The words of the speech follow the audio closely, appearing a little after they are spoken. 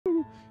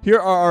Here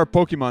are our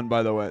Pokemon,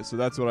 by the way. So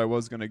that's what I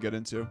was going to get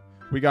into.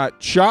 We got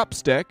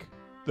Chopstick,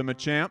 the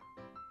Machamp.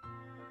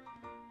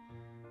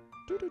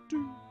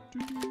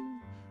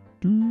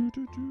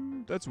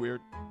 That's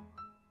weird.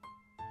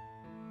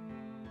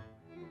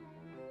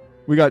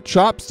 We got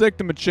Chopstick,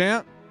 the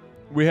Machamp.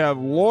 We have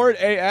Lord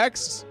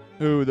AX,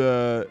 who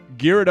the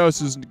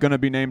Gyarados is going to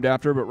be named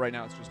after, but right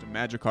now it's just a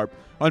Magikarp.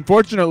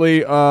 Unfortunately,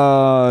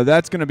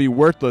 that's going to be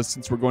worthless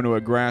since we're going to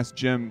a grass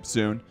gym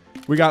soon.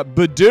 We got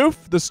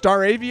Bidoof, the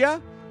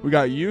Staravia. We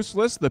got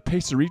Useless, the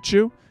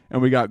Pacerichu.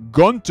 And we got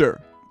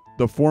Gunter,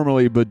 the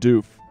formerly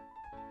Bidoof.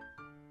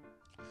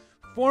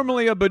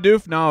 Formerly a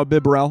Bidoof, now a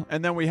Bibarel.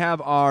 And then we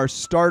have our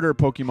starter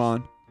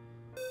Pokemon,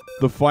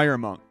 the Fire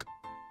Monk.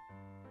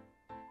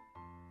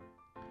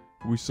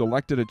 We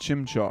selected a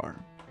Chimchar.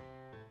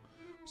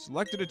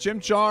 Selected a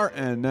Chimchar,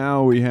 and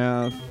now we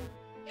have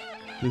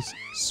this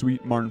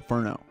sweet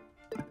Marnferno.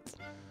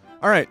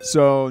 All right,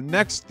 so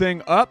next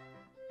thing up,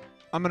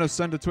 I'm going to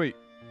send a tweet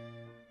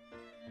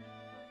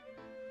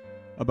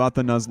about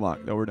the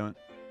Nuzlocke that we're doing.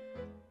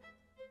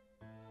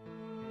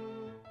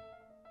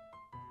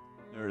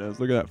 There it is.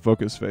 Look at that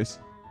focus face.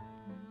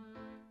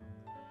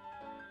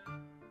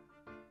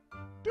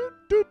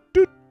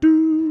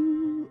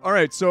 All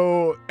right,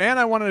 so, and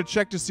I wanted to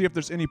check to see if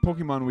there's any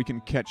Pokemon we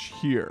can catch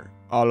here.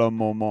 A la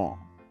moment.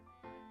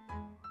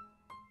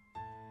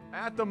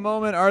 At the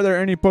moment, are there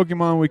any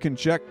Pokemon we can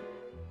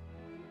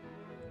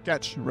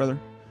catch, rather?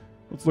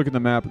 Let's look at the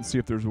map and see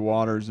if there's a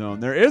water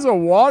zone. There is a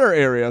water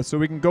area, so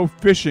we can go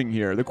fishing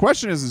here. The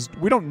question is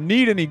we don't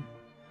need any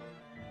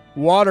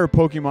water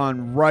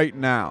Pokemon right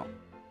now.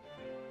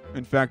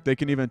 In fact, they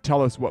can even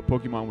tell us what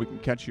Pokemon we can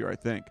catch here, I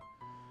think.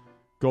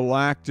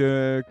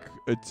 Galactic,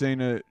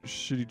 Eterna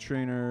City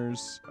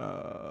trainers,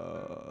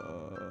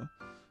 a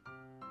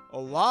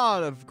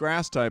lot of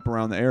grass type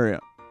around the area.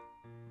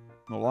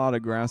 A lot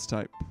of grass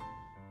type.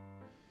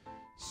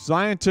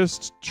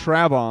 Scientist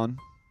Travon,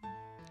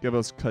 give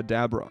us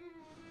Kadabra.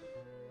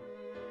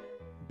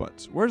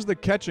 But where's the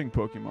catching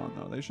Pokemon,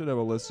 though? They should have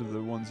a list of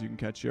the ones you can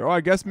catch here. Oh, I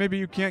guess maybe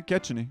you can't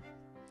catch any.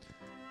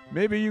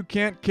 Maybe you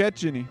can't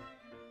catch any.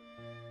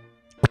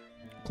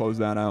 Close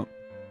that out.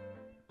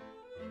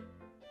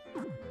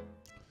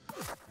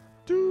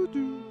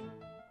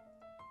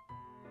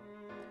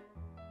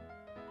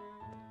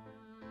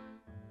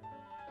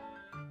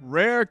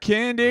 Rare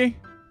candy.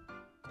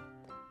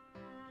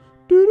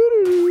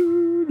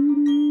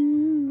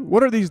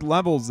 What are these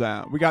levels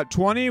at? We got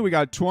 20. We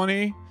got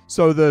 20.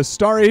 So the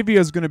Staravia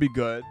is going to be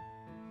good.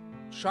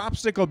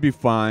 Chopstick will be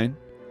fine.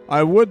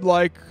 I would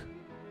like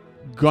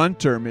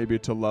Gunter maybe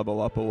to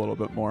level up a little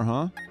bit more,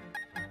 huh?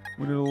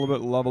 We need a little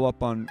bit level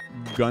up on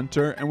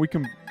Gunter. And we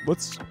can,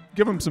 let's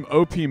give him some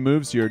OP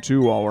moves here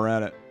too while we're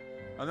at it.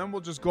 And then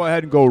we'll just go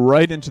ahead and go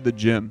right into the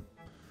gym.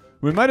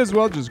 We might as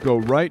well just go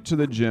right to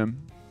the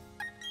gym.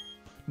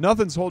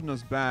 Nothing's holding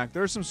us back.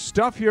 There's some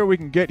stuff here we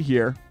can get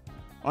here.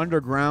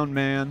 Underground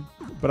Man.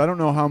 But I don't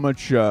know how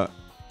much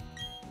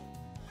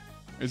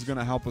is going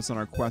to help us on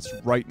our quest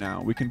right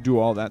now. We can do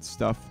all that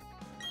stuff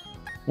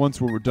once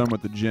we're done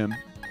with the gym.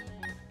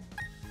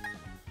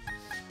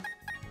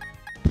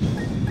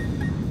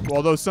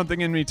 Although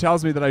something in me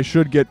tells me that I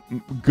should get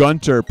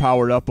Gunter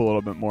powered up a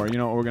little bit more. You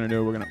know what we're going to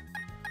do?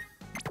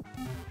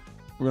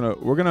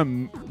 We're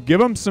gonna give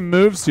him some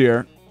moves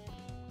here.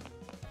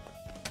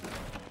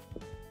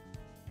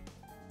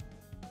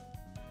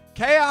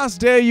 Chaos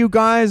Day, you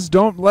guys.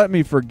 Don't let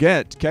me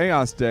forget.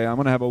 Chaos Day. I'm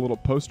going to have a little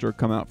poster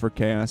come out for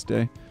Chaos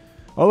Day.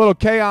 A little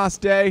Chaos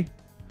Day.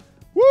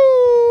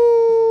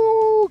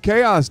 Woo!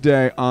 Chaos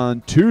Day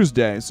on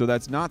Tuesday, so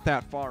that's not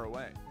that far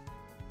away.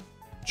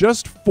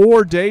 Just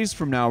 4 days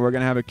from now, we're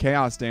going to have a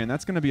Chaos Day, and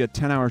that's going to be a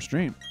 10-hour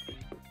stream.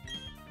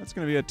 That's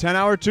going to be a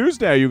 10-hour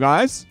Tuesday, you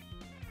guys.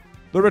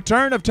 The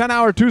return of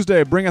 10-hour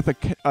Tuesday bringeth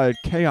a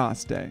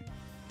Chaos Day.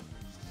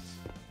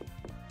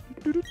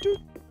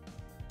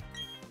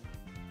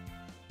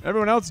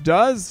 Everyone else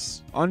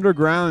does?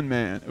 Underground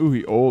Man. Ooh,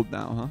 he old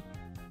now, huh?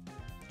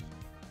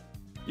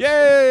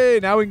 Yay!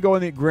 Now we can go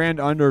in the Grand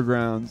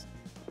Undergrounds.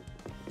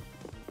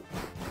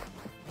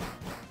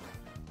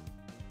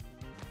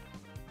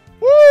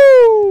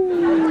 Woo!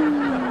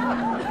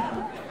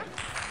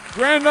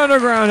 Grand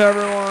Underground,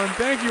 everyone.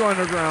 Thank you,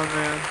 Underground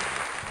Man.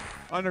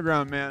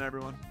 Underground Man,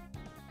 everyone.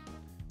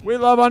 We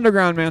love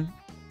Underground Man.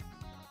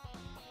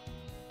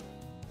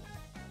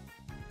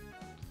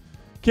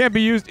 Can't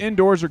be used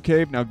indoors or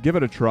cave. Now give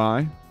it a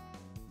try.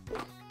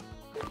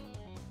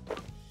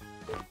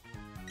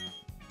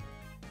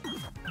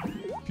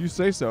 If you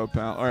say so,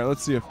 pal. All right,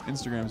 let's see if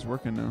Instagram's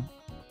working now.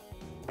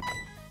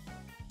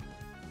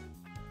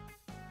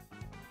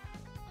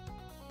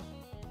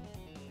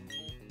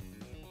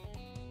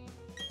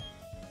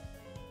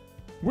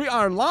 We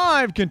are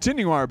live.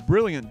 Continue our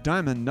brilliant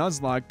Diamond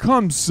Nuzlocke.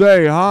 Come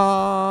say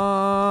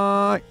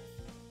hi.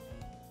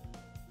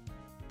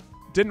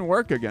 Didn't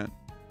work again.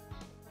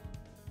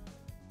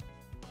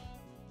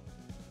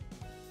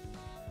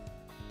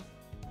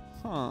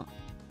 Huh.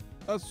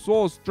 That's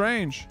so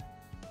strange.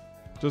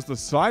 Does the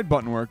side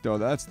button work, though?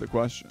 That's the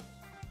question.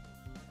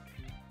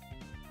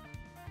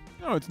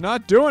 No, it's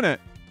not doing it.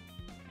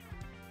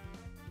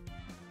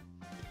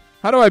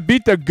 How do I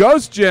beat the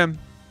ghost gym?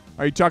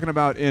 Are you talking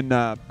about in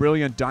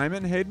Brilliant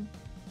Diamond, Hayden?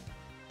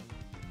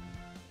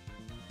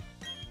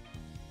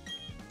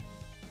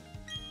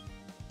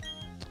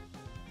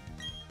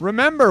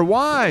 Remember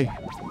why?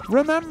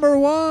 Remember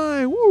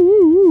why? Woo, woo,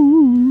 woo,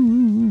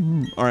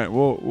 woo. All right,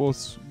 we'll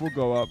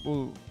go up.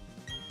 We'll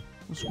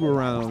screw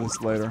around on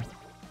this later.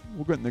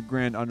 We'll get in the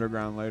Grand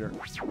Underground later.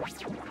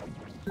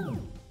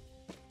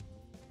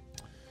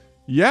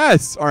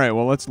 Yes. All right.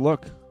 Well, let's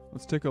look.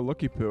 Let's take a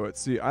looky poo. Let's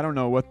see. I don't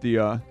know what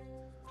the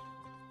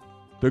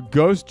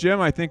ghost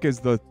gym, I think, is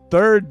the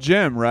third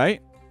gym,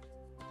 right?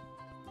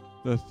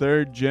 The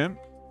third gym.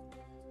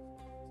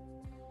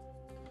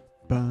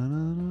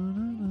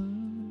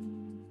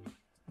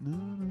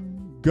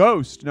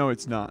 Ghost. No,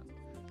 it's not.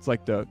 It's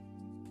like the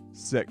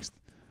sixth.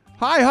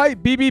 Hi,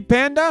 BB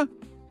Panda.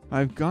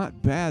 I've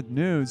got bad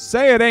news.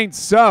 Say it ain't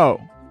so.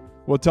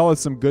 Well, tell us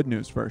some good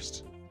news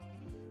first.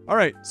 All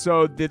right.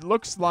 So it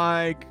looks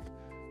like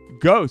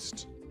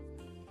ghost.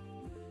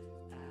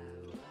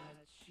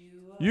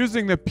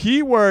 Using the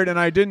P word, and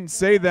I didn't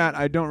say that.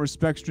 I don't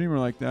respect streamer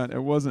like that.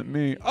 It wasn't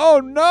me. Oh,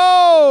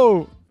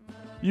 no.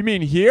 You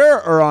mean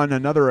here or on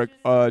another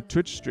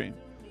Twitch stream?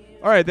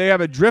 All right, they have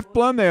a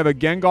Driftbloom, they have a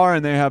Gengar,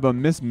 and they have a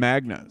Miss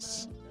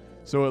Magnus.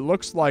 So it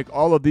looks like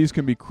all of these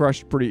can be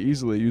crushed pretty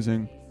easily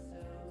using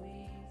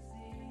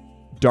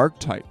dark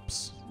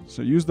types.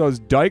 So use those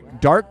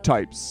dark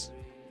types.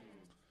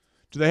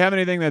 Do they have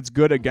anything that's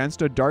good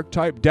against a dark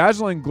type?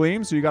 Dazzling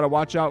Gleam, so you got to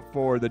watch out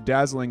for the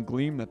Dazzling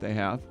Gleam that they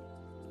have.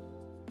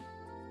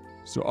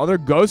 So other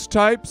ghost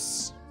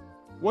types.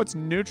 What's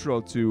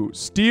neutral to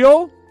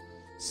Steel?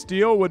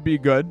 Steel would be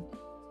good.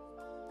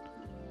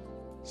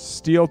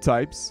 Steel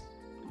types.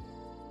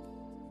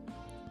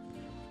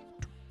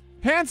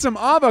 Handsome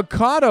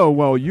Avocado.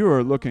 Well, you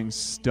are looking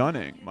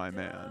stunning, my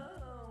man.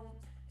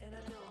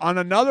 On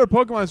another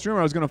Pokemon streamer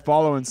I was going to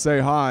follow and say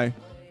hi.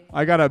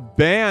 I got a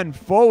ban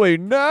fully.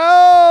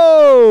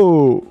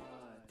 No!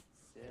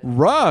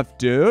 Rough,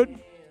 dude.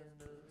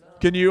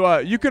 Can you,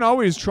 you can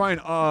always try and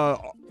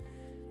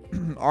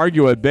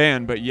argue a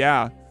ban, but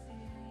yeah.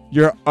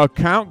 Your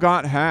account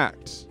got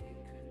hacked.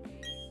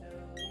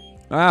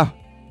 Ah.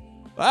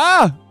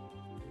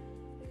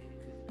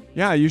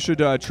 Yeah, you should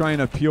try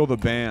and appeal the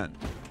ban.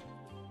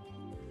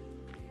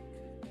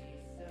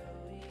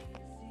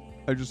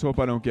 I just hope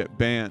I don't get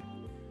banned.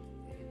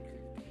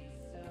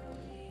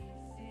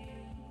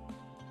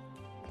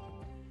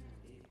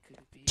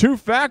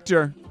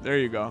 Two-factor. There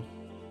you go.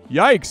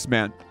 Yikes,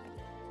 man.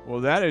 Well,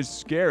 that is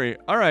scary.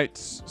 All right,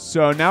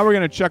 so now we're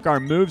going to check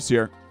our moves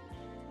here.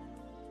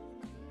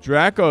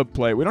 Draco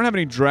play. We don't have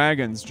any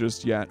dragons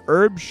just yet.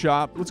 Herb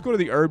shop. Let's go to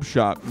the herb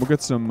shop. We'll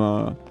get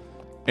some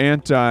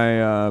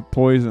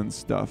anti-poison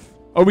stuff.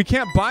 Oh, we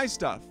can't buy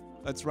stuff.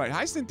 That's right.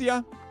 Hi,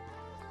 Cynthia.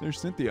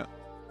 There's Cynthia.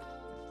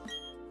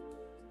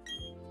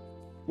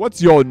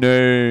 What's your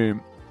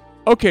name?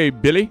 Okay,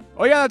 Billy.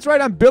 Oh, yeah, that's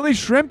right. I'm Billy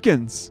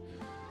Shrimpkins.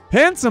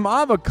 Handsome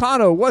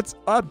Avocado. What's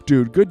up,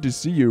 dude? Good to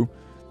see you.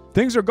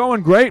 Things are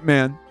going great,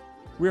 man.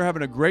 We are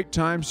having a great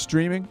time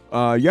streaming.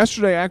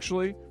 Yesterday,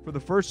 actually, for the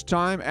first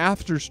time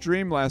after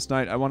stream last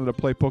night, I wanted to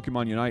play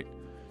Pokemon Unite.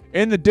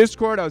 In the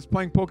Discord, I was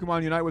playing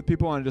Pokemon Unite with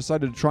people, and I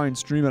decided to try and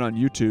stream it on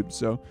YouTube.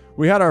 So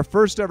we had our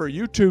first ever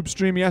YouTube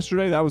stream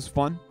yesterday. That was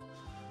fun.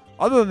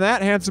 Other than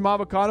that, Handsome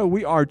Avocado,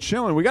 we are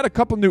chilling. We got a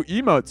couple new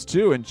emotes,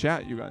 too, in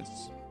chat, you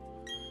guys.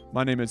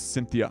 My name is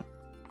Cynthia.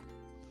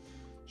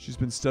 She's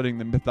been studying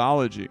the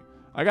mythology.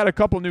 I got a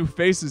couple new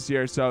faces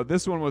here. So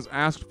this one was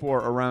asked for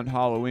around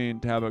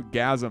Halloween to have a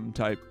Gasm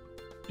type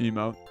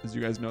emote. As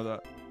you guys know,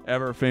 the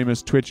ever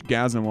famous Twitch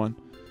Gasm one.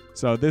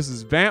 So this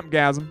is Vamp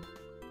Gasm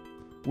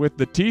with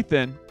the teeth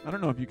in. I don't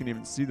know if you can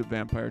even see the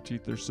vampire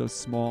teeth. They're so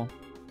small.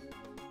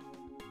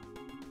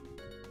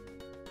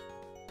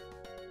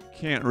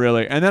 Can't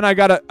really. And then I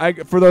got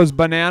for those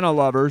banana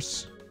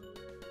lovers.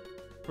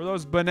 For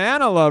those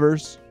banana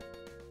lovers,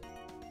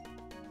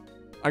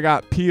 I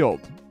got peeled.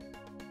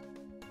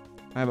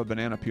 I have a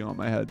banana peel on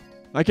my head.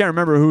 I can't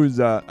remember who's,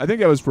 I think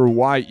that was for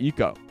Y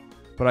Eco.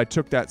 But I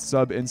took that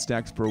sub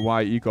instax for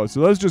Y Eco. So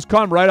those just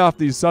come right off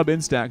these sub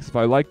instax. If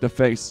I like the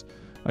face,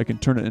 I can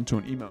turn it into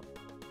an emote.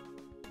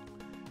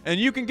 And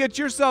you can get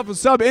yourself a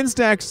sub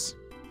instax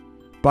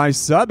by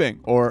subbing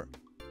or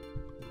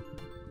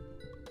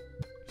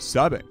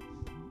subbing.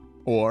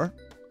 Or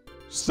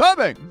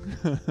subbing.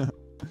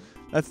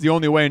 That's the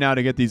only way now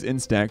to get these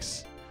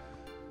instax.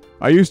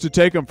 I used to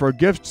take them for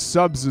gift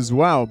subs as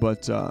well,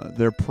 but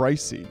they're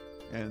pricey.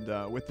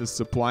 And with the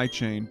supply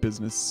chain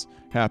business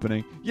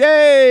happening,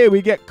 yay,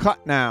 we get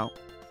cut now.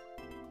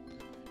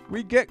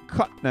 We get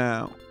cut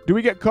now. Do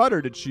we get cut,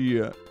 or did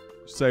she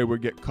say we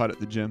get cut at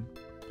the gym?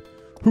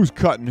 Who's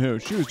cutting who?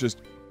 She was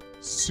just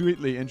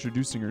sweetly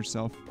introducing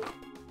herself.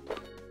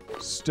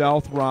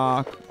 Stealth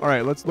rock. All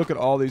right, let's look at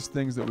all these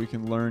things that we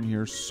can learn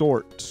here.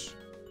 Sort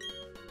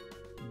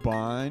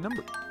by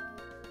number.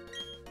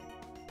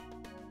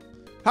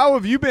 How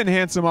have you been,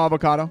 Handsome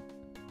Avocado?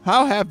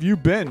 How have you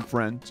been,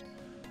 friend?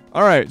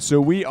 All right, so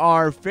we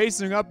are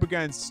facing up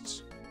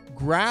against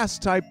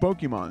grass-type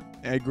Pokemon,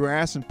 and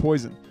grass and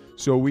poison.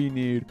 So we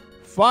need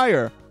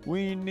fire.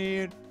 We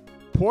need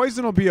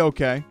poison will be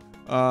okay,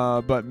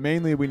 but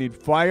mainly we need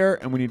fire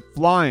and we need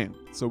flying.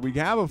 So we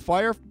have a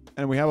fire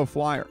and we have a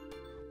flyer.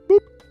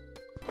 Boop.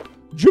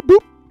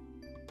 Boop.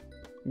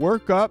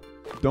 Work up.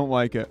 Don't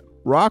like it.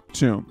 Rock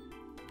Tomb.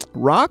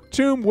 Rock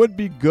Tomb would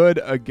be good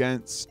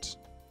against...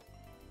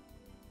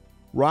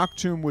 Rock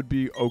Tomb would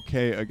be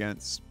okay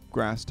against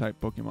grass-type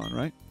Pokemon,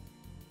 right?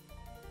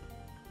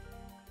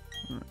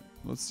 All right.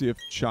 Let's see if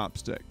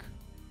Chopstick.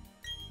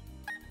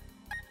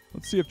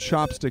 Let's see if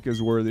Chopstick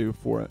is worthy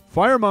for it.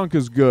 Fire Monk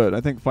is good.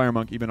 I think Fire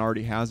Monk even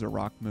already has a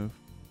rock move.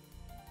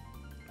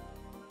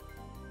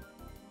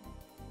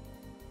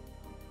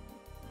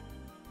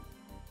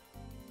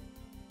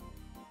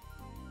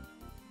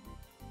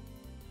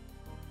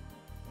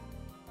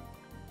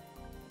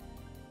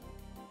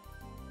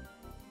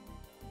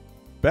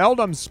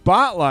 Beldum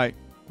Spotlight.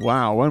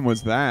 Wow, when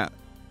was that?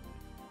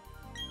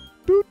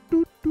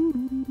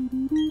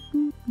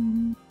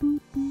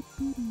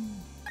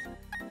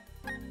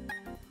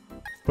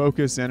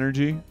 Focus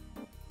Energy.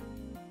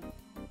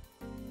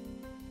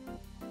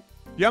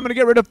 Yeah, I'm going to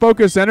get rid of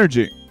Focus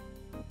Energy.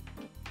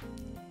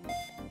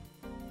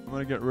 I'm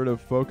going to get rid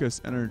of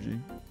Focus Energy.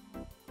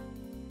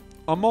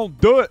 I'm going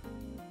to do it.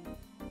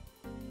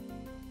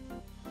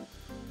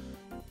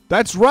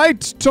 That's right.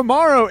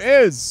 Tomorrow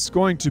is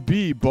going to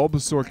be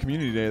Bulbasaur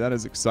Community Day. That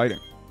is exciting.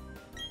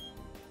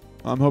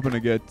 I'm hoping to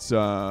get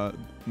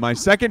my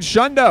second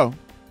Shundo.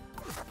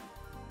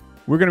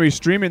 We're going to be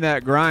streaming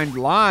that grind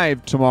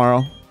live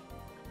tomorrow.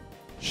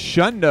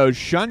 Shundo,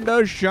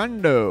 Shundo,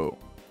 Shundo.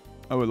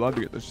 I would love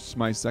to get this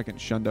my second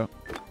Shundo.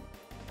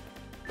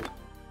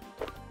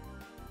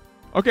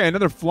 Okay,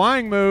 another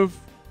flying move.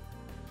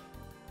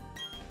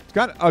 It's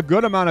got a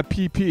good amount of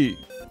PP.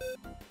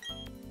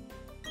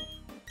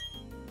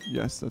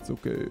 Yes, that's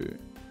okay.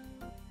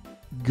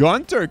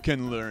 Gunter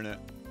can learn it.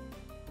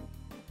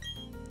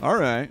 All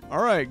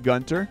right,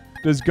 Gunter.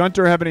 Does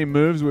Gunter have any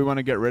moves we want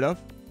to get rid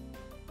of?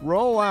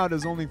 Rollout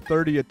is only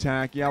 30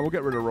 attack. Yeah, we'll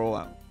get rid of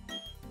Rollout.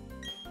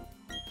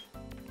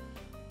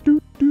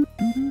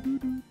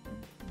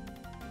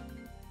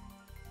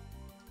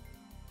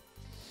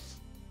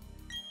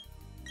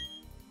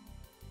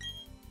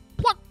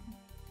 Pluck.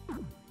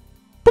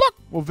 Pluck.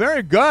 Well,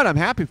 very good. I'm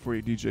happy for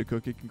you, DJ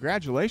Cookie.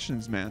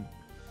 Congratulations, man.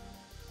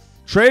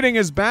 Trading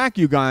is back,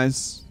 you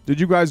guys. Did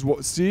you guys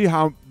see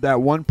how that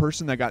one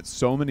person that got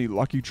so many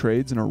lucky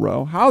trades in a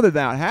row? How did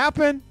that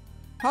happen?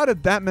 How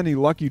did that many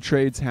lucky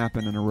trades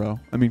happen in a row?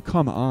 I mean,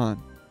 come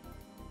on.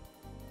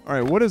 All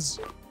right,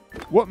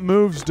 what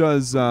moves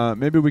does,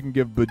 maybe we can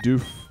give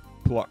Bidoof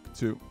Pluck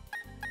to.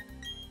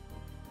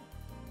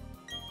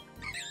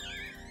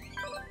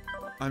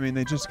 I mean,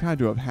 they just had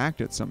to have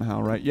hacked it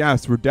somehow, right?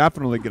 Yes, we're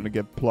definitely going to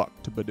give Pluck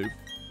to Bidoof.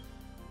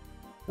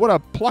 What a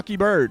plucky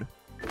bird.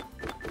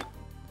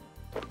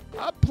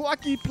 A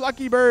plucky,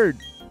 plucky bird.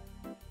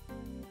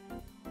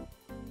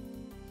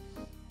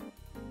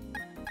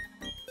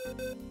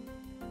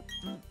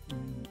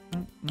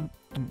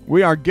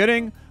 We are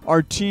getting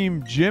our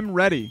team gym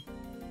ready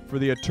for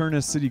the Eterna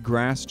City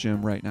Grass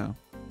Gym right now.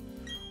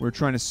 We're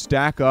trying to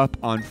stack up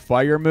on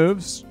fire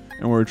moves,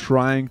 and we're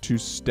trying to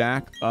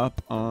stack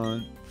up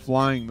on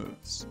flying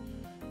moves.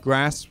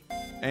 Grass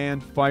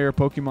and fire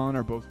Pokemon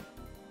are both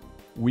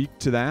weak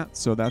to that,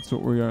 so that's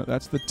what we are.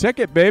 That's the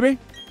ticket, baby.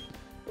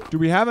 Do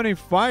we have any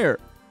fire?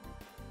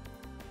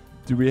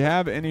 Do we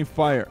have any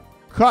fire?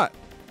 Cut.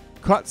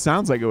 Cut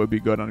sounds like it would be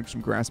good on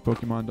some grass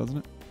Pokemon, doesn't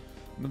it?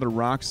 Another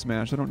Rock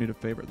Smash. I don't need a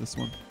favorite this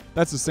one.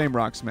 That's the same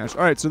Rock Smash.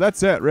 All right, so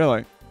that's it,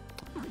 really.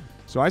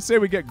 So I say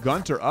we get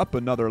Gunter up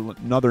another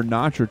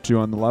notch or two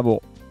on the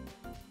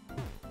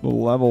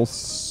level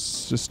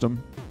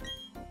system.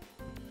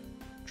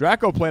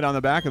 Draco played on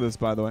the back of this,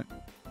 by the way.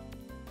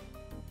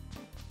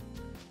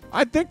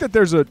 I think that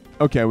there's a...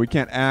 Okay, we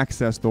can't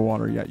access the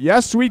water yet.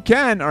 Yes, we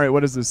can. All right, what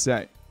does this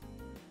say?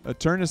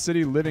 Eterna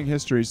City Living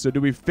History. So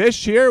do we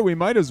fish here? We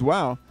might as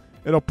well.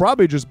 It'll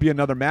probably just be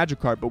another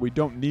Magikarp, but we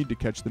don't need to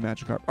catch the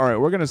Magikarp. All right,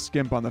 we're going to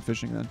skimp on the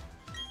fishing then.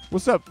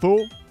 What's up,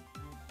 fool?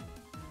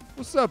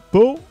 What's up,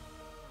 fool?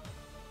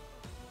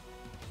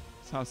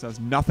 This house has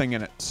nothing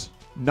in it.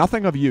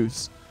 Nothing of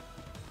use.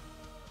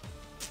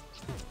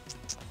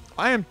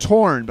 I am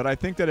torn, but I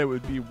think that it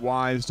would be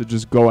wise to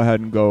just go ahead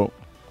and go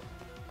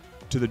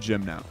to the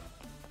gym now.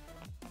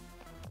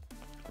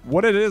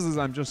 What it is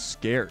I'm just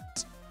scared.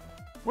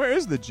 Where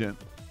is the gym?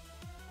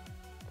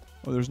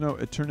 Oh, there's no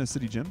Eterna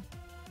City gym?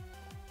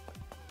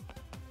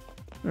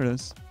 There it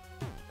is.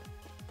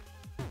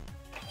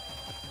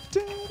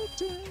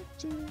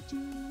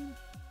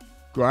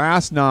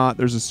 Grass knot.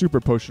 There's a super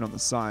potion on the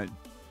side.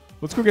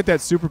 Let's go get that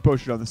super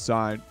potion on the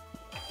side.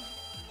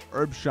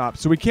 Herb shop.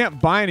 So we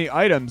can't buy any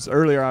items.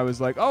 Earlier I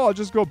was like, oh, I'll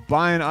just go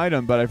buy an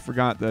item, but I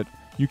forgot that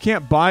you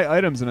can't buy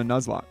items in a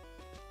Nuzlocke.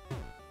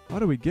 How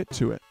do we get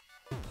to it?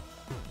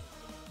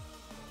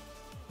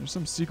 There's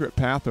some secret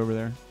path over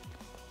there.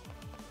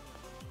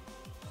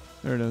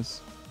 There it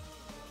is.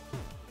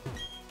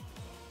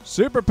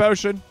 Super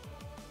potion.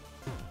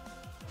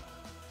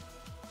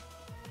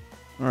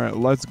 All right,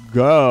 let's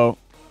go.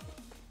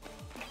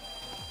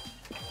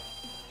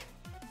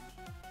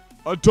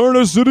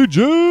 Eterna City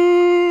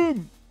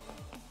Gym!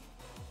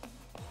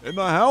 In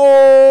the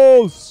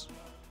house!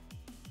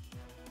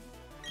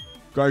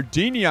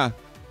 Gardenia.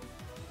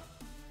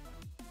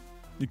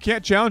 You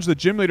can't challenge the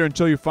gym leader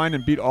until you find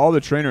and beat all the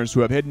trainers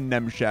who have hidden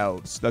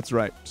themselves. That's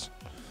right.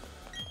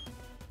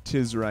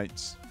 'Tis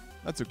right.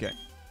 That's okay.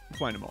 We'll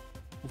find them all.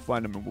 We'll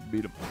find them and we'll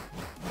beat them.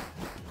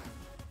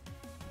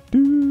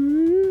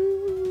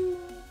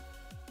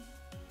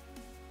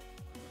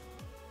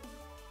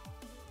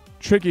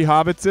 Tricky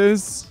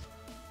hobbitses.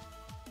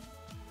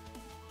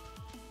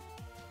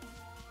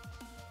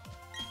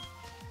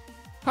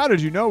 How did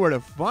you know where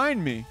to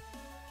find me?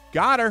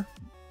 Got her.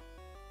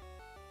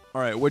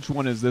 All right, which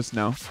one is this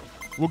now?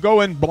 We'll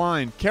go in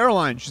blind.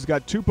 Caroline, she's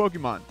got 2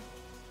 Pokemon.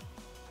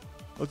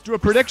 Let's do a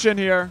prediction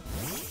here.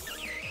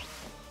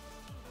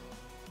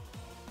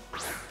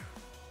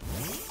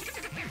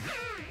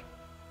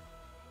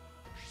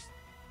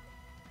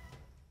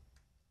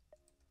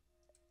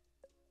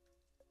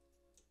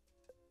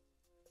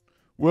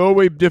 Will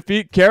we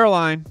defeat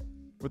Caroline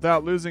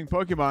without losing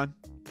Pokemon?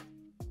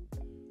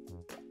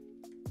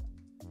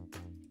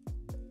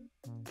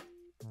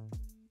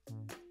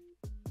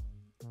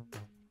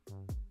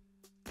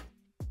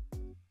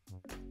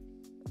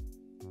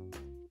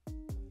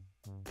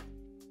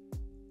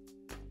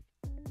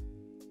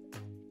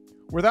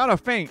 Without a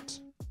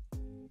feint.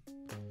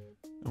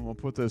 And we'll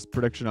put this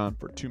prediction on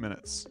for 2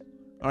 minutes.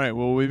 All right,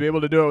 will we be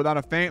able to do it without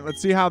a feint? Let's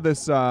see how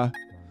this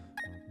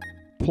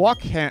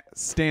Pluck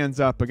stands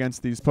up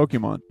against these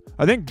Pokemon.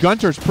 I think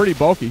Gunter's pretty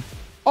bulky.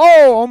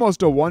 Oh,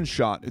 almost a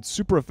one-shot. It's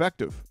super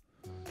effective.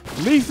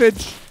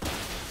 Leafage.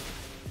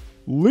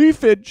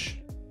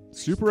 Leafage.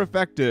 Super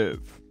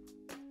effective.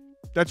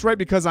 That's right,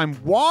 because I'm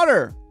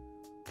water.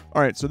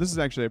 All right, so this is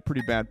actually a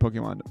pretty bad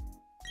Pokemon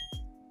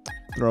to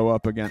throw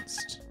up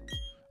against.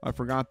 I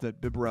forgot that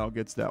Bibarel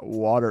gets that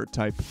water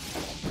type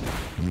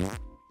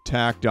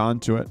tacked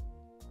onto it.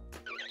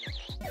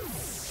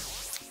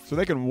 So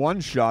they can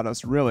one-shot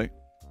us, really.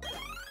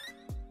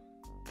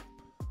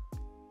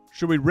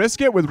 Should we risk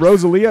it with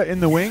Rosalia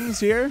in the wings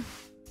here?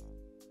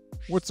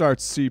 What's our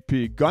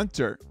CP?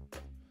 Gunter.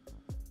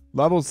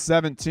 Level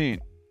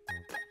 17.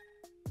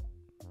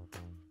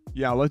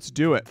 Yeah, let's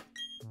do it.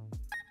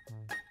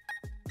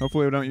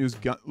 Hopefully we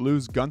don't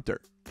lose Gunter.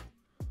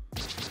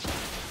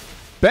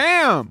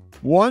 Bam!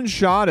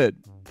 One-shotted.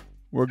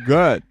 We're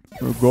good.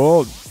 We're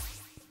gold.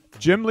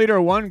 Gym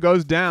leader 1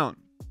 goes down.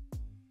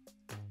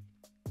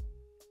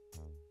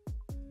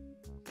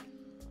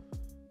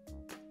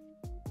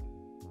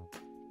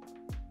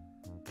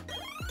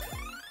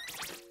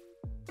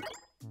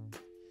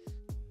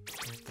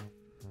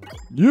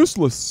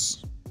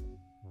 Useless.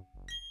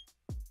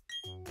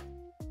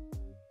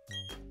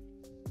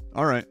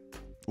 All right.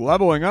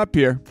 Leveling up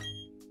here.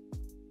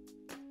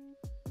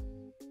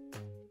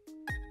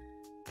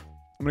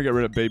 I'm going to get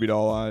rid of Baby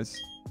Doll Eyes.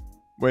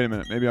 Wait a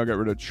minute. Maybe I'll get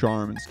rid of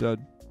Charm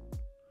instead.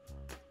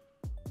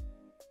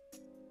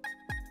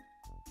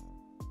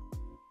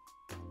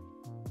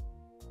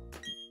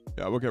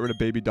 Yeah, we'll get rid of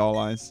Baby Doll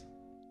Eyes.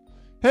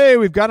 Hey,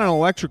 we've got an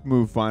electric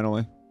move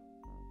finally.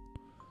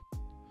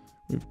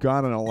 We've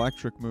got an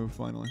electric move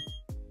finally.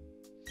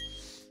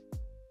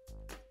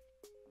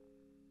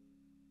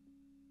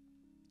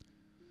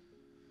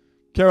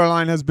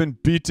 Caroline has been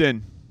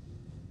beaten.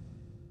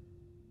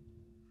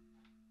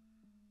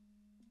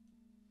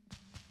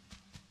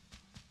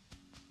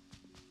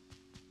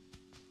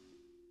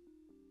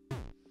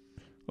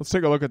 Let's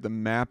take a look at the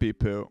Mappy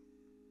Poo.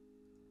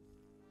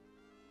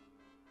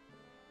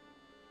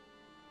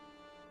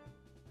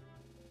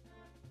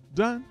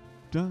 Dun,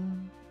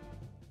 dun.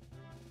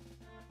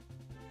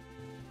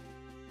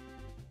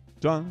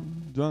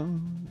 Dun,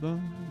 dun,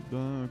 dun,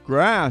 dun.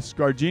 Grass.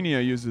 Gardenia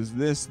uses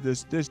this.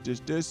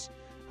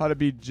 How to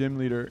beat gym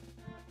leader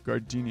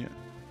Gardenia.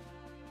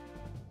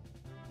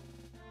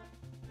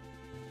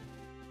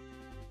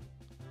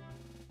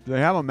 Do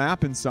they have a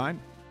map inside?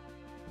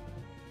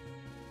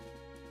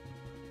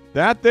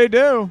 That they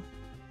do.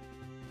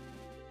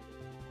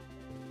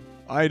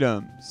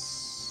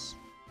 Items.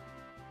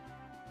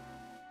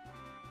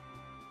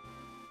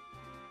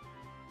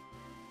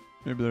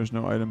 Maybe there's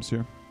no items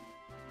here.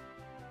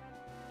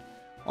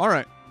 All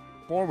right.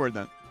 Forward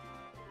then.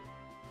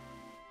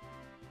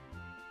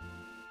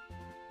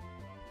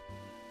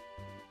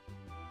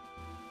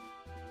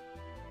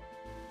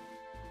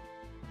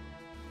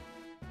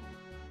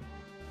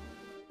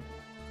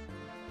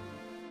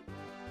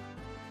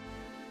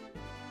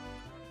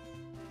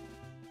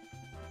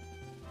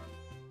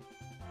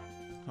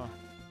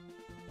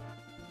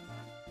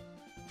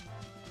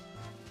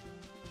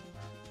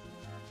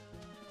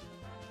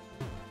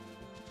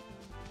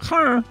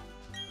 Huh.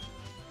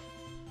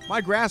 My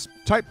grass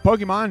type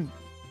Pokemon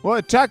will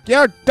attack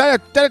your.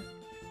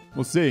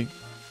 We'll see.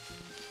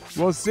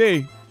 We'll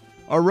see.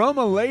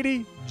 Aroma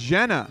Lady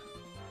Jenna.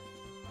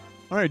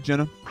 All right,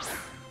 Jenna.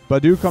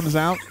 Badu comes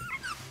out.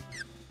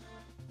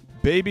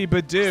 Baby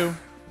Badoo.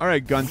 All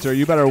right, Gunter,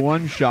 you better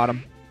one-shot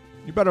him.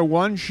 You better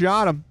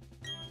one-shot him.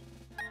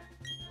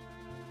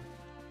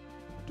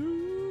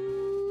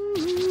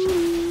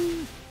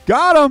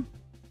 Got him.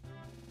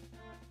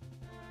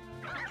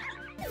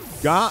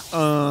 Got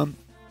him.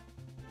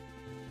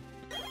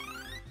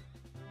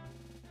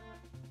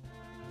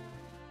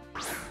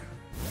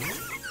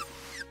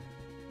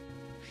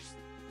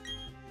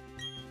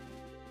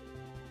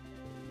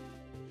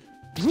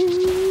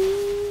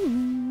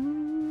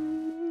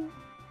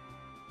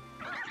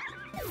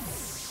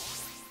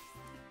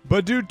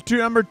 Badoo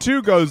number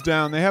 2 goes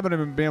down. They haven't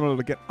even been able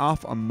to get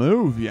off a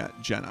move yet,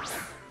 Jenna.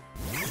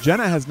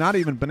 Jenna has not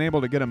even been able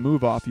to get a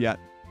move off yet.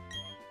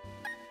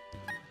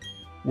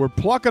 We're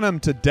plucking them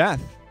to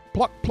death.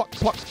 Pluck, pluck,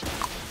 pluck.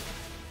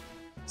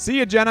 See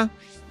ya, Jenna.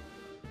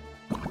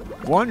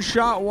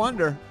 One-shot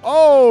wonder.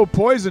 Oh,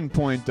 poison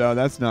point, though.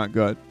 That's not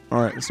good.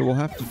 All right, so we'll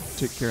have to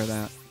take care of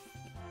that.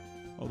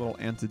 A little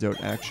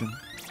antidote action.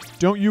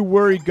 Don't you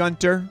worry,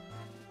 Gunter.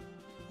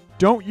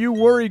 Don't you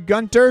worry,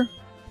 Gunter.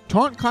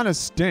 Taunt kind of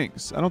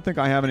stinks. I don't think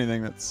I have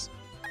anything that's...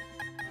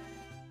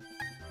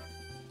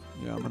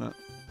 Yeah, I'm gonna...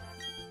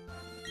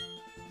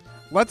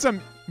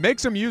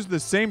 Makes them use the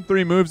same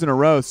 3 moves in a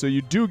row, so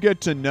you do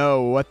get to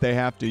know what they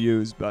have to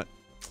use, but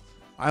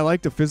I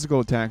like the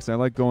physical attacks. I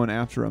like going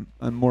after them.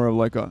 I'm more of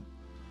like a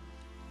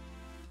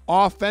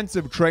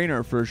offensive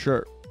trainer for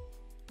sure.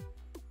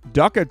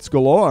 Ducats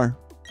galore.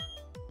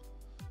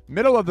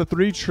 Middle of the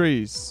 3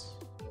 trees.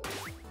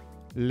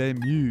 Les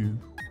mieux.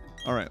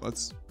 All right,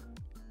 let's...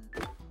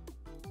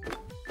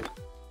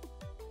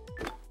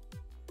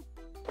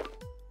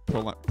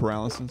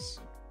 Paralysis.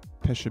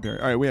 Pesha berry.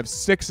 All right, we have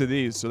 6 of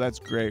these, so that's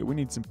great. We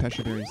need some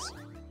Pesha berries.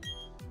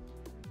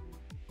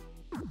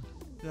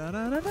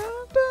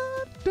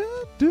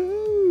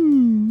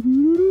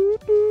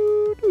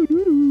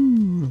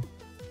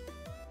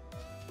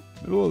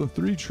 Middle of the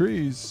 3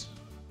 trees.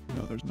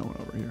 No, there's no one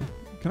over here.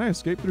 Can I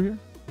escape through here?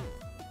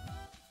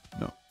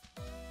 No.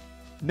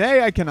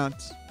 Nay, I cannot.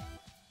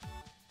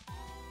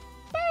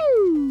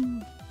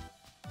 Woo!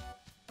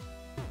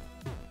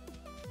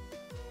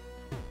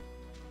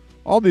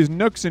 All these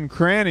nooks and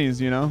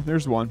crannies, you know.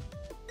 There's one.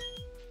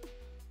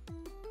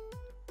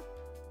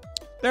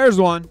 There's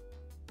one.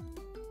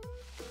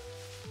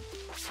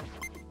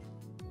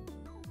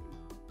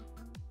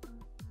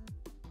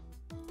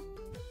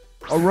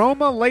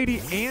 Aroma Lady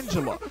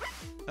Angela.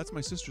 That's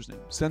my sister's name.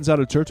 Sends out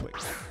a Turtwig.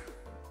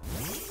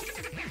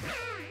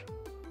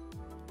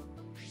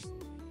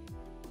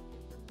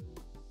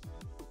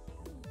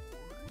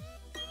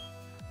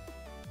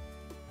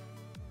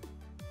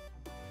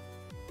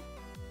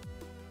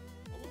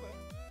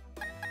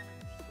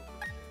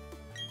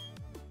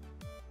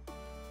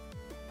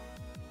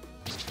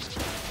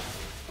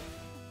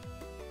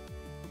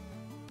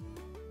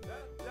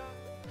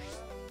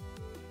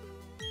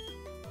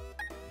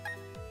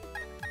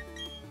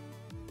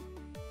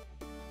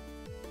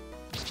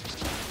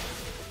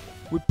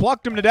 We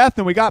plucked him to death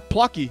and we got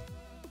plucky.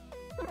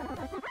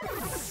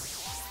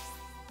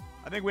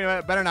 I think we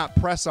better not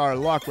press our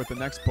luck with the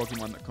next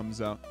Pokemon that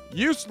comes out.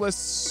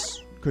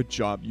 Useless. Good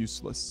job,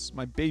 Useless.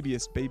 My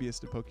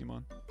babiest of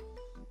Pokemon.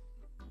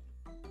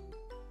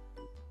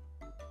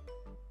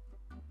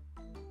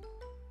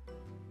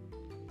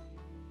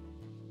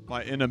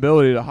 My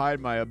inability to hide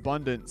my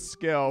abundant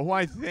skill.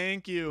 Why,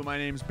 thank you. My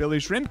name's Billy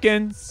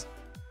Shrimpkins.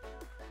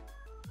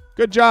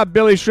 Good job,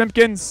 Billy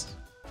Shrimpkins.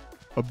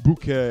 A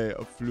bouquet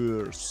of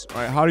flowers.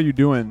 All right, how are you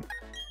doing,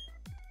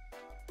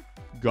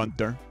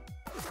 Gunter?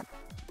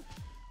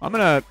 I'm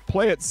going to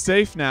play it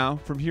safe now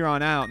from here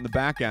on out in the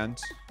back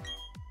end.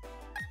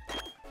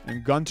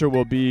 And Gunter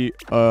will be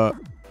a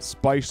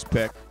spice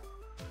pick.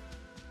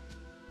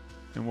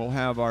 And we'll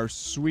have our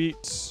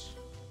sweet...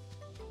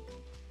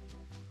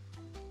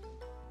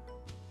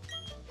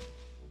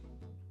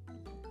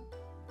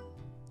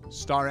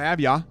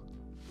 Staravia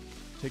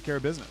take care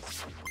of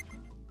business.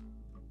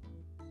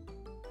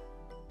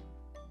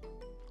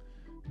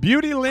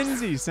 Beauty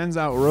Lindsay sends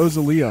out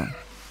Rosalia.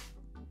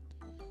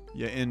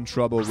 You're in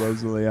trouble,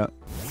 Rosalia.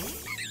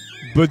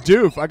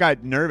 Bidoof. I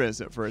got nervous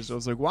at first. I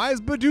was like, why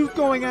is Bidoof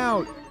going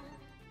out?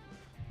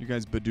 You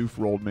guys Bidoof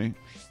rolled me.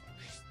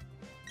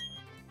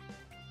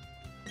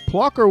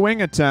 Pluck or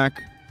wing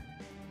attack?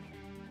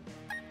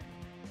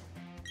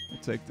 We'll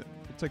take the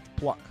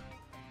pluck.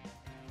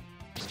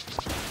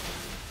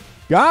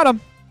 Got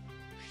him.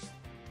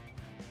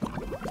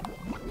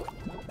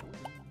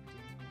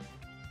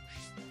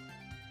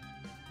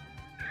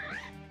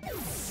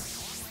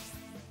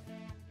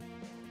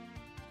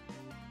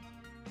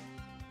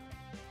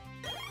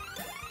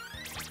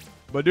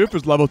 Bidoof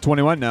is level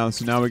 21 now,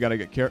 so now we gotta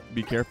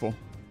be careful.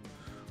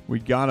 We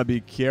gotta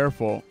be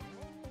careful.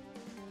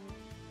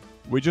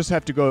 We just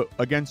have to go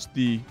against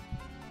the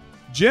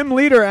gym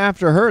leader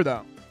after her,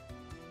 though.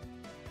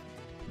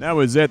 That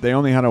was it. They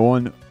only had a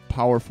one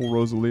powerful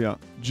Rosalia.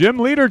 Gym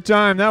leader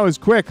time. That was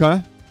quick,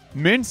 huh?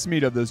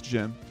 Mincemeat of this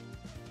gym.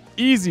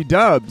 Easy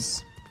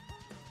dubs.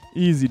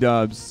 Easy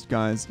dubs,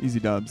 guys. Easy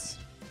dubs.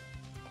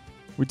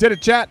 We did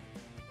it, chat.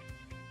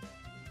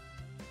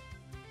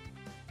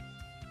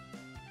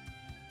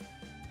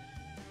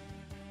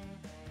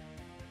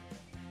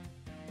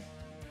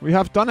 We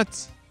have done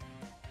it.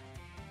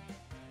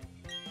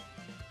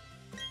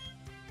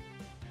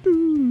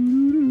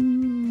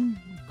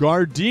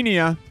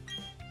 Gardenia.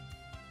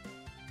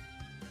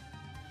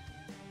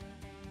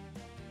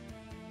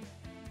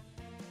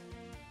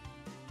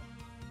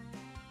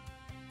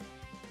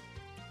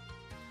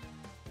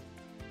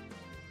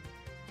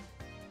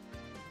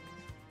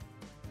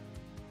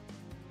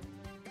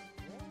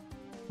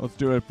 Let's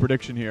do a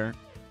prediction here.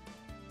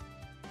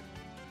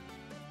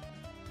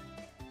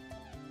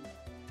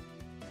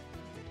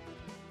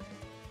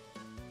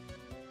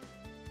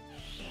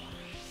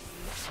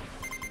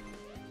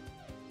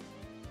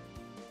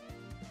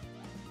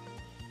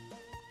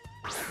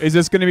 Is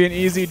this going to be an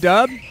easy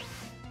dub?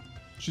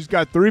 She's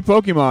got 3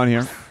 Pokemon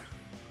here.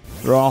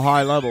 They're all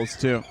high levels,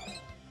 too.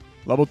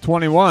 Level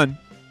 21.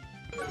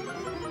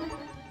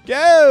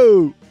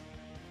 Go!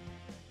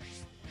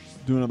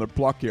 Do another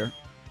pluck here.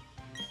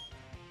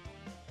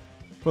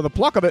 For the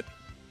pluck of it.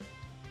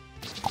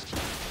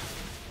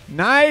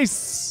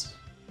 Nice!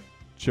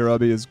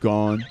 Cherubi is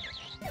gone.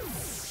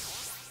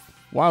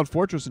 Wild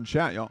Fortress in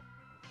chat, y'all.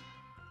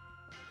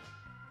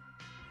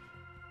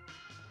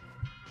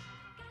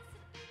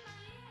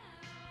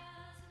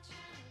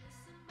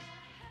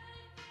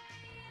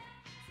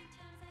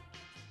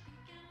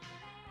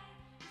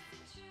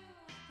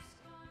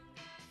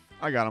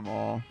 I got them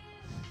all.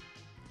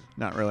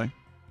 Not really.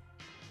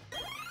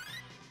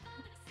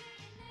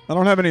 I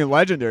don't have any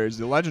legendaries.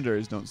 The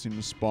legendaries don't seem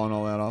to spawn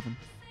all that often.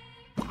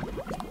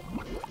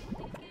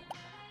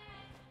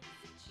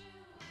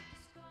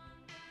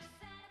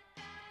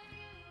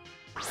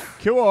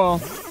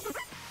 Cool.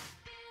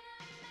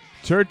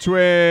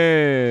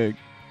 Turtwig.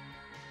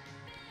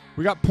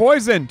 We got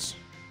poisoned.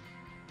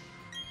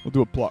 We'll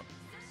do a pluck.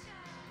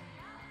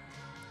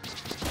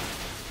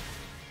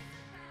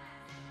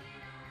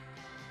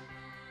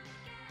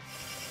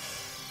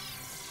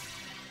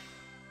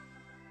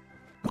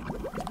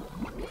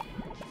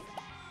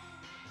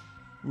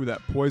 Ooh,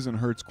 that poison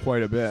hurts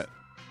quite a bit.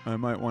 I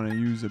might want to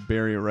use a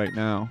barrier right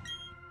now.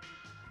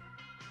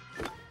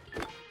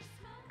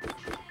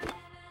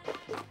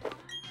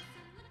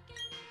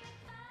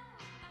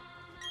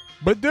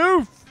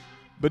 Bidoof!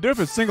 Bidoof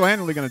is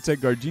single-handedly going to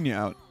take Gardenia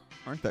out,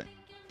 aren't they?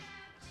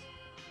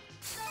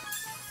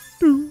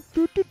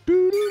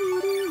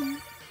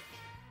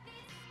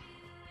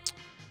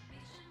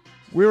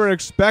 We were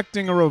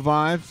expecting a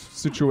revive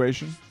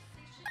situation.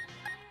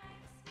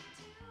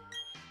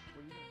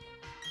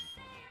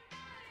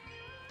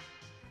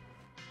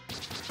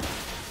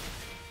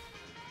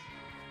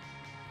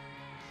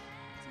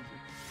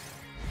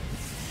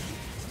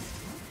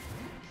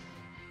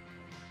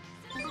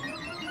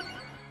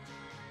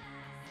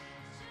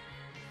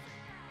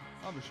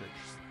 I'll have a shake.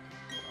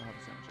 I'll have a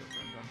sandwich after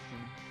I'm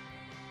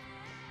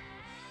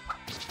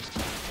done.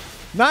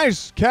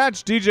 Nice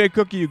catch, DJ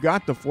Cookie. You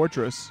got the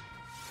fortress.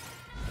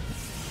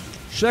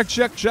 Check,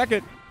 check, check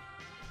it.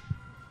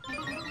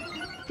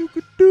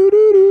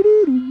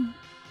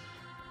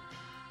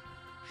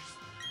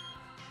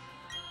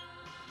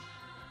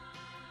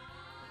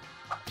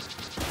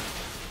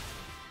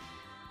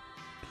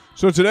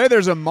 So today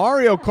there's a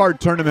Mario Kart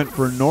tournament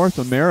for North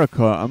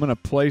America. I'm going to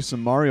play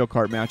some Mario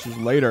Kart matches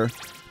later.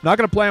 Not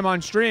going to play them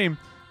on stream,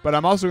 but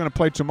I'm also going to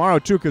play tomorrow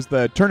too because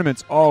the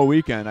tournament's all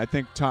weekend. I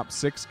think top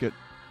 6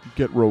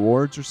 get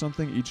rewards or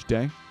something each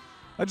day.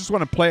 I just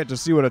want to play it to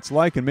see what it's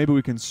like, and maybe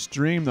we can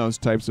stream those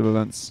types of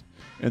events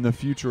in the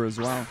future as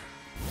well.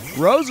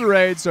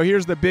 Roserade, so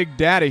here's the big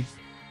daddy.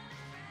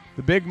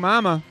 The big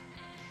mama.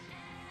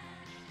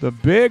 The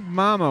big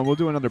mama. We'll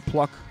do another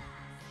pluck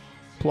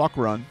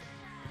run.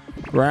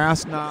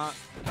 Grass not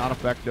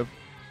effective.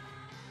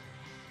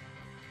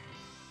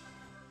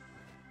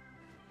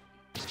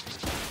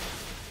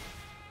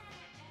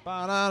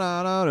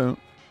 Ba-da-da-da-da.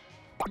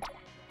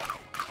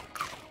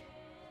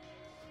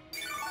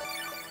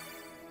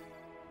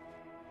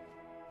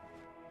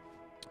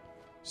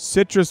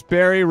 Citrus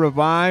Berry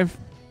Revive.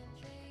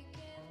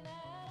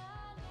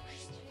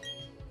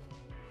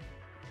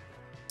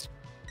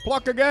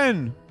 Pluck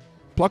again.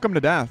 Pluck him to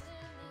death.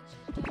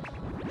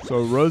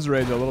 So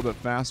Roserade's a little bit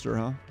faster,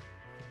 huh?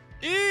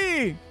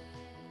 E!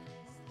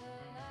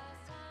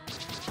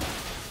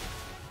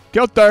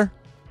 Killed her.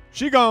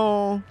 She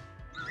gone.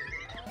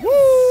 Woo!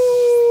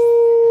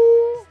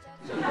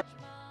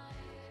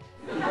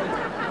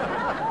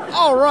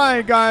 All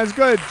right, guys.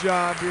 Good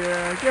job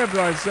here. Give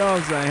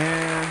ourselves a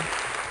hand.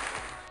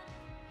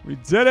 We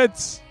did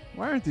it.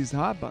 Why aren't these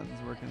hot buttons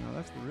working now?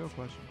 That's the real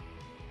question.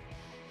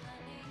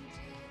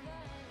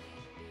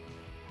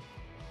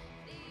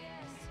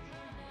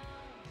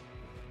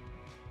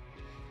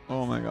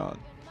 Oh my god.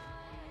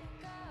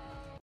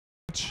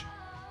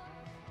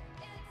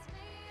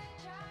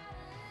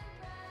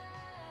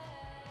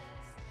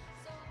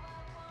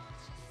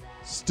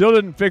 Still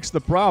didn't fix the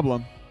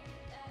problem.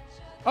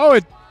 Oh,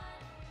 it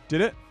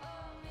did it?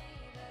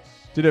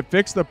 Did it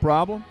fix the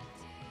problem?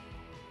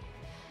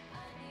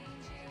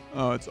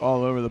 Oh, it's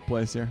all over the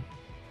place here.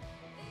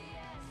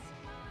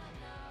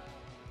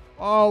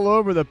 All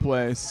over the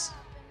place.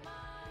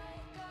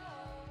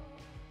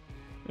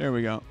 There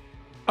we go.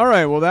 All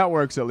right, well, that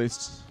works at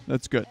least.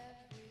 That's good.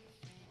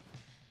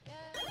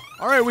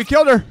 All right, we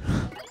killed her.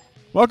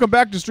 Welcome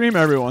back to stream,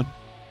 everyone.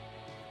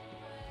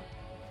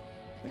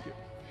 Thank you.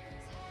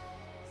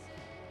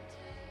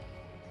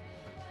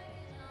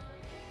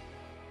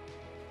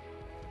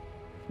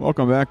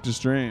 Welcome back to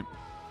stream.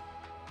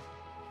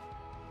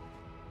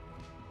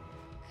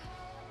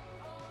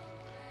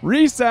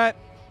 Reset.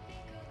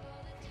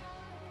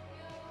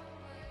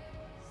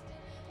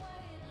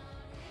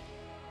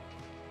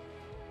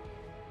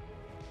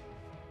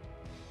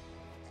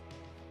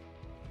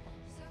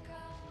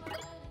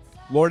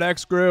 Lord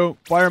X grew,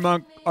 Fire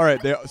Monk. All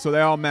right, so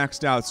they all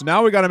maxed out. So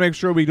now we got to make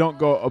sure we don't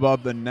go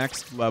above the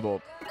next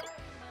level.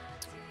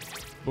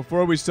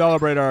 Before we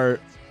celebrate our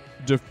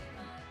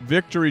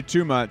victory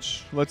too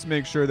much, let's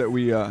make sure that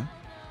we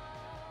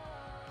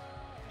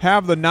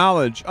have the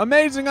knowledge.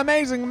 Amazing,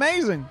 amazing,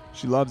 amazing.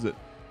 She loves it.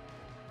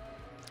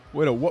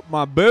 Way to whoop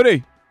my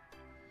booty.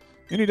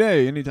 Any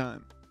day, any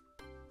time.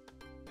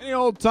 Any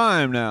old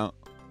time now.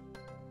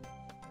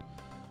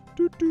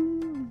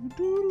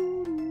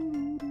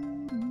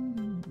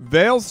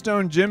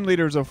 Veilstone Gym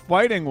Leader is a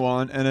fighting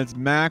one, and its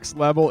max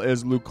level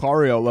is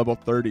Lucario, level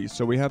 30.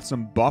 So we have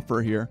some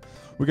buffer here.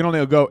 We can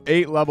only go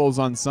 8 levels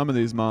on some of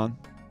these mons.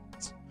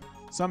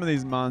 Some of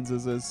these mons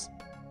is this.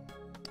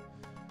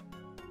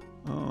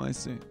 Oh, I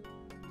see.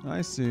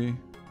 I see.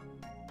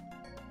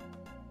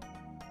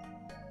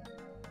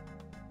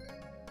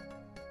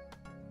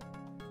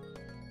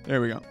 There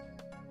we go.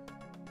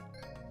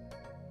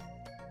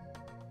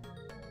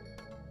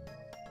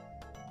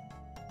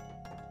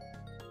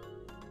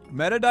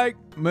 Metadike,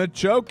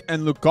 Machoke,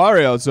 and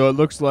Lucario. So it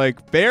looks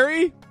like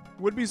Fairy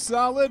would be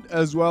solid,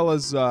 as well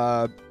as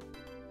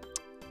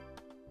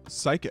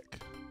Psychic.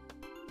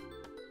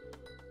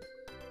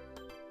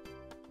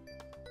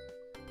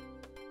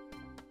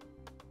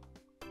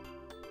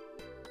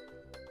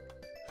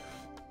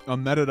 A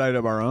Metadite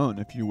of our own,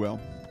 if you will.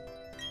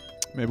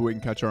 Maybe we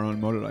can catch our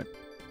own Metadite.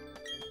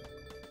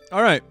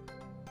 All right.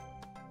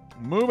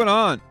 Moving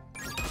on.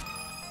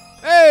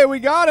 Hey,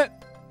 we got it.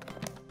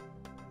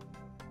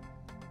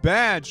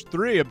 Badge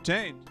 3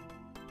 obtained.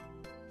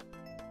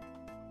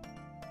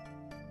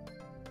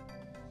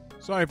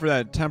 Sorry for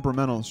that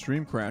temperamental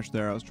stream crash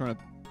there. I was trying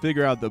to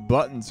figure out the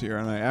buttons here,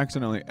 and I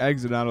accidentally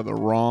exited out of the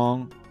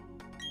wrong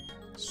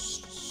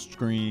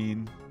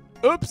screen.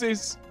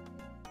 Oopsies.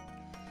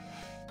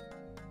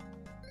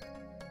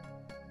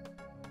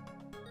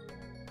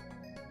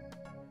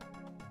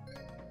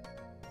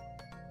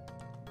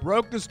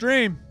 Broke the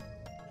stream.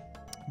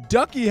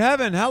 Ducky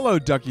Heaven. Hello,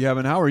 Ducky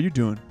Heaven. How are you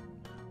doing?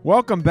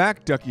 Welcome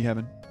back, Ducky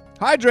Heaven.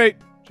 Hydrate.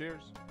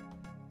 Cheers.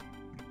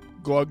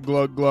 Glug,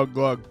 glug, glug,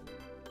 glug.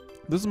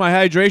 This is my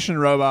hydration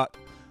robot.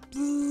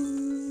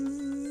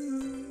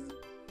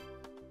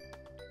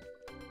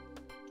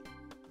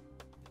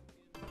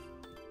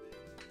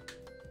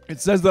 It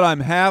says that I'm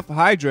half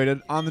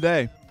hydrated on the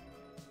day.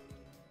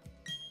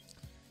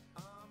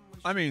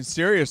 I mean,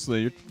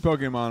 seriously, your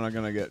Pokemon are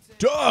going to get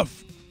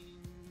tough.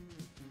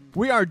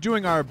 We are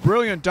doing our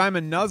Brilliant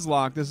Diamond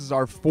Nuzlocke. This is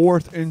our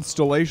 4th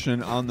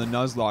installation on the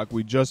Nuzlocke.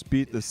 We just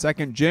beat the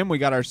 2nd gym. We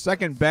got our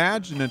 2nd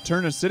badge in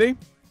Eterna City.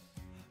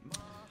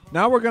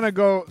 Now we're going to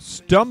go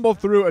stumble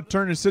through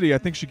Eterna City. I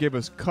think she gave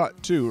us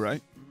cut too,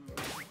 right?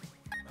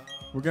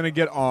 We're going to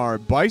get our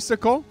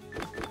bicycle.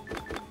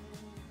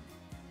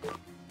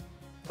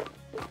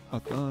 I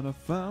thought I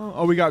found...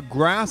 Oh, we got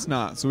grass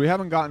knot, so we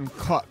haven't gotten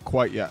cut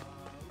quite yet.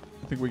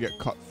 I think we get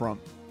cut from.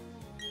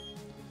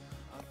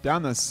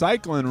 Down the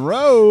cycling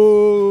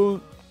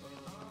road.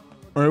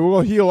 All right, we'll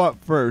heal up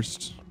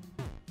first.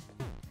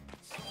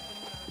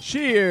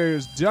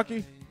 Cheers,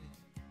 Ducky.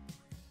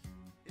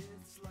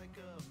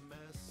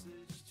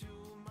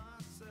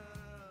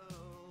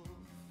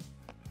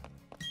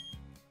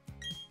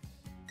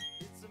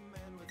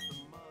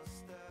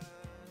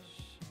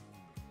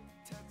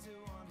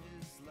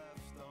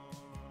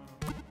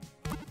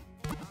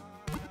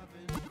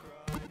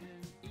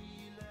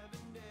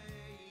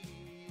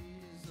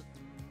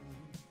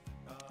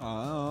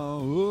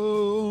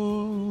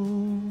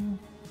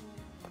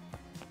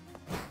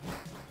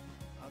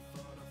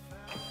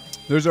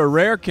 There's a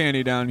rare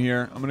candy down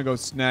here. I'm going to go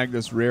snag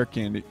this rare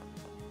candy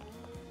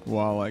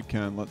while I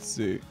can. Let's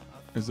see.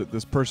 Is it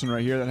this person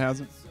right here that has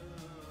it?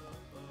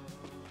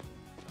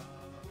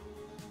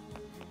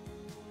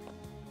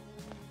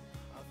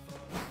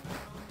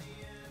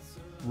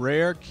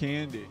 Rare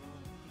candy.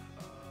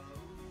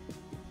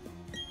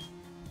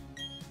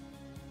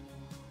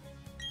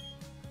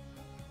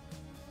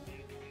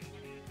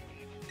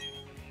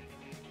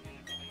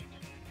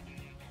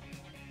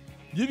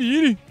 Yitty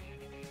yitty.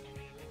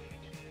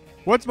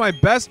 What's my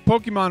best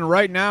Pokemon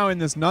right now in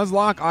this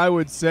Nuzlocke? I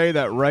would say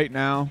that right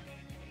now,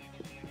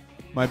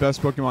 my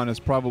best Pokemon is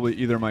probably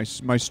either my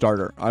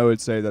starter. I would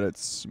say that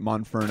it's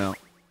Monferno.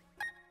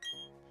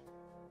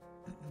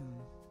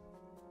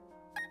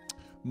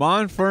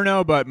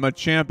 Monferno, but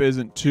Machamp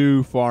isn't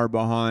too far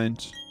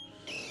behind.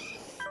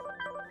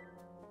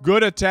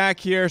 Good attack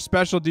here.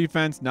 Special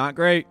defense, not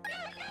great.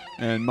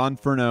 And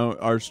Monferno,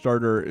 our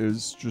starter,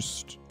 is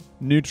just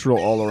neutral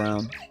all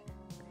around.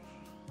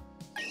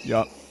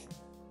 Yup.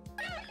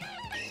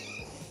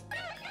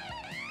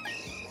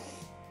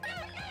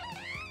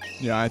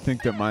 Yeah, I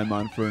think that my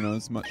Monferno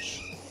is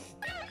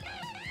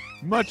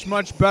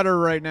much better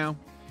right now.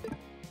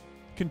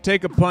 Can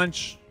take a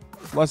punch.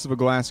 Less of a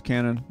glass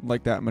cannon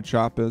like that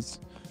Machop is.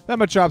 That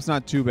Machop's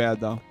not too bad,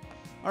 though.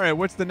 All right,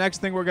 what's the next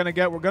thing we're going to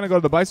get? We're going to go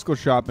to the bicycle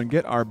shop and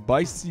get our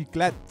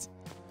bicyclette.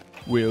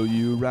 Will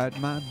you ride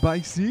my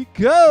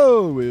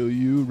bicycle? Will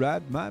you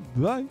ride my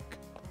bike?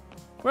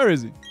 Where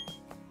is he?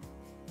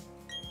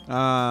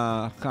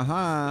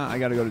 Haha. I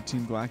got to go to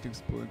Team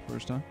Galactic's building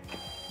first, huh?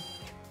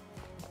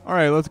 All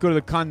right, let's go to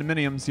the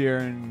condominiums here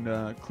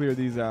and clear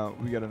these out.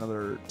 We got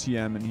another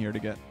TM in here to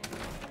get.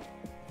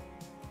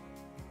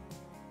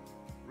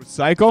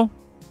 Recycle?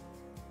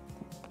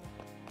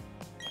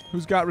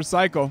 Who's got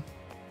recycle?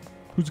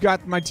 Who's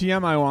got my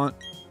TM I want?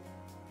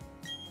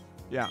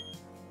 Yeah.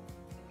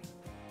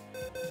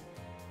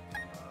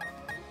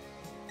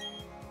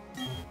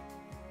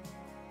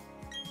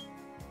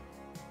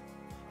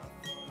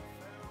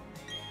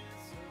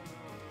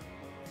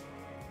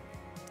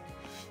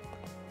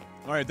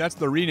 All right, that's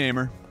the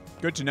renamer.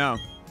 Good to know.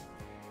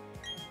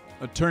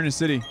 Eterna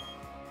City.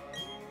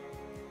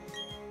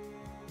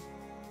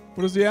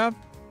 What does he have?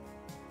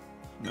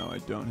 No, I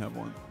don't have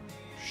one.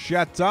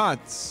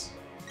 Shatats.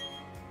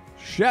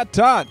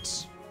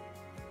 Shatats.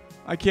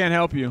 I can't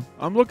help you.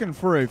 I'm looking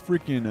for a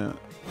freaking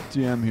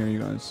TM here, you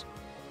guys.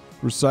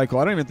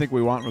 Recycle. I don't even think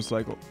we want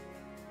recycle.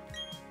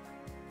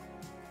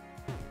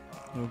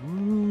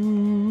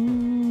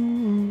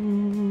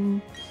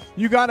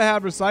 You gotta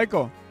have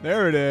recycle.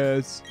 There it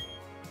is.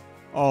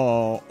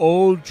 Oh,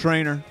 old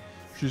trainer.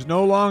 She's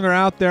no longer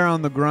out there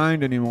on the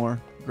grind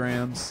anymore.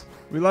 Grams.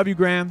 We love you,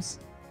 Grams.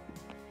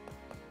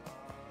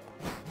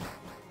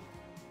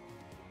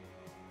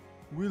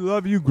 We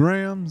love you,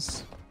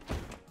 Grams.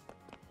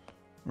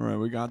 All right,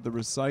 we got the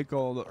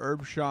recycle, the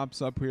herb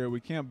shops up here. We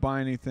can't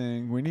buy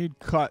anything. We need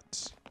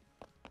cut.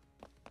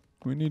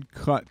 We need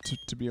cut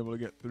to be able to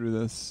get through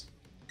this.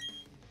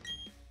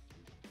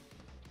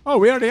 Oh,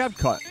 we already have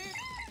cut.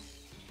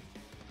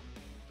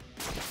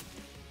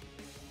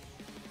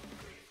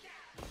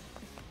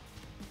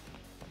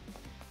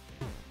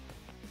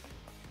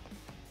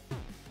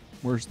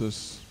 Where's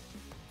this?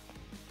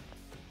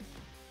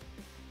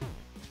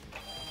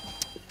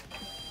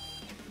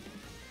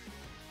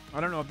 I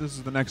don't know if this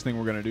is the next thing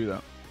we're going to do,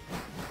 though.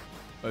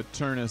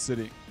 Eterna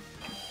City.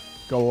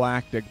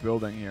 Galactic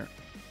building here.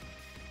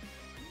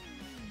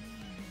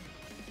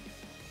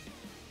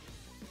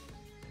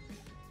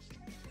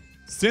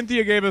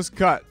 Cynthia gave us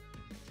cut.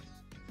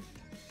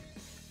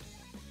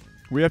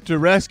 We have to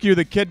rescue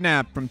the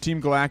kidnap from Team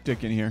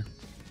Galactic in here.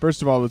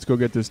 First of all, let's go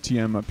get this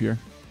TM up here.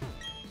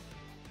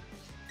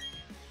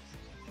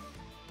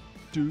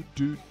 Do,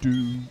 do,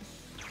 do.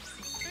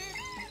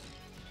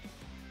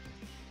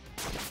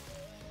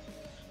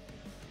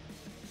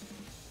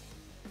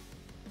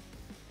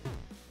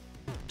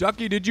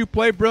 Ducky, did you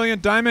play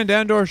Brilliant Diamond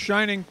and or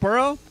Shining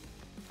Pearl?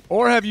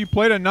 Or have you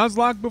played a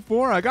Nuzlocke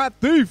before? I got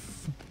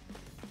Thief.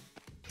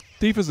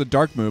 Thief is a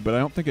dark move, but I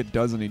don't think it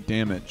does any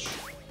damage.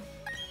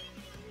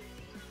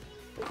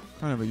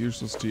 Kind of a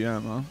useless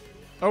TM, huh?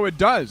 Oh, it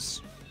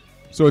does.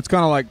 So it's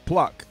kind of like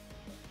Pluck.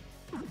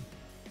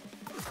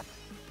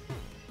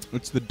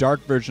 It's the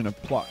dark version of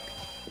Pluck.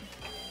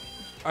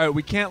 All right,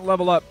 we can't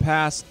level up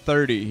past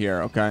 30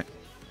 here, okay?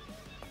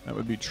 That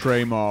would be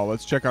Trey Mall.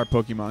 Let's check our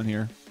Pokemon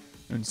here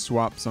and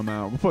swap some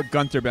out. We'll put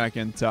Gunter back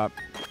in top.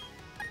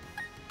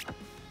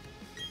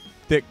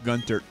 Thick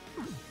Gunter.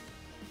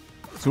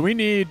 So we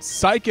need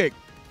Psychic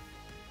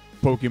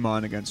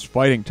Pokemon against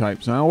fighting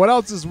types. Huh? What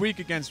else is weak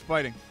against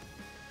fighting?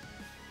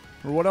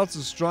 Or what else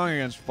is strong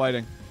against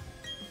fighting?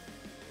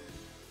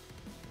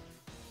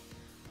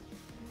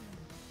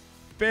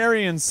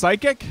 Fairy and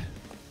Psychic?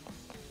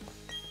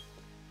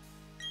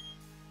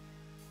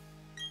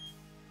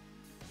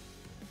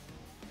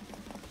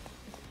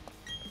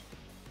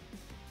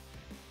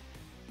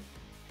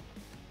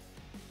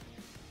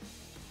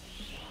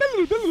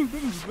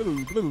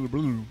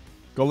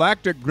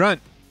 Galactic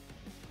Grunt.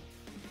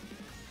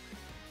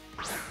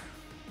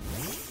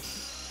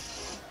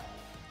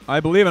 I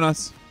believe in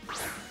us.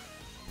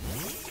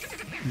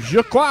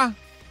 Je crois.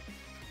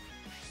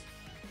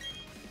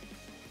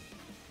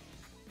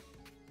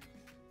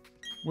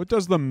 What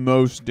does the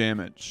most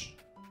damage?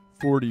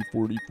 40,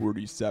 40,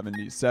 40,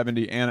 70,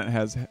 70, and it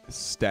has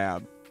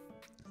stab.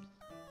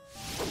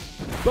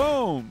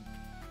 Boom.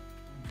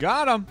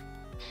 Got him.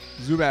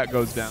 Zubat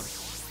goes down.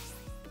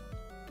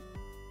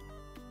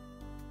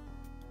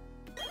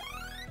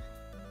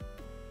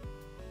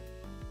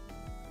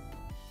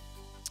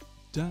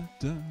 Da,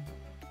 da.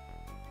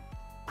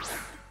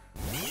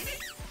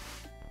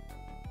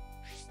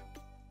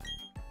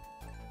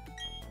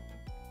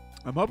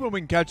 I'm hoping we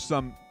can catch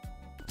some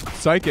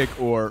Psychic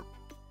or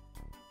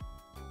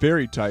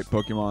Fairy type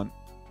Pokemon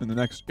in the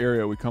next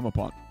area we come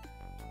upon.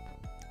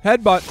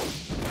 Headbutt.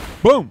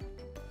 Boom.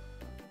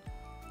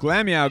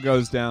 Glameow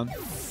goes down.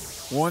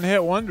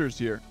 One-hit wonders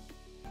here.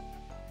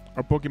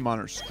 Our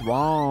Pokemon are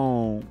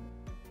strong.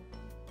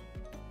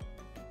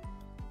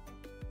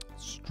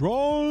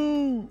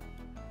 Strong.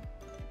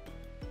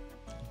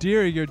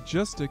 Dear, you're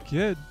just a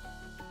kid.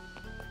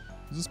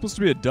 Is this supposed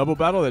to be a double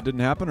battle that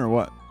didn't happen or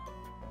what?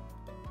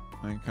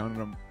 I counted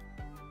them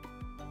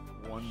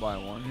one by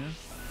one here.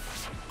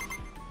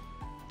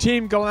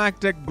 Team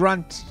Galactic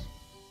Grunt.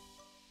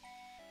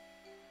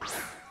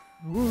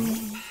 Woo,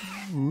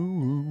 woo,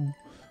 woo.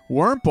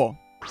 Wurmple.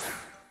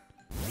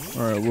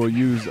 Alright, we'll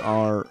use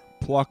our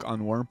pluck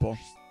on Wurmple.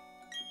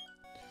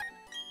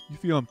 You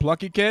feeling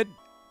plucky, kid?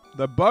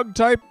 The bug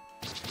type?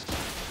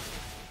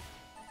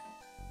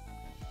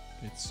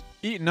 It's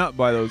eaten up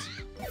by those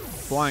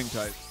flying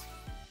types.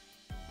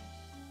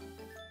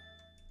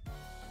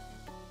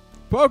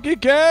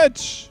 Poke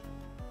catch!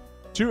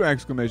 2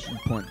 exclamation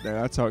point there.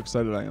 That's how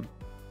excited I am.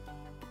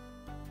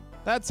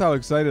 That's how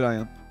excited I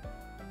am.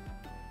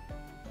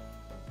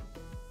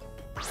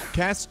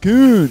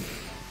 Cascoon!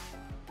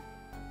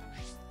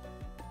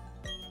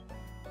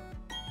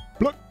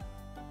 Pluck!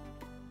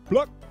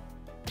 Pluck!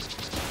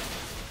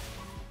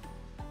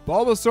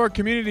 Bulbasaur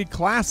Community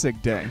Classic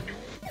Day.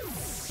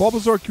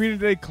 Bulbasaur Community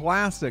Day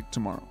Classic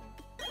tomorrow.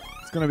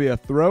 It's going to be a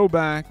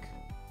throwback.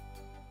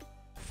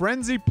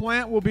 Frenzy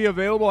Plant will be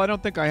available. I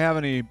don't think I have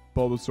any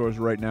Bulbasaurs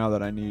right now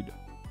that I need.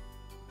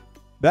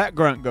 That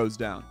grunt goes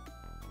down.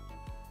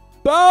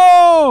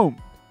 Boom!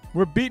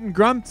 We're beating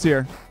grunts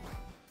here.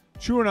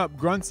 Chewing up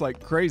grunts like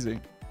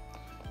crazy.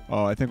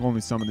 Oh, I think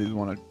only some of these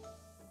want to...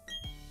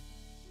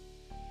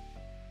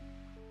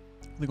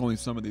 I think only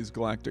some of these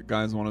galactic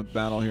guys want to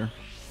battle here.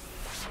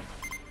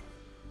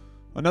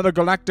 Another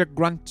galactic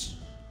grunt.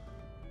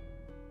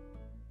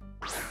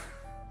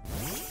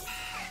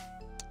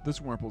 This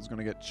Wurmple's going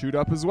to get chewed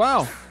up as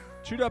well.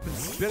 Chewed up and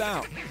spit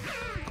out.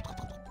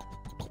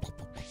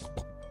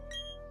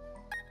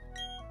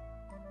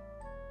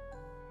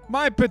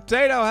 My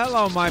potato.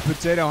 Hello, my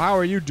potato. How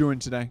are you doing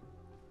today?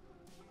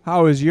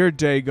 How is your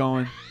day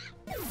going?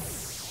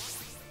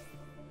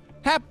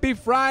 Happy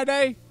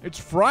Friday. It's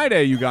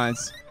Friday, you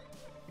guys.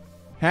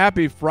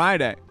 Happy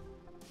Friday.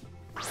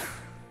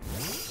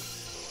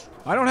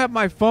 I don't have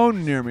my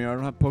phone near me. I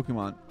don't have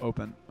Pokemon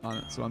open on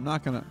it, so I'm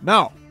not going to...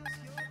 No.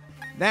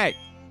 Nay.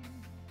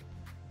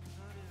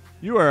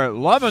 You are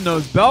loving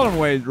those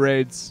Beldum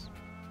raids.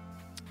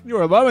 You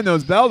are loving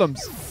those Beldums.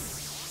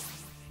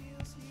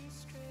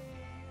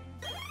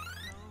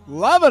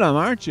 Loving them,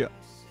 aren't you?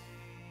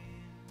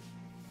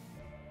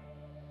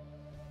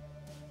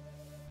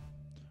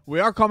 We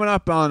are coming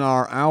up on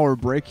our hour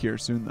break here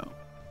soon, though.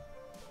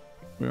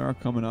 We are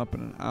coming up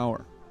in an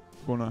hour.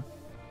 We're going to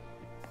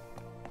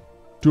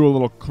do a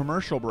little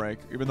commercial break,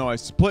 even though I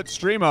split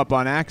stream up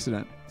on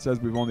accident. It says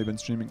we've only been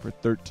streaming for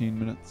 13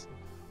 minutes.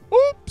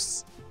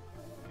 Oops!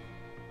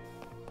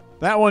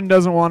 That one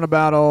doesn't want a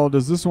battle.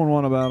 Does this one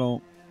want a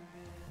battle?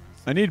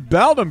 I need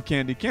Beldum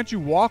candy. Can't you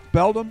walk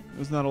Beldum?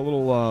 Isn't that a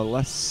little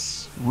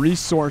less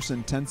resource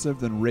intensive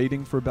than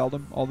raiding for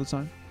Beldum all the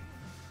time?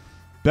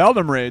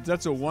 Beldum raids,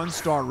 that's a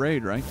 1-star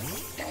raid, right?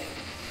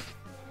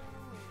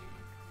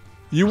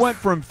 You went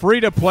from free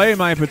to play,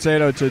 my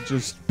potato, to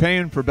just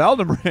paying for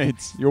Beldum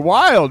raids. You're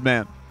wild,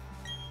 man.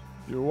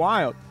 You're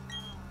wild.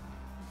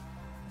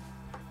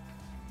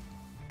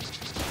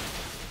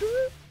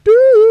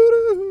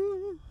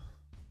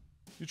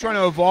 You trying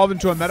to evolve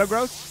into a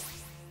Metagross?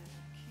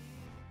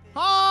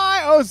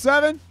 Hi,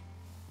 07.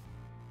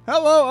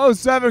 Hello,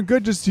 07.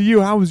 Good to see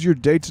you. How was your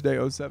day today,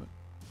 07?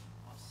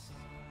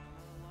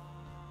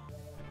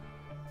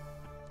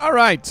 All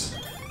right.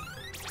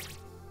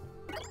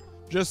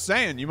 Just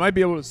saying, you might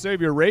be able to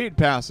save your raid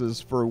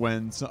passes for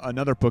when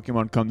another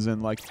Pokemon comes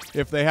in. Like,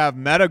 if they have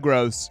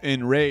Metagross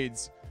in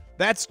raids,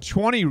 that's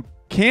 20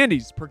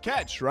 candies per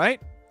catch,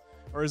 right?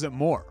 Or is it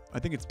more? I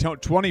think it's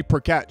 20 per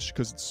catch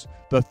because it's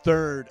the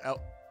third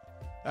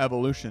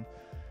evolution.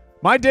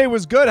 My day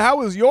was good. How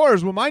was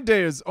yours? Well, my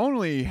day is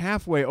only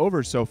halfway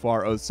over so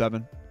far,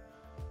 07.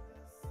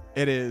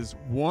 It is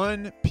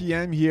 1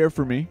 p.m. here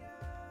for me.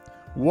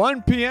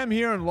 1 p.m.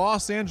 here in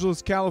Los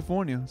Angeles,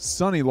 California.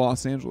 Sunny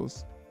Los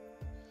Angeles.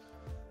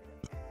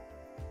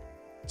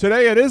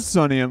 Today it is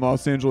sunny in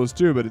Los Angeles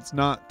too, but it's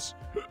not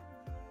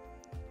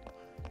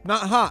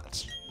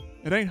hot.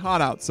 It ain't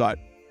hot outside.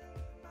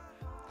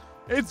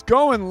 It's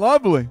going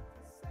lovely.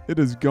 It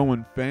is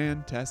going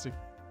fantastic.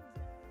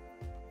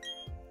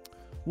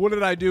 What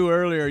did I do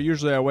earlier?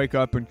 Usually I wake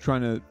up and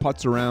trying to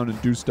putz around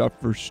and do stuff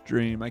for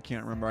stream. I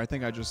can't remember. I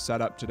think I just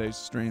set up today's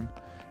stream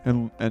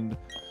and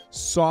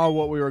saw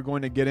what we were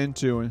going to get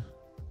into.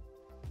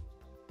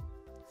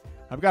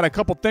 I've got a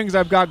couple things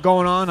I've got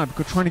going on. I'm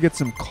trying to get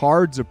some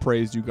cards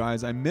appraised, you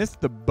guys. I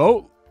missed the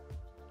boat.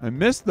 I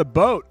missed the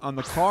boat on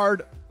the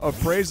card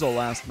appraisal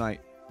last night.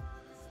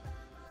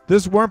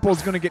 This Wurmple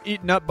is going to get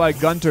eaten up by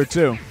Gunter,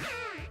 too.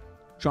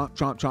 Chomp,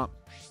 chomp, chomp.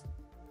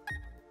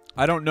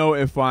 I don't know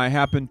if I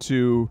happen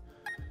to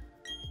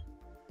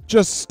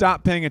just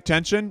stop paying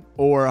attention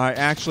or I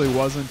actually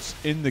wasn't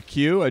in the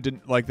queue. I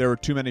didn't, like, there were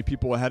too many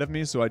people ahead of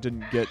me, so I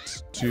didn't get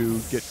to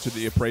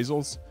the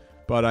appraisals.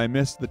 but I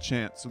missed the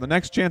chance. So the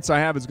next chance I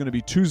have is going to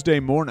be Tuesday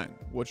morning,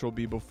 which will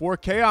be before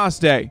Chaos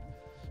Day.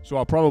 So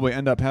I'll probably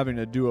end up having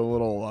to do a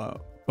little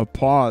a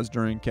pause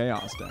during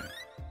Chaos Day.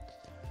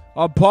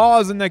 A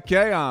pause in the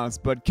chaos.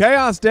 But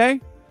Chaos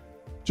Day,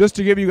 just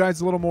to give you guys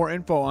a little more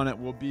info on it,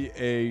 will be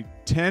a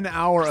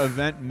 10-hour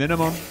event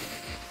minimum.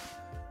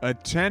 A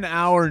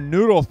 10-hour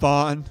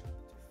noodle-thon.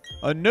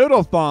 A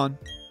noodle-thon.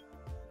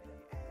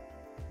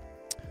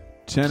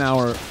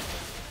 10-hour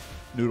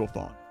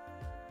noodle-thon.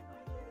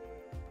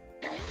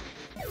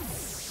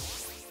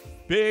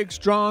 Big,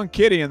 strong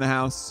kitty in the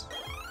house.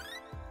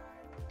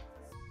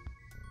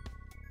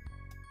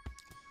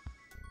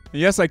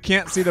 Yes, I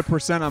can't see the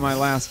percent on my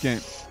last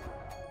game.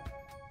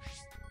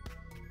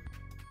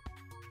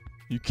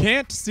 You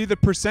can't see the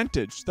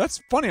percentage.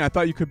 That's funny. I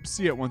thought you could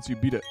see it once you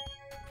beat it.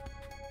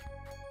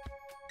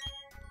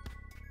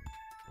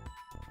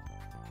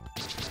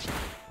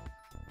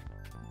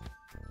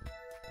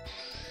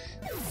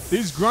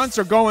 These grunts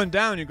are going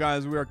down, you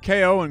guys. We are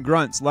KOing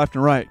grunts left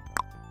and right.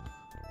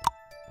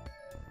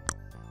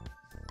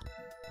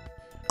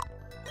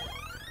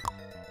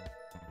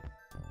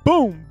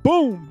 Boom,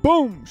 boom,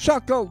 boom.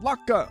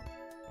 Shaka-laka.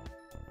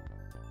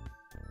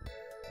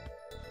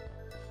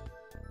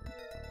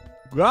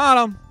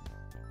 Got him.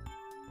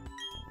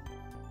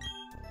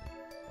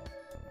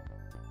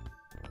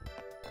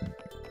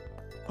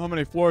 How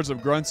many floors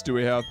of grunts do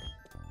we have?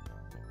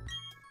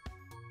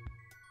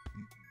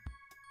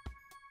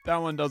 That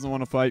one doesn't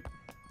want to fight.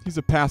 He's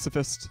a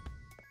pacifist.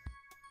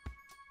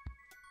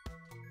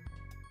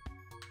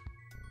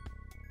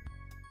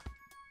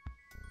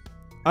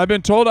 I've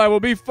been told I will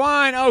be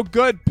fine. Oh,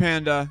 good,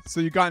 Panda. So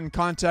you got in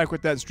contact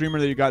with that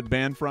streamer that you got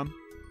banned from?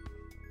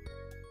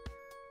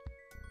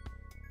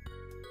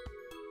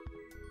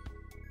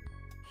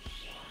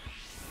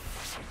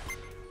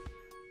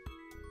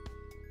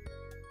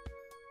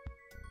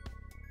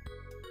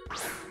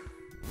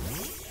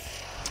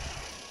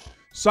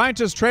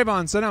 Scientist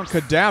Trayvon sent out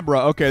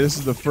Kadabra. Okay, this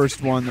is the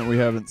first one that we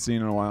haven't seen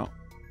in a while.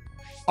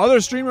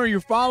 Other streamer you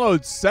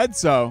followed said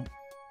so.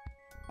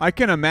 I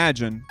can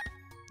imagine.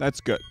 That's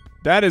good.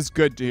 That is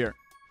good to hear.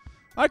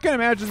 I can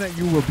imagine that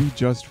you will be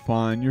just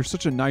fine. You're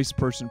such a nice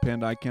person,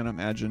 Panda. I can't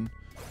imagine.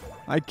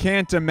 I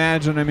can't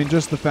imagine. I mean,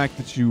 just the fact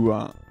that you,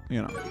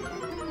 you know,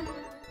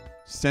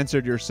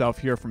 censored yourself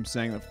here from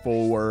saying the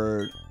full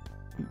word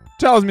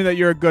tells me that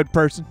you're a good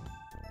person.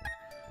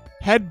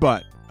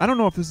 Headbutt. I don't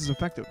know if this is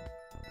effective.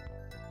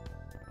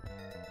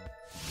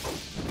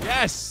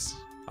 Yes!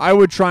 I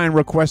would try and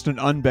request an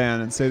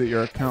unban and say that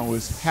your account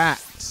was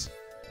hacked.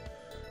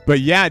 But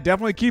yeah,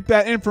 definitely keep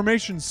that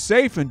information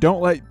safe and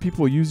don't let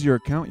people use your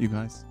account, you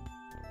guys.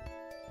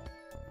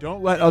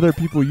 Don't let other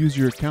people use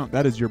your account.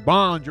 That is your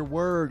bond, your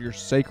word, your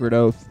sacred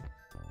oath.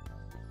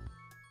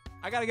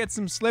 I gotta get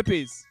some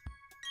slippies.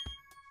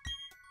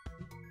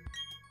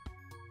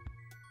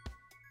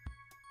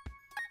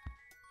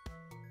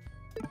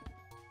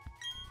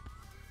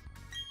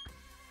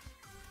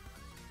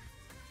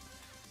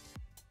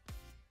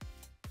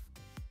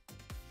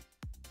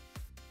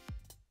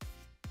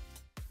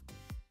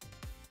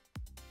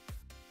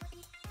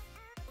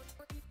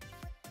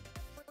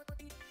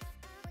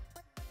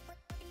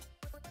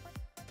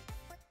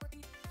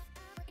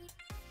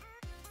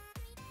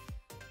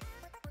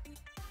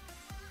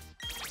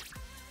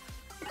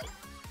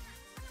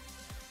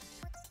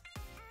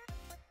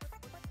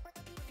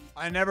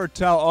 I never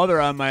tell other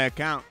on my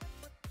account.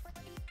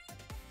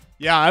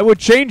 Yeah, I would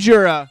change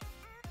your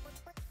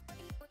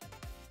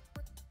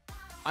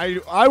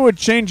I would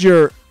change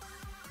your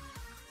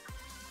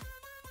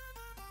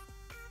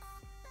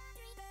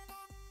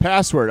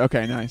password.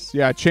 Okay, nice.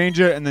 Yeah,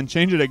 change it and then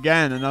change it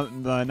again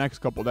in the next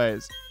couple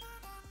days.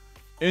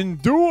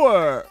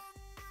 Endure.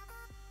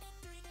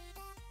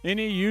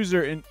 Any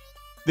user in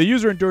the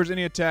user endures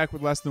any attack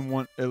with less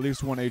than at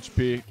least 1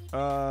 HP.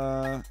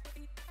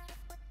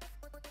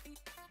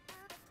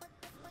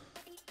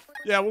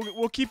 Yeah,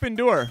 we'll keep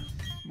endure.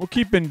 We'll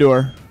keep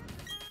endure.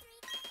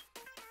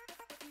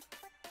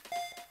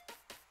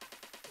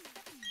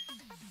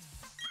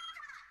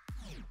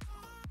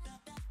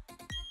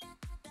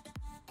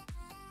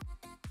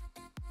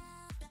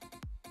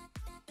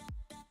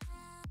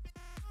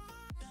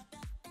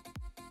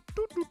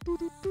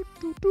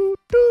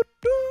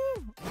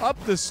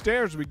 Up the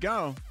stairs we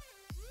go.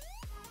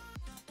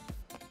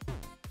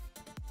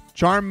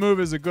 Charm move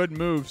is a good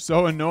move.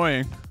 So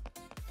annoying.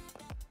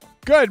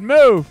 Good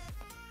move.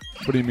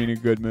 What do you mean a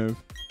good move?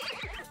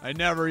 I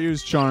never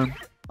use charm.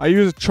 I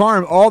use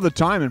charm all the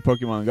time in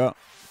Pokemon Go.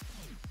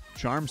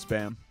 Charm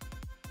spam.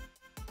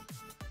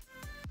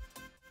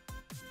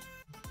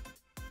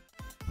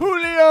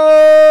 Julio!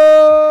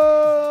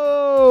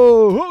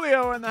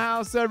 Julio in the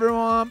house,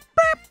 everyone.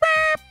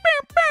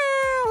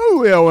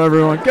 Julio,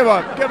 everyone. Give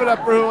it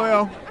up for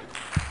Julio.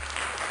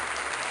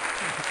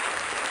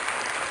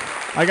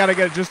 I gotta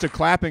get just a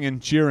clapping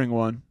and cheering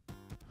one.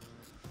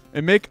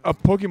 And make a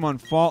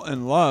Pokemon fall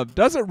in love.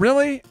 Does it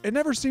really? It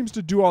never seems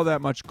to do all that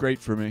much great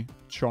for me.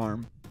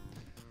 Charm.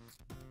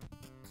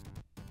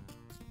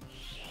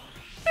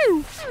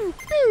 Pew, pew,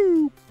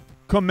 pew.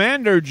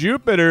 Commander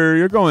Jupiter.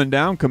 You're going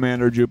down,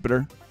 Commander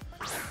Jupiter.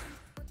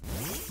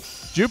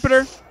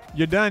 Jupiter,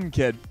 you're done,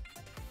 kid.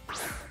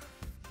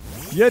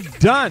 You're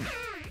done.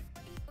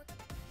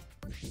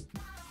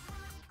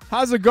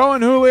 How's it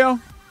going, Julio?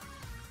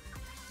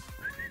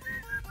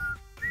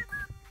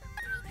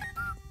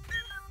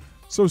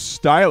 So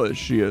stylish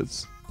she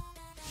is.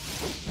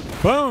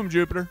 Boom,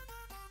 Jupiter.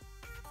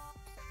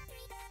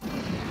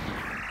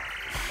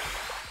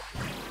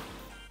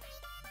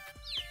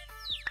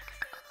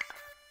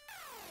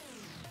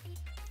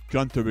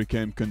 Gunther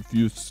became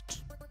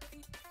confused.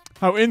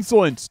 How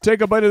insolent.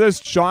 Take a bite of this,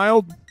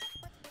 child.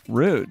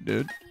 Rude,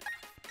 dude.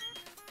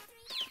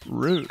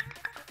 Rude.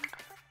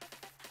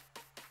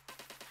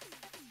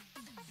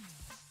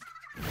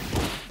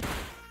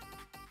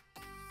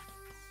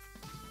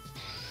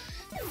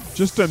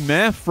 Just a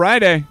meh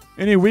Friday.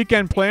 Any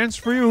weekend plans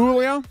for you,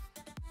 Julio?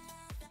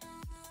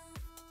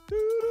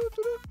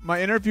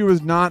 My interview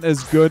was not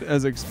as good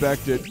as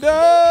expected.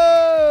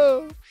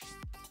 No!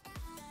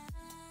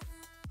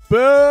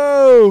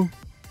 Boo!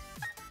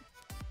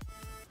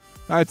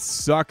 That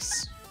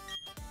sucks.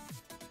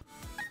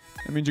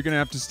 That means you're going to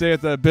have to stay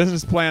at the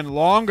business plan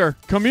longer.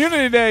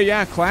 Community Day.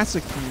 Yeah,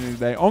 classic Community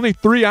Day. Only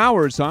 3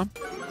 hours, huh?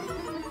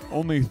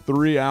 Only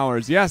 3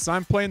 hours. Yes,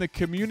 I'm playing the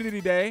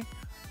Community Day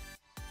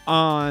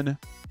on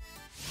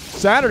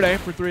Saturday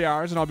for 3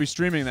 hours, and I'll be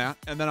streaming that.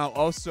 And then I'll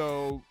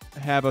also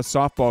have a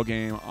softball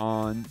game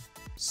on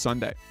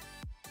Sunday.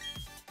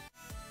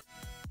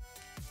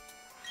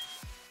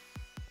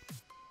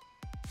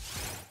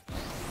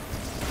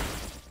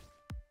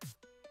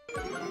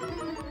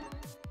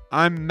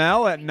 I'm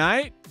Mel at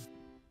night.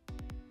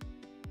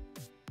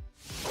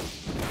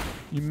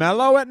 You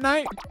mellow at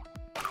night?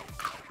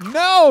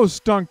 No,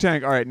 Stunk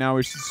Tank. All right, now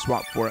we should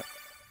swap for it.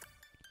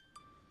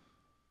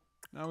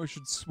 Now we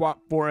should swap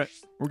for it.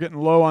 We're getting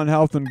low on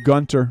health and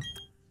Gunter.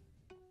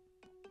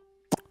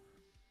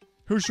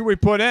 Who should we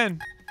put in?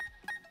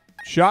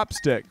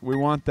 Chopstick. We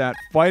want that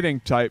fighting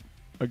type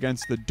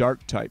against the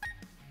dark type.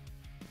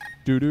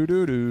 Do do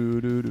do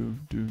do do do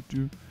do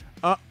do.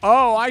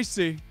 Oh, I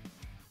see.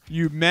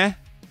 You meh.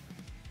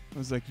 I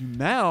was like, you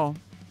melt?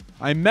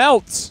 I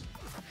melt.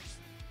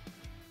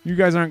 You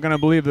guys aren't gonna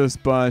believe this,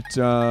 but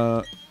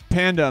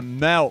Panda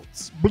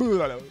melts.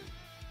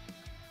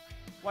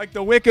 Like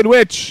the Wicked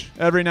Witch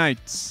every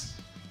night.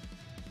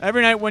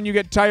 Every night when you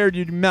get tired,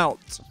 you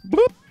melt.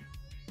 Bloop.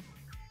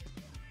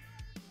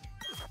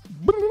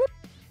 Bloop.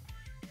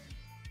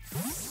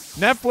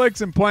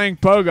 Netflix and playing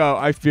Pogo.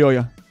 I feel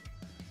ya.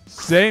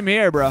 Same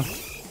here, bro.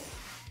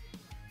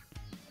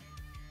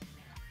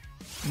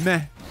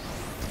 Meh.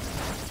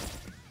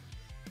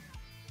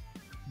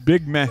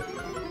 Big meh.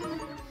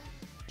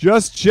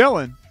 Just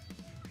chilling.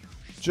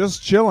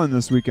 Just chilling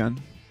this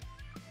weekend.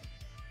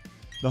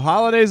 The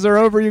holidays are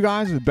over, you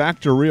guys. We're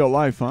back to real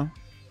life, huh?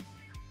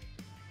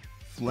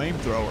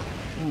 Flamethrower.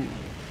 Ooh,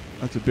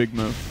 that's a big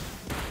move.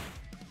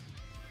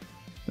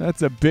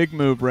 That's a big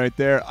move right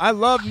there. I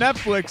love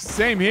Netflix.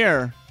 Same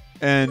here.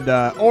 And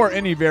or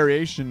any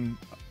variation,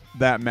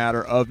 that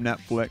matter, of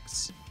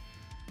Netflix.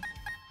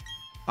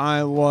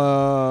 I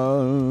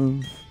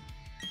love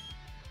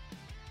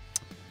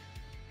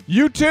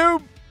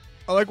YouTube.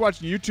 I like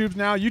watching YouTube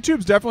now.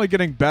 YouTube's definitely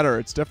getting better.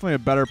 It's definitely a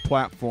better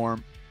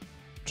platform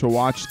to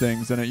watch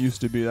things than it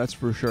used to be. That's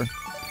for sure.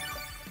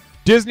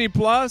 Disney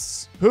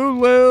Plus,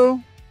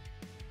 Hulu,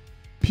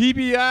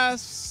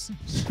 PBS.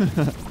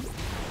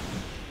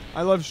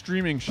 I love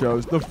streaming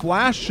shows. The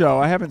Flash show.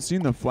 I haven't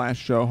seen the Flash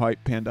show,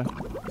 Hype Panda.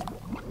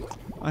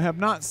 I have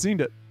not seen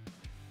it.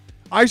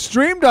 I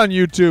streamed on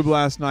YouTube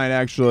last night,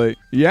 actually.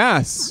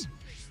 Yes.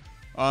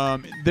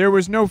 There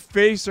was no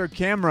face or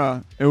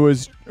camera. There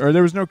was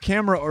no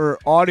camera or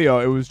audio.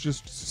 It was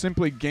just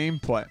simply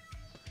gameplay.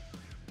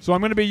 So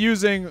I'm going to be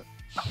using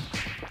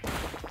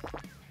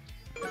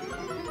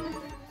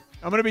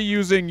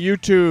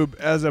YouTube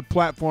as a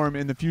platform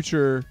in the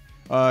future,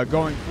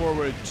 going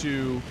forward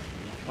to.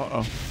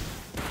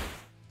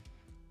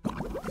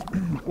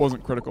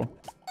 Wasn't critical.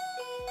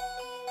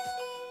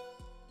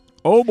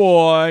 Oh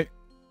boy.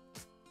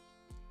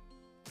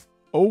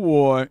 Oh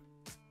boy.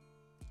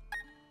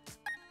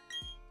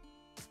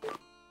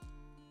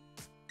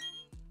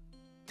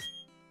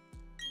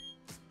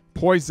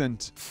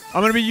 Poisoned.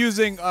 I'm going to be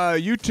using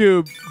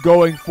YouTube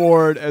going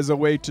forward as a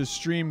way to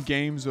stream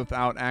games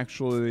without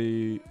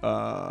actually,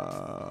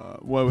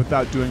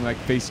 without doing like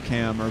face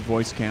cam or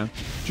voice cam.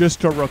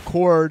 Just to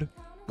record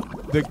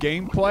the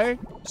gameplay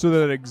so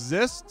that it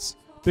exists.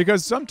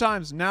 Because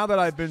sometimes, now that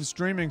I've been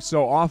streaming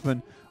so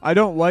often, I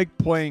don't like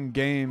playing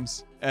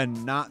games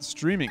and not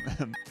streaming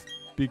them.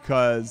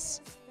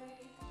 Because,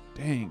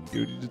 dang,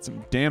 dude, you did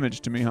some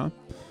damage to me, huh?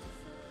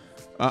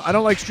 I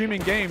don't like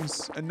streaming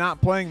games and not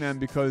playing them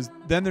because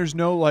then there's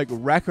no like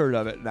record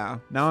of it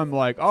now. Now I'm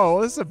like, oh,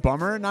 this is a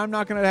bummer, and I'm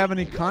not going to have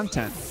any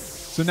content.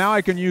 So now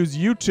I can use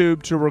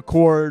YouTube to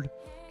record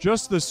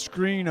just the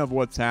screen of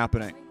what's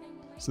happening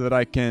so that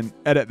I can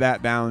edit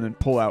that down and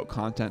pull out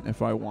content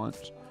if I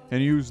want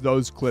and use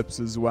those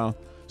clips as well.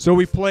 So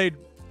we played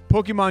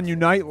Pokemon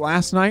Unite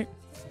last night.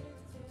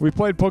 We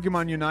played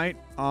Pokemon Unite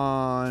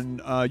on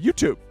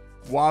YouTube.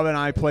 Wav and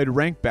I played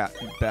ranked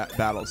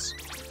battles.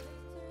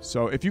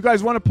 So if you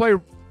guys want to play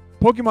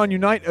Pokemon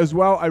Unite as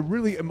well, I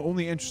really am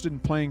only interested in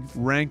playing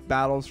ranked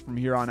battles from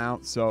here on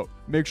out. So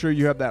make sure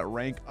you have that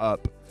rank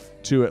up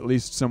to at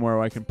least somewhere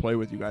I can play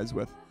with you guys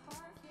with.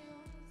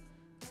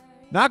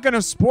 Not going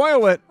to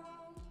spoil it.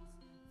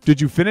 Did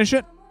you finish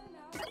it?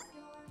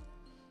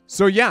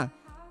 So yeah,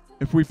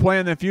 if we play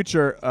in the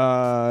future,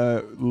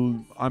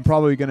 I'm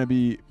probably going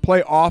to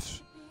play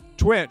off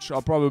Twitch.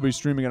 I'll probably be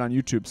streaming it on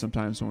YouTube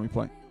sometimes when we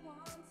play.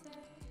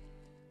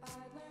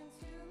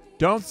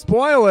 Don't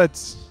spoil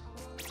it.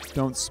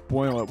 Don't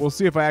spoil it. We'll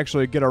see if I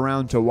actually get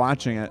around to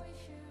watching it,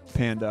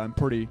 Panda. I'm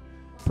pretty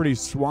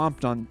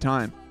swamped on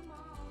time.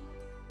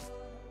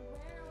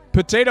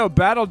 Potato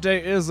Battle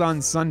Day is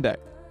on Sunday.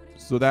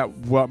 So that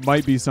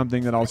might be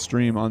something that I'll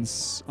stream on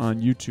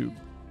YouTube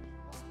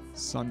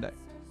Sunday.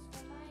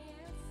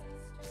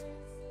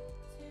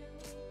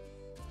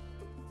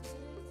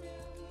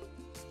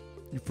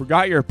 You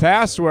forgot your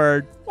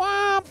password.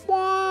 Womp,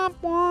 womp,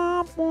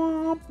 womp,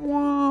 womp,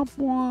 womp,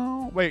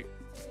 womp. Wait.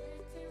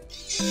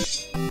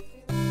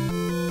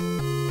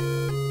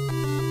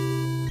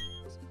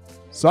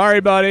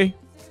 Sorry, buddy.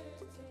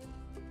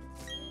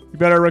 You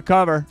better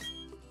recover.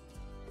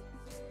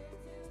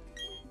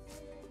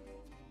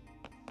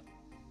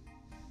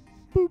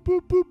 Boop,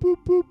 boop, boop, boop,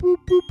 boop, boop,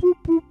 boop,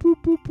 boop, boop,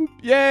 boop, boop.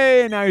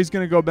 Yay! Now he's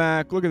gonna go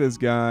back. Look at this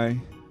guy.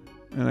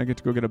 And I get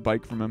to go get a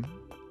bike from him.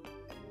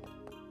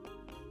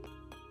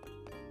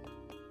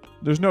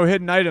 There's no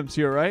hidden items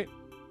here, right?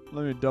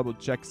 Let me double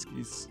check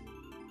skis.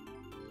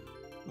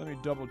 Let me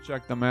double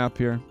check the map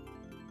here.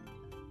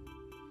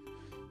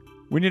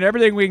 We need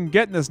everything we can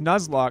get in this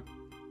Nuzlocke.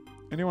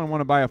 Anyone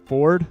want to buy a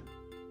Ford?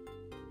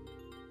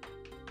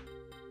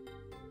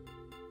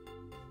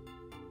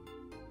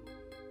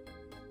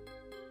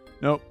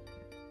 Nope.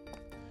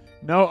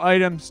 No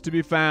items to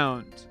be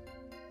found.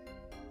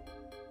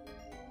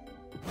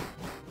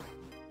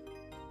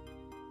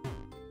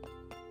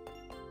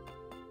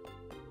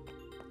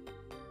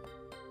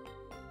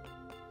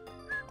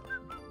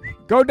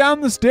 Go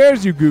down the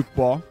stairs, you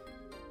goofball.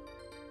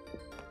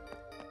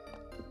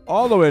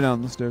 All the way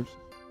down the stairs.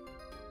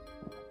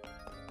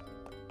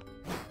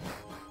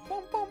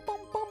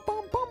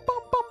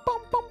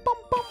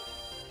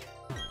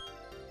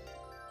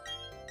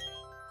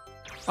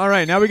 All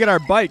right, now we get our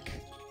bike.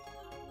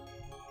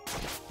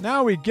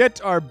 Now we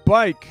get our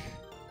bike.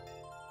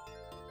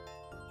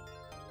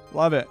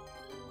 Love it.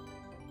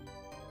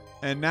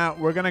 And now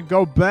we're going to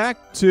go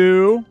back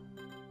to...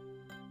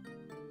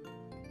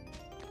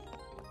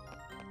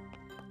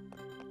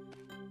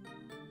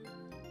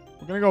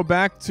 We're going to go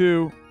back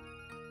to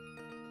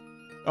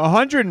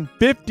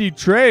 150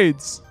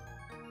 trades.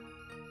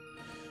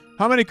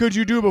 How many could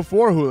you do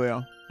before,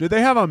 Julio? Did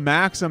they have a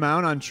max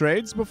amount on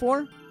trades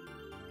before?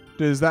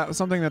 Is that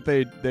something that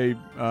they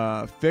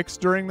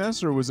fixed during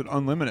this, or was it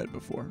unlimited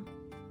before?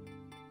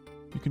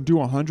 You can do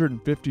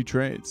 150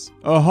 trades.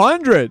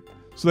 100!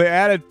 So they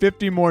added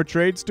 50 more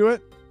trades to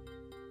it?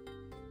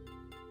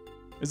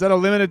 Is that a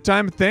limited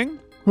time thing,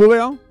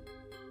 Julio?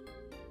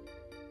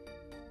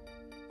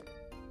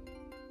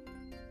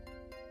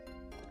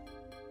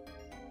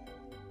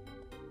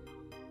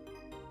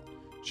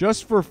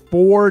 Just for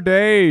 4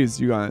 days,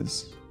 you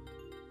guys.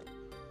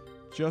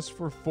 Just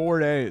for 4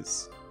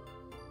 days.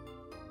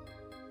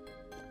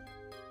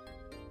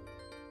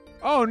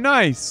 Oh,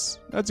 nice.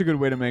 That's a good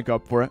way to make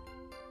up for it.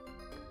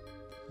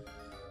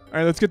 All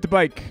right, let's get the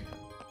bike.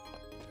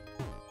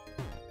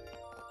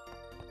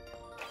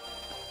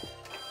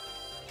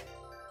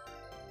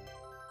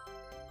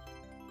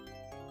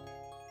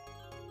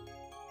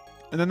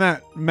 And then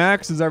that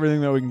maxes everything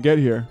that we can get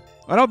here.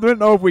 I don't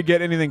know if we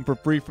get anything for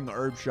free from the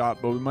herb shop,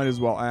 but we might as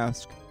well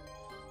ask.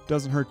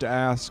 Doesn't hurt to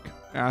ask.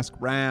 Ask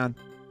Ran.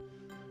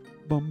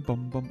 Bum,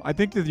 bum, bum. I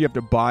think that you have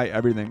to buy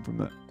everything from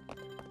the...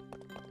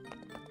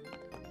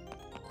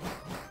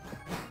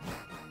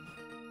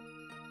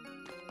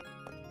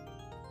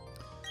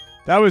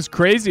 That was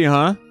crazy,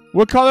 huh?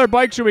 What color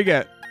bike should we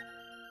get?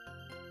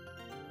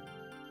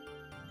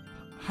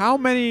 How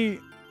many...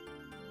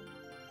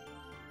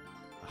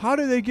 How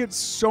did they get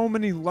so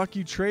many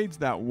lucky trades,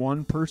 that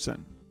one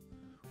person?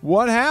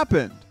 What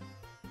happened?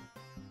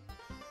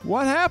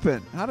 What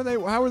happened? How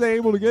were they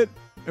able to get...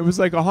 It was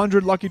like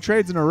 100 lucky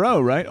trades in a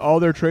row, right? All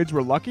their trades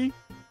were lucky?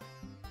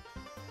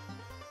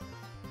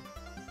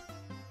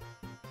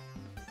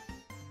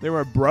 They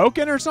were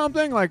broken or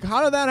something? Like,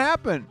 how did that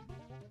happen?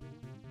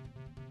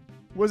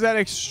 Was that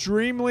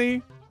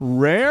extremely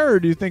rare, or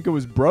do you think it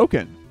was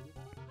broken?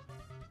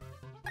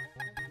 All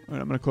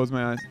right, I'm going to close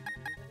my eyes.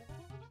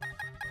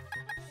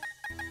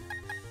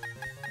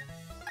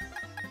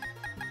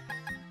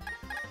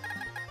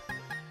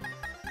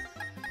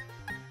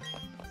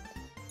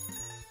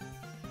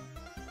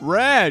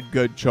 Red,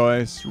 good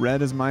choice.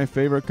 Red is my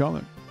favorite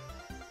color.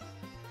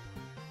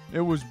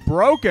 It was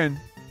broken.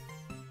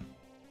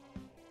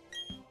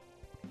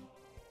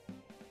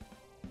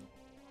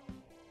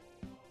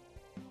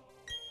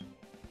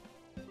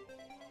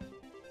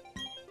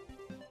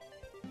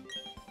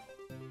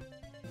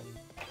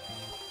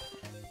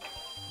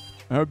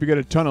 I hope you get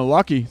a ton of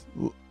luckies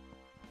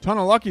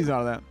out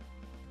of that.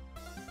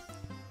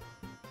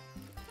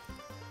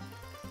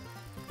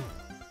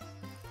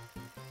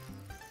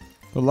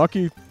 The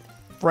lucky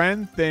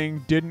friend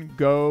thing didn't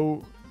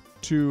go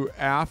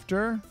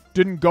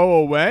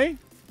away.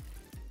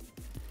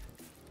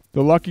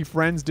 The lucky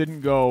friends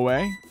didn't go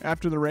away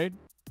after the raid.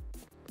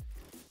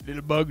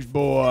 Little bugs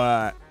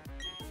boy.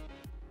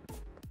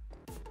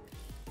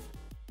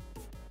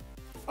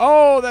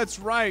 Oh, that's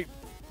right.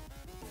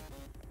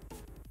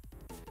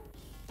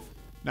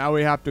 Now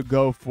we have to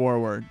go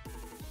forward.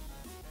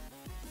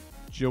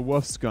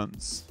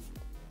 Jawuskums.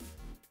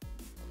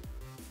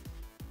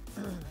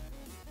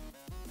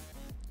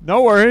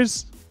 No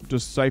worries.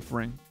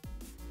 Deciphering.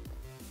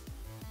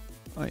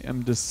 I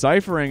am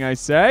deciphering, I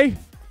say.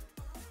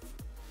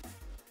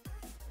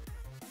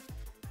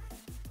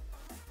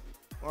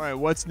 Alright,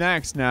 what's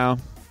next now?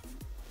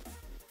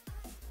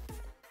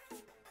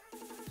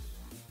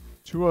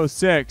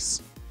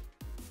 206.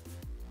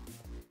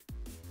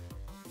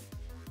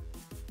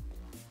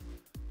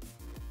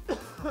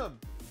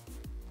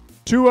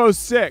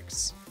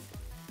 $206.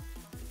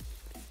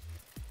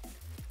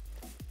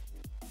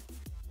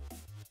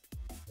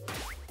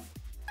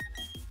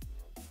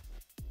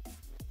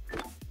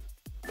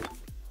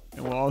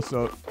 And we'll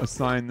also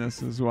assign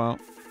this as well.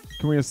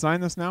 Can we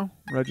assign this now?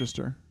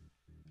 Register.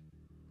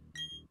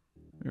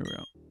 Here we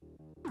go.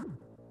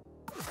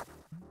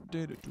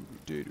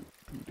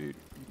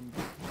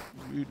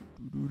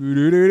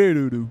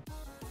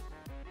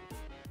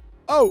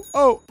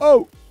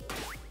 Oh!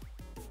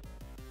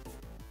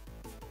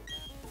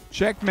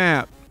 Check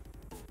map.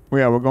 Oh,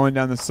 yeah, we're going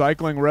down the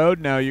cycling road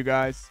now, you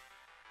guys.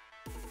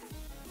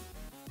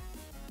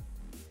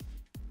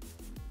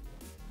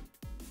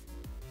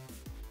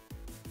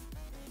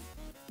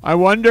 I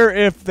wonder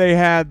if they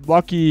had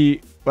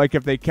lucky, like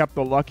if they kept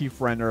the lucky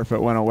friend or if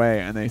it went away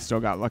and they still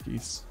got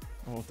luckies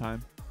the whole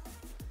time.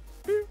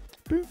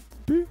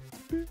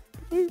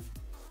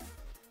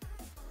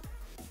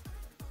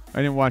 I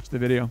didn't watch the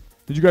video.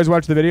 Did you guys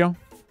watch the video?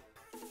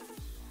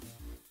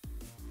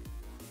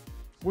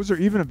 Was there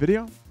even a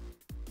video?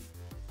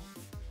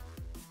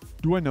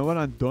 Do I know what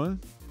I'm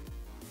doing?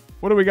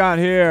 What do we got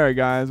here,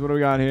 guys? What do we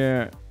got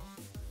here?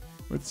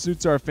 What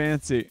suits our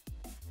fancy?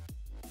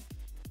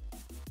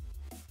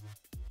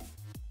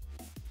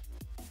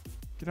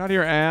 Get out of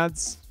here,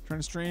 ads. I'm trying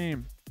to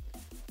stream.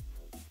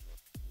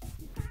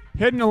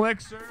 Hidden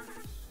elixir.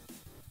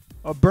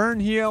 A burn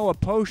heal, a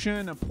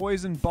potion, a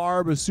poison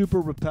barb, a super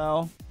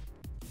repel.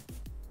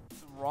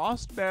 Some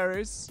rost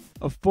berries,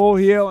 a full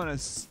heal, and a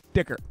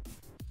sticker.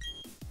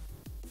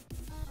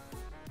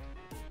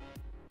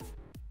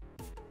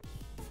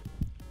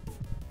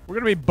 We're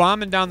going to be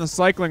bombing down the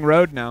cycling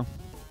road now.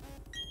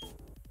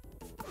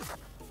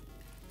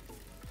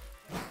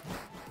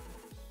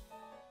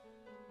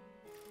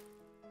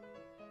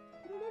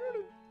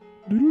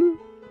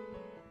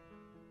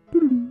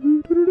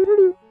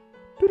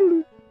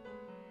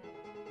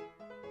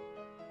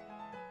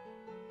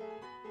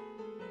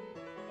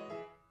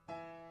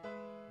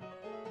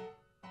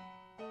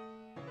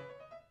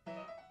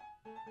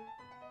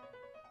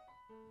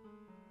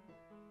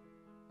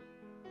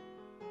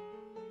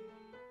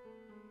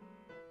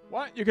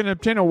 What? You can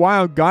obtain a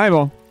wild Guyble.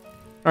 All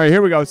right,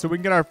 here we go. So we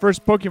can get our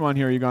first Pokemon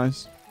here, you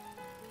guys.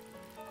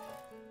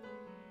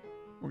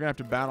 We're going to have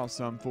to battle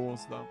some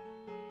fools, though.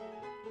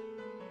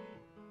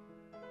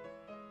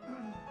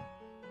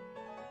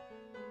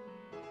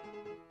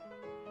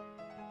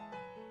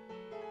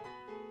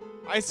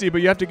 I see,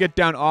 but you have to get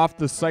down off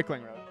the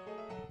cycling road.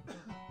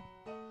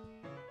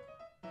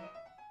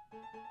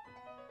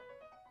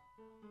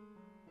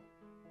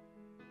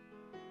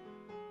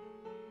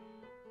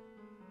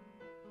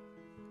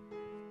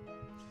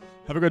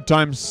 Have a good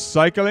time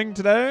cycling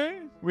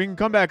today. We can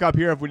come back up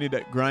here if we need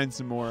to grind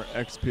some more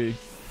XP.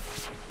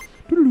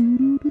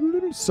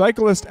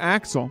 Cyclist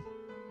Axel.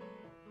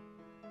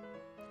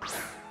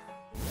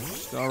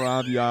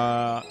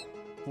 Staravia.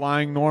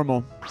 Flying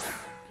normal.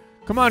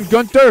 Come on,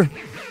 Gunter.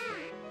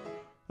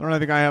 I don't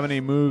think I have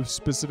any moves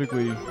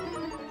specifically.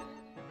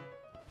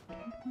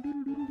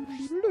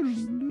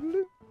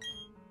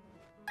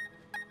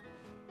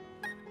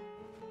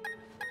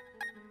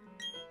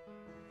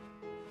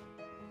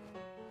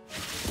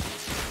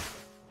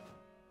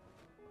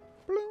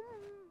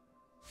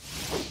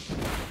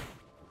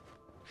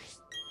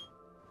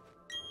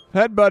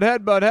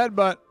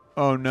 Headbutt.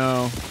 Oh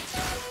no.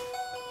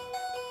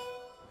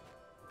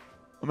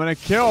 I'm gonna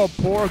kill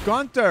poor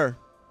Gunter.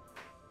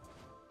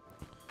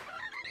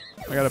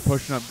 I gotta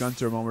potion up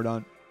Gunter when we're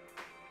done.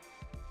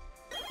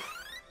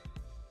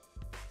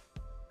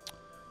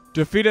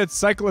 Defeated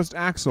Cyclist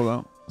Axel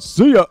though.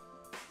 See ya.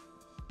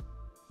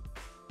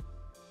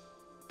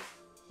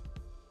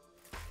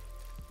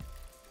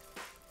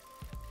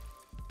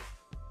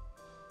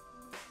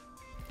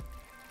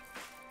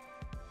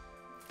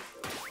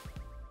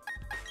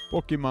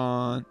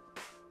 Pokemon.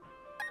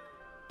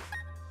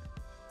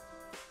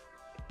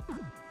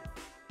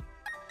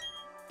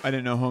 I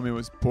didn't know homie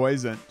was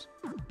poisoned.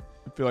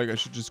 I feel like I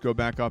should just go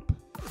back up.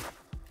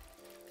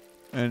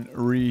 and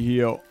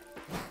re-heal.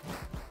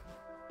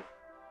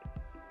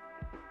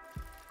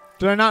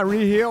 Did I not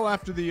re-heal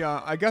after the...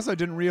 I guess I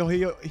didn't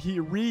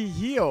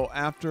re-heal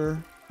after...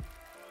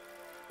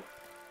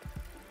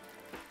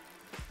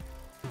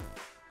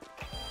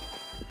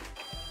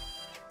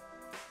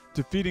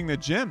 defeating the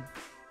gym.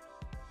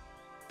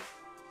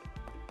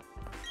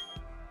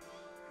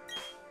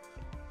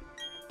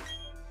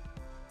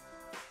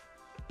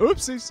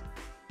 Oopsies.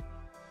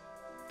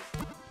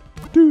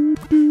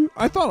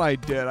 I thought I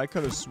did. I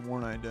could have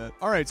sworn I did.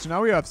 All right, so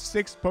now we have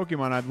 6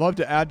 Pokemon. I'd love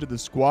to add to the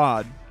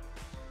squad.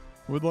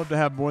 Would love to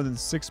have more than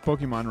 6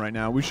 Pokemon right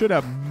now. We should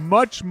have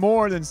much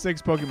more than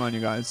 6 Pokemon, you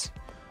guys.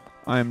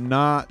 I am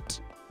not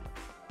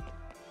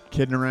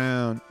kidding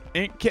around.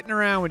 Ain't kidding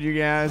around with you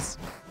guys.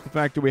 The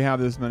fact that we have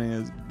this many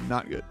is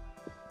not good.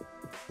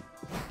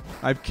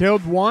 I've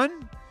killed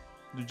one.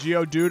 The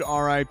Geodude,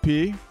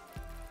 R.I.P.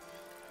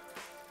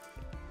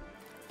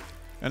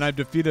 And I've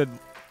defeated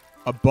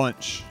a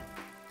bunch.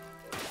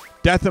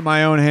 Death at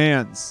my own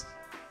hands.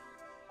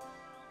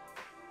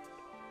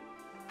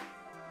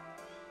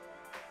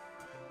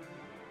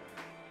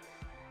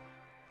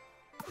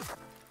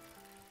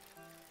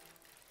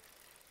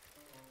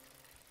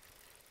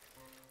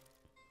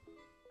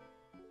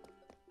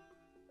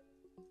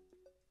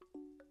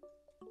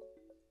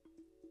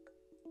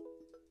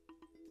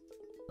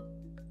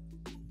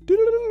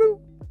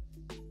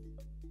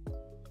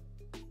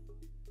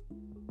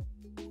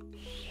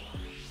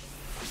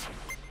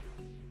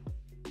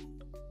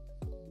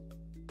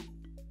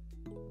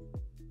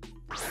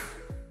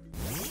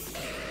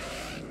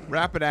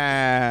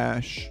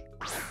 Rapidash.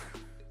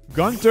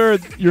 Gunter,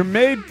 you're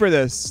made for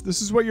this.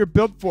 This is what you're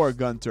built for,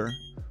 Gunter.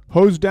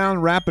 Hose down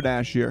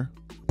Rapidash here.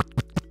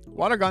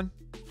 Water gun.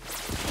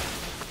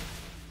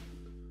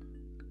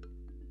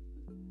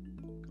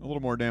 A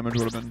little more damage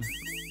would have been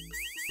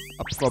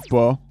up.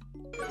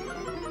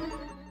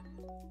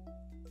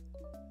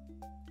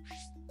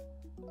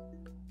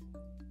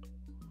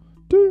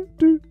 Do,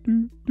 do,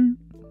 do, do.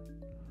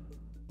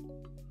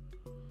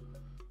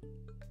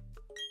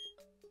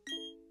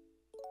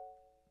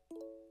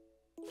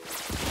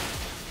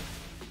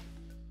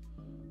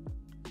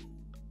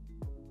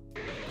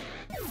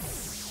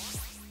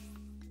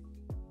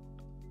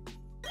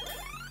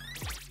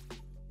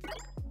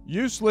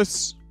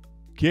 Useless.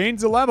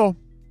 Gains a level.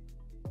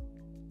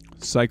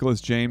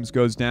 Cyclist James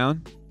goes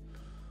down.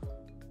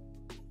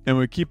 And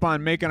we keep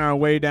on making our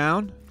way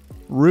down.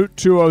 Route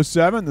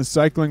 207, the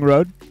cycling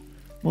road.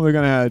 Well, they're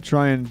going to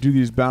try and do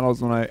these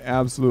battles when I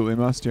absolutely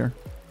must here.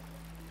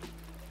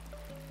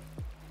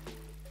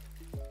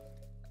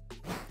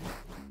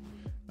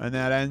 And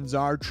that ends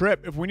our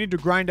trip. If we need to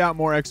grind out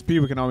more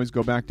XP, we can always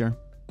go back there.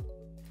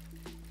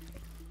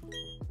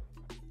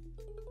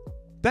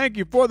 Thank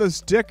you for the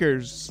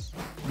stickers,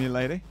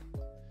 milady.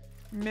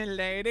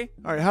 Milady.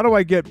 All right, how do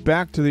I get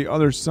back to the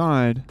other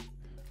side?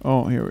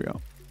 Oh, here we go.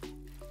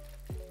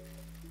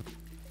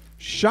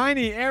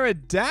 Shiny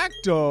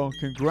Aerodactyl.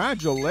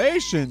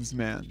 Congratulations,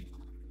 man.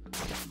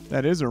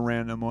 That is a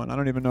random one. I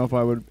don't even know if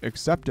I would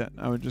accept it.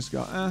 I would just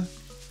go,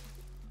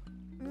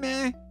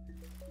 meh.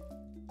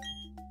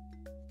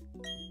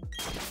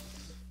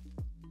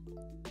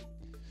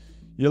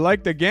 You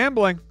like the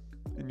gambling.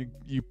 And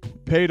you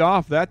paid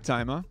off that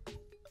time, huh?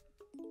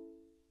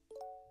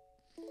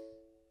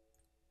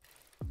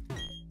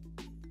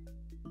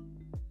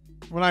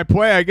 When I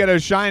play, I get a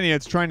shiny.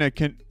 It's trying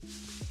to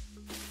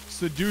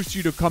seduce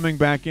you to coming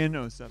back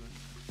in. 07.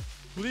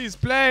 Please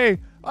play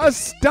a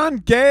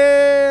Stunky.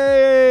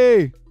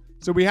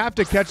 So we have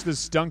to catch the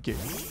Stunky.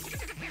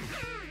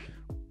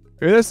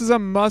 This is a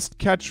must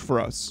catch for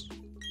us.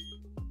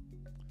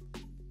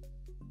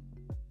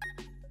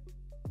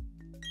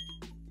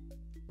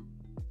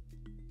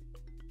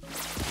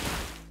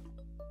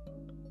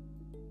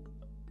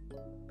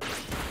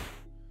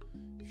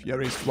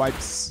 Fury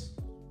swipes.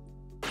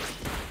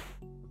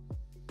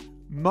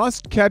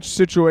 Must catch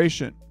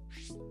situation.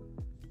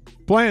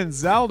 Playing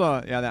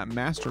Zelda. Yeah, that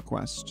Master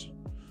Quest.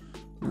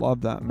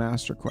 Love that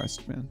Master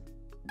Quest, man.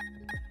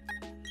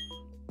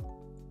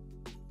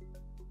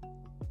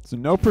 So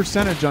no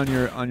percentage on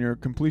your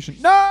completion.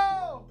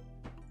 No!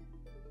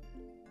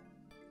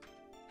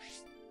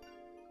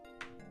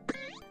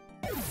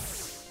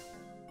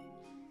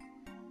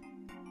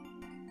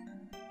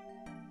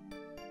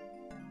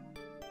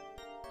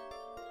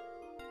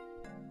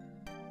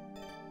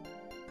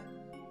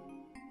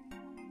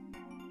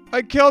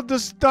 I killed the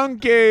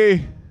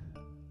Stunky.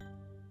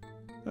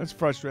 That's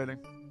frustrating.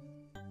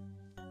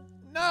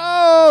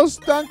 No,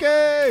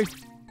 Stunky!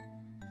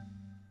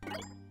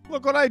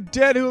 Look what I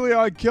did, Julio.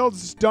 I killed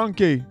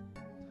Stunky.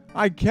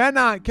 I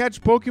cannot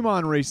catch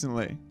Pokemon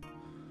recently.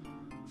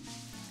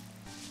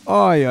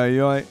 Oy, oy,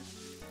 oy.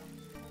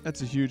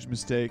 That's a huge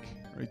mistake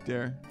right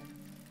there.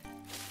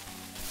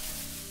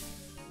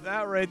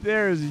 That right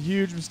there is a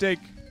huge mistake.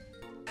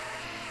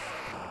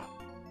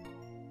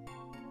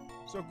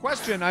 So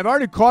question, I've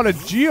already caught a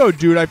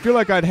Geodude. I feel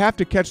like I'd have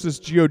to catch this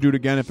Geodude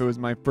again if it was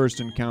my first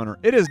encounter.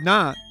 It is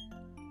not.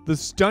 The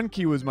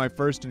Stunky was my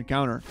first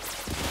encounter.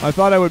 I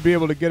thought I would be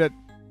able to get it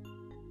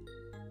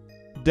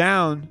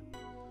down.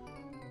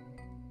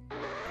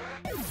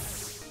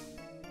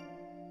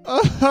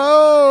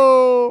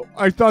 Oh!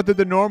 I thought that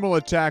the normal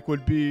attack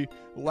would be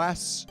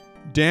less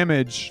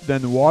damage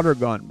than the water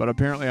gun, but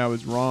apparently I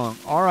was wrong.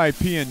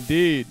 R.I.P.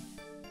 indeed.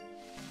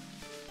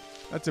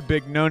 That's a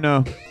big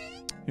no-no.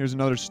 Here's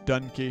another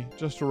stun key,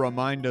 just to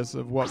remind us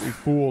of what we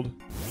fooled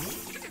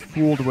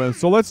with.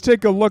 So let's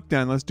take a look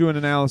then. Let's do an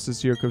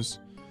analysis here, because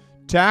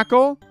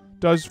tackle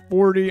does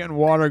 40 and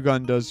water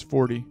gun does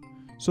 40.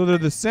 So they're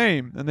the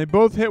same, and they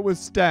both hit with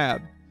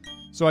stab.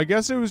 So I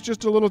guess it was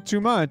just a little too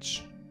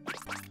much.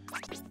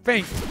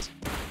 Faint.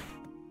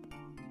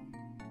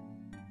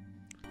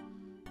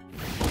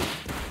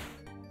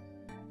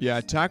 Yeah,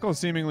 tackle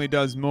seemingly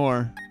does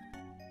more.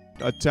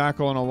 A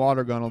tackle and a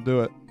water gun will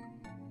do it.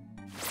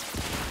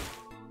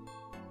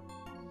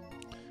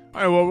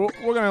 Alright, well,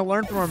 we're going to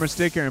learn from our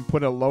mistake here and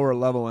put a lower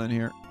level in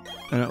here.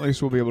 And at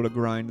least we'll be able to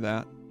grind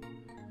that.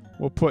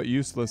 We'll put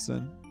useless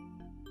in.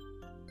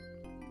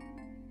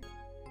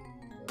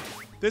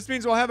 This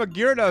means we'll have a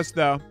Gyarados,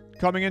 though,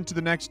 coming into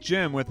the next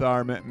gym with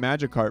our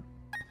Magikarp.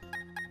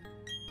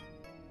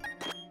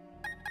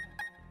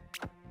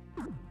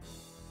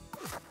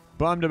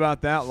 Bummed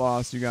about that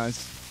loss, you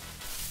guys.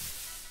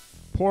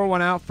 Pour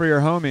one out for your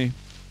homie.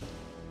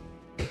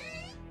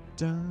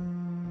 Dun.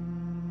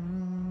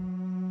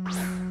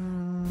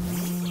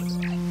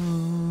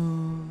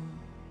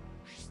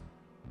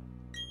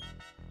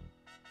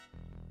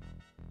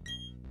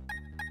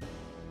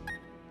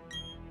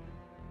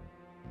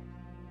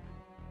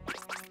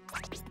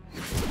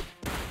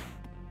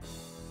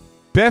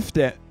 Biffed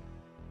it.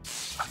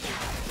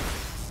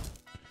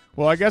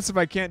 Well, I guess if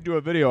I can't do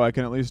a video, I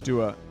can at least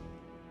do a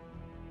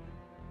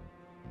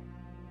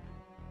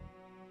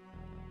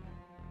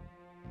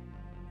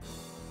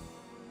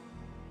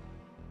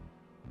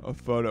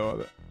photo of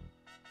it.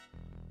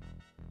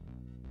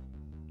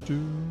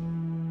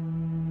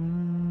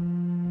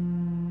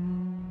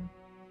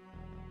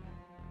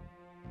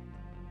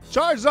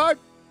 Charizard!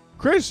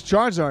 Chris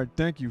Charizard,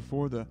 thank you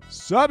for the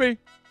subby.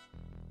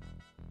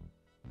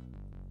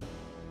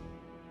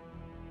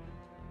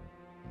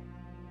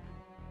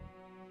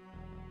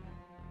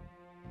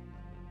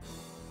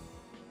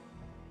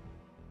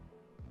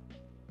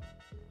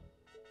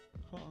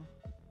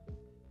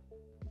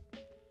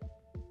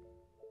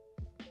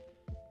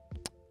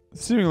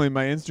 Seemingly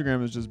my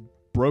Instagram is just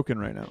broken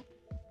right now.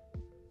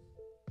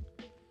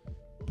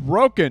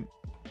 Broken.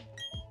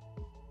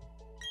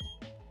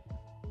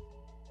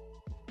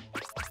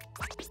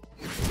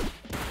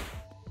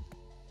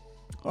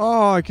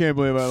 Oh, I can't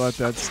believe I let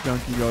that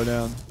skunky go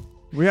down.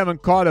 We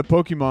haven't caught a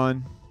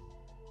Pokemon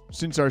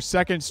since our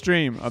second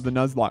stream of the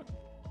Nuzlocke.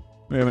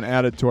 We haven't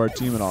added to our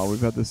team at all.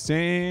 We've had the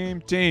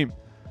same team.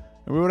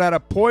 And we would have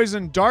had a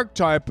poison dark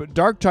type, but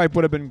dark type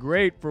would have been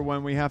great for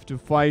when we have to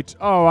fight,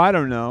 oh, I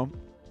don't know,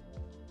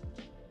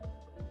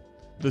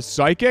 the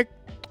psychic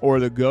or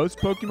the ghost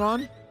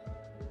Pokemon.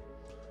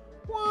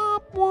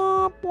 Womp,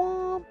 womp,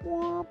 womp,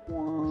 womp,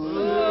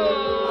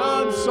 womp.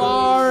 I'm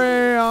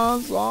sorry.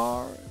 I'm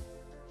sorry.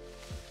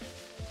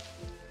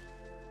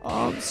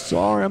 I'm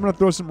sorry. I'm going to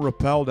throw some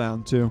repel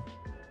down too.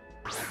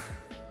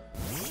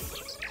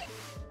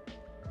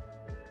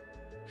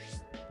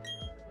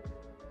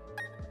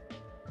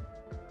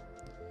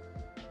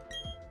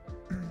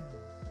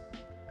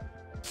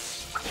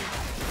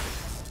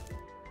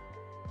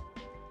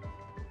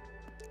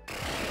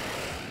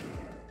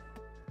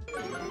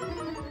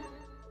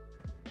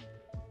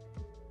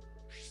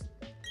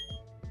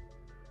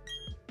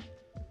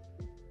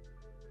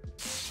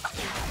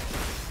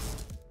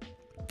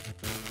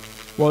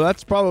 Well,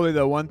 that's probably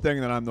the one thing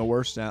that I'm the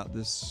worst at,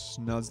 this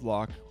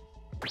Nuzlocke.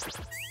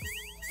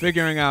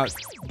 Figuring out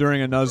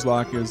during a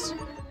Nuzlocke is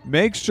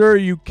make sure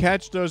you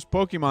catch those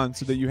Pokemon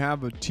so that you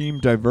have a team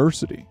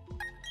diversity.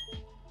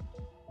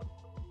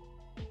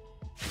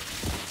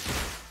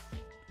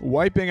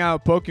 Wiping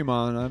out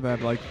Pokemon, I've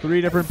had like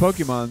 3 different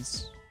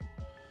Pokemons.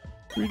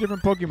 3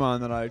 different Pokemon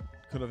that I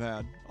could have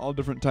had. All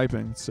different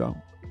typings, so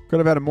could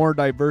have had a more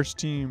diverse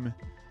team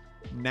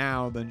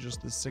now than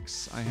just the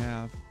 6 I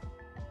have.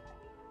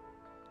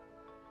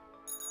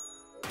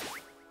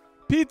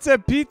 Pizza,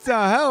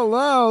 pizza,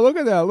 hello. Look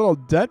at that little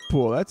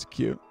Deadpool. That's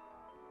cute.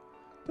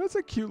 That's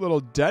a cute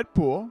little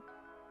Deadpool.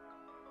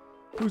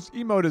 Whose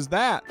emote is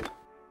that?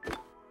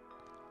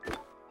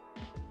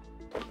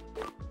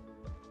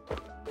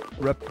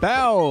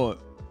 Repel.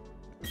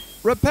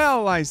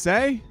 Repel, I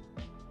say.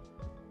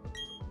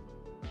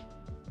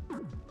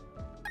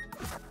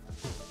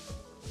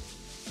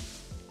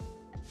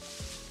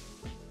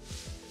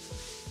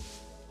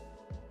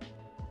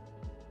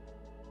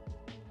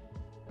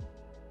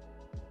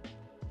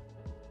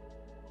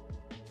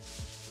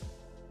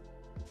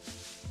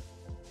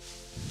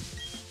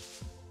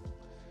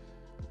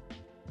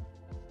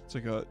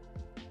 It's like a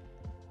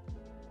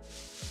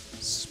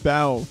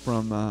spell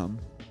from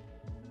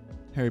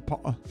Harry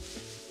Potter.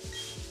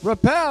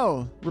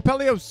 Repel!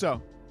 Repelioso!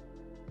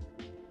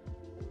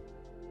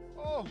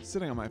 Oh,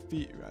 sitting on my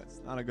feet, you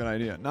guys. Not a good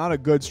idea. Not a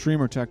good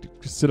streamer tactic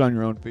to sit on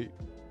your own feet.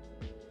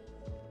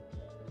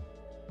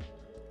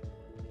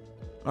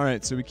 All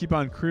right, so we keep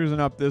on cruising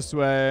up this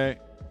way.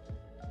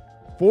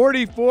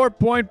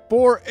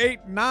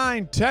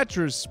 44.489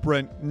 Tetris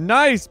sprint.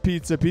 Nice,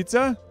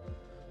 Pizza.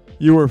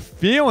 You were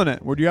feeling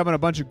it. Were you having a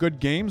bunch of good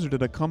games, or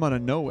did it come out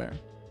of nowhere?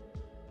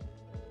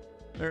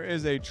 There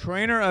is a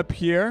trainer up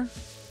here.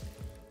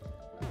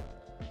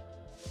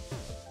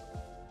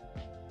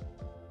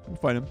 We'll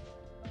fight him.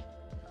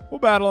 We'll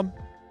battle him.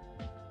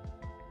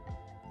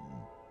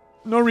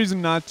 No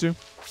reason not to.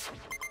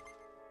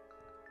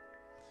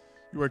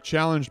 You are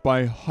challenged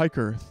by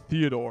hiker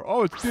Theodore.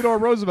 Oh, it's Theodore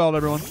Roosevelt,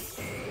 everyone.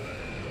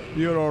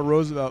 Theodore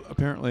Roosevelt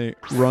apparently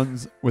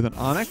runs with an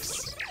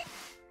Onyx.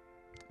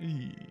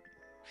 Eee.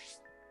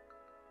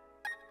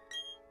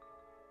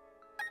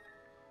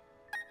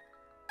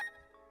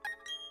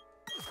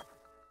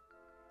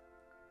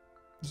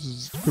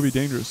 Could be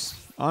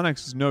dangerous.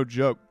 Onyx is no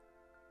joke.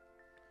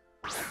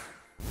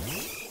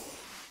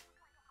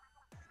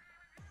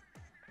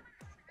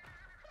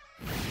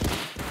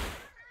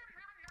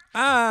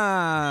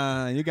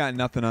 Ah, you got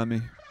nothing on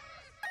me.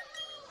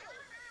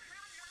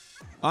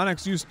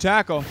 Onyx used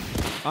tackle.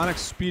 Onyx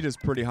speed is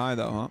pretty high,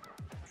 though, huh?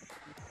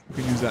 We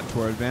can use that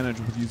to our advantage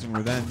with using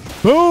revenge.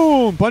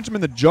 Boom! Punch him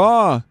in the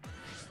jaw.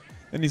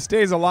 And he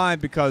stays alive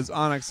because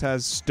Onyx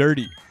has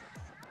sturdy.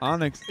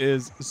 Onyx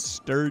is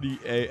sturdy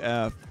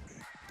AF.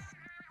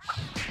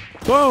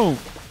 Boom!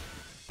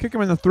 Kick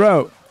him in the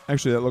throat.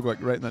 Actually, that looked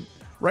like right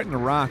in the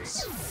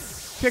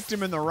rocks. Kicked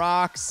him in the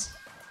rocks.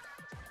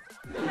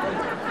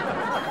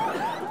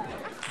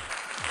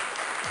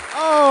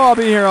 Oh, I'll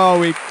be here all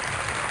week.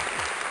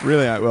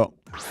 Really, I will.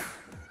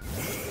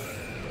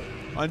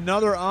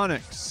 Another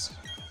Onyx.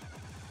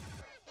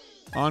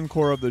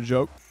 Encore of the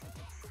joke.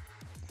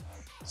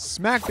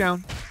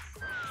 Smackdown.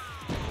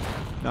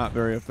 Not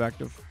very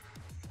effective.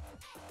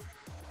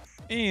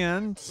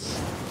 And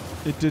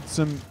it did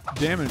some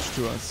damage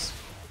to us.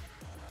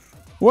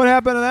 What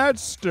happened to that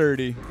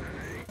sturdy?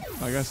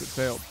 I guess it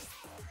failed.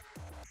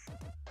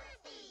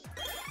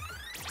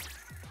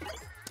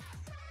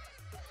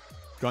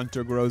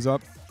 Gunter grows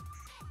up.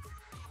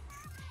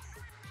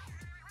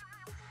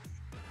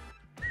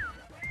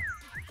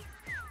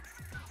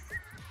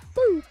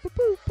 Boo, boo,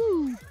 boo,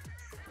 boo.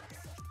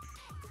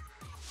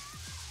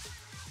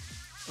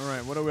 All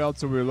right, what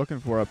else are we looking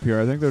for up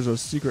here? I think there's a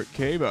secret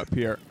cave up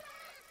here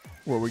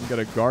where we can get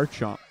a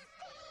Garchomp.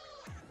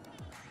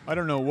 I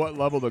don't know what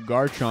level the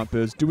Garchomp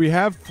is. Do we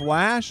have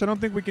Flash? I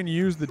don't think we can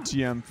use the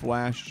TM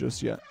Flash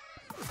just yet.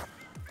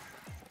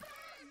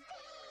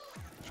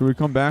 Should we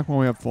come back when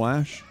we have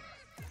Flash?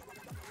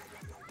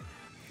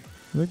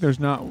 I think there's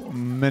not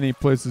many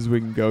places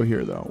we can go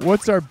here, though.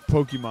 What's our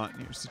Pokemon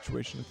here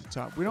situation at the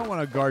top? We don't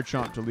want a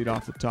Garchomp to lead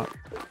off the top.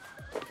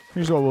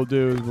 Here's what we'll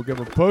do. Is we'll give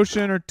a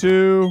potion or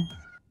two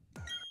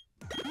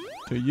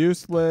to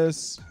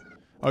useless.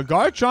 A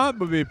Garchomp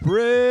would be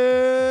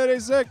pretty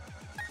sick.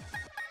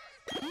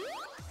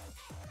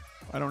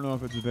 I don't know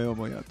if it's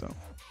available yet, though.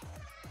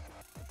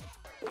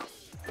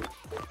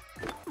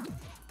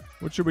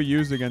 What should we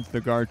use against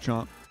the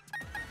Garchomp?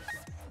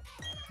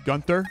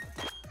 Gunther?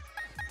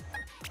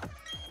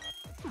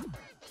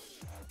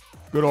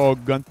 Good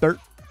old Gunther.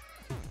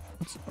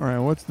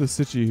 Alright, what's the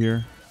Sichi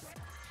here?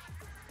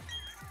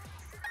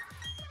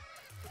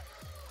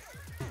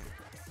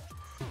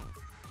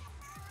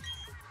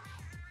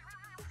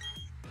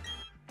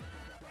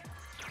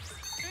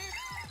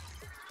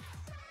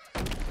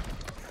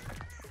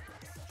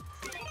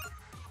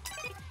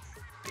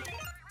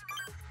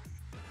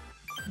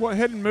 What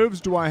hidden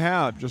moves do I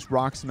have? Just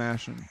Rock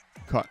Smash and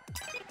Cut.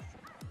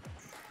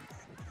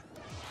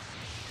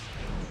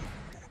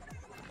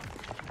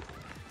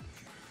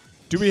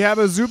 Do we have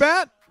a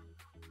Zubat?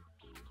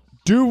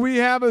 Do we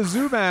have a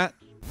Zubat?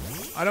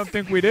 I don't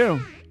think we do.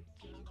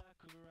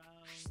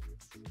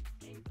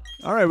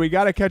 All right, we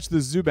got to catch the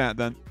Zubat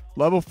then.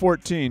 Level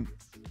 14.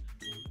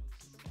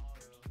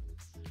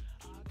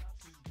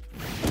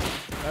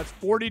 That's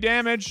 40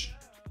 damage.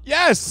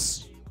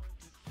 Yes!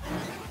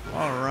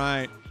 All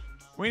right.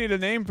 We need a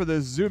name for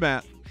this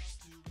Zubat.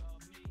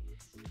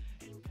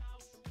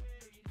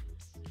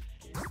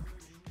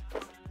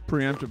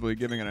 Preemptively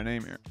giving it a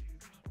name here.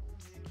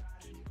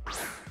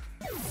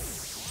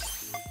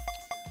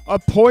 A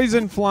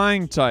poison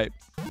flying type.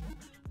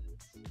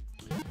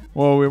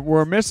 Well,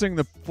 we're missing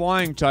the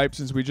flying type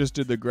since we just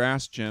did the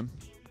grass gym.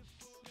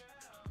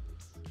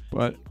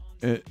 But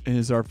it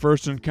is our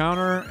first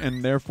encounter,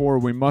 and therefore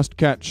we must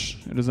catch.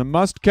 It is a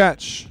must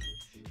catch.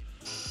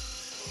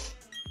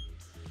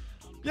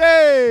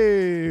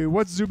 Yay!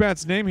 What's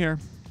Zubat's name here?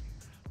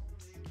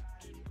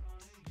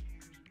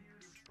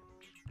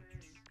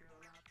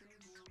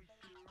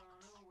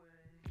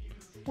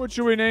 What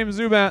should we name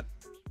Zubat?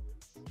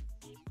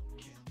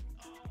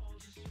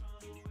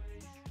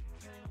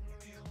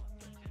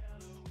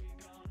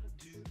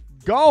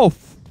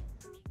 Golf.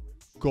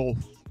 Golf.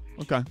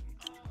 Okay.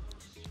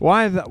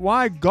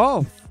 Why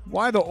Gulf?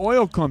 Why the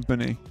oil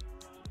company?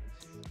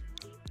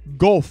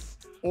 Gulf,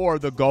 or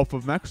the Gulf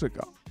of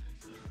Mexico.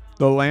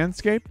 The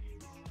landscape?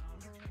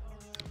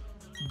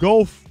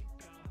 Gulf.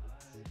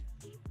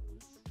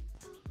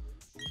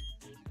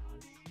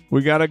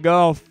 We got a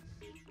Gulf.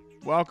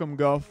 Welcome,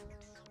 Gulf.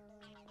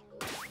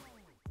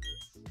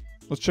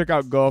 Let's check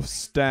out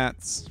Gulf's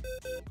stats.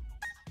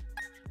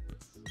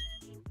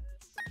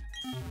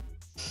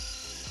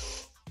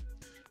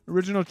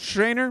 Original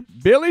trainer,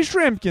 Billy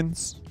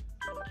Shrimpkins.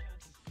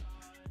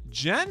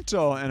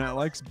 Gentle, and it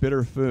likes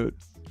bitter food.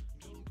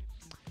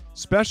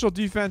 Special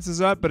defense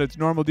is up, but its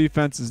normal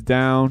defense is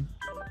down.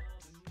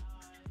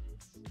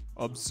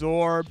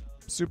 Absorb,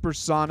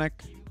 supersonic,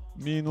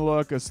 mean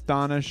look,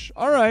 astonish.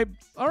 All right.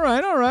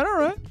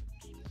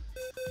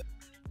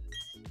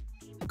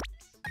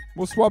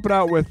 We'll swap it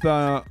out with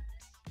our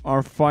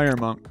fire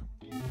monk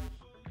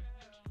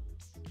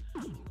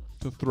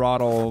to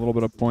throttle a little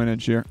bit of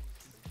pointage here.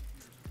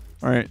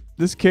 All right,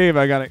 this cave,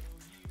 I gotta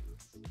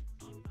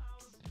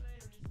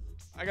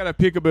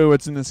peekaboo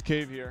what's in this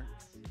cave here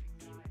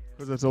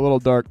because it's a little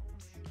dark.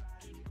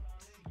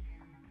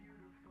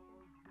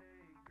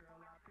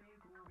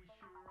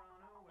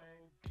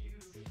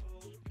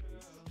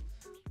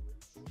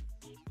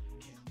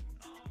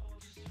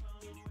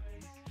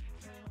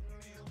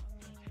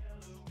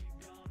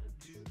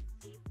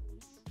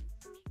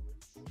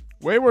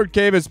 Wayward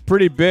Cave is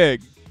pretty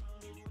big.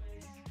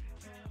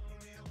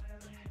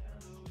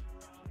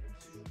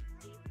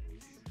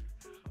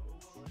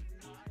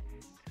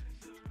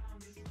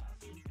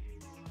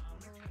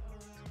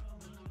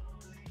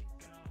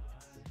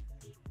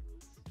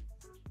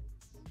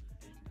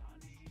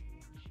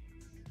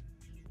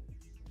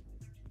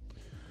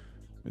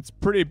 It's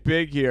pretty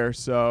big here,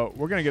 so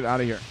we're going to get out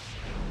of here.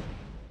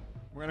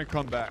 We're going to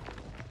come back.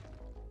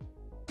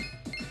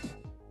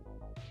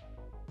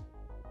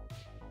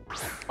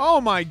 Oh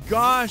my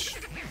gosh.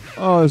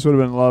 Oh, this would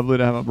have been lovely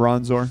to have a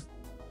Bronzor.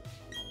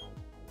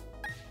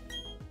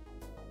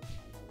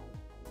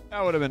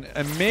 That would have been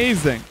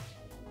amazing.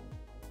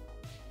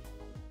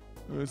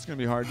 Ooh, it's going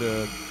to be hard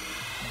to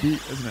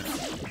beat, isn't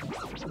it?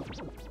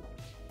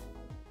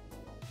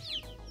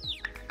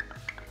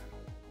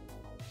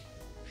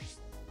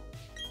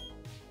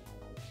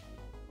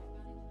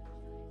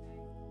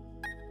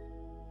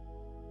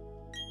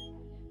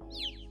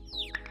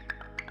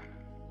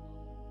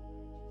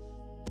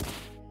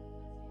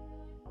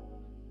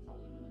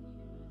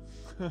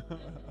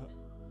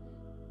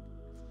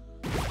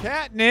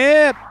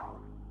 Catnip!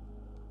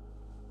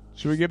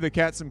 Should we give the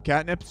cat some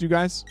catnips, you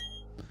guys?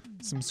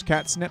 Some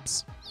cat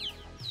snips?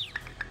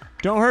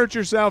 Don't hurt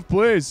yourself,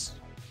 please.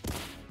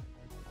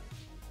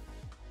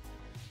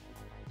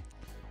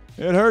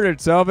 It hurt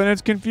itself and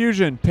it's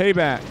confusion.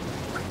 Payback.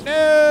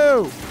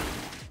 No!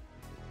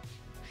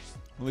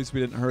 At least we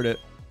didn't hurt it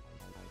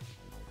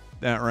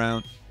that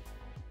round.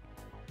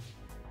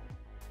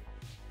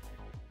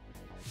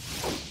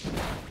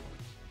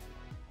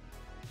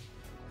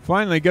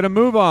 Finally, get a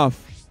move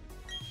off.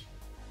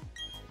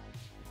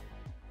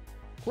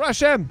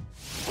 Crush him.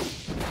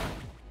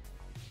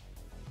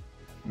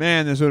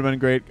 Man, this would have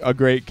been a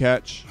great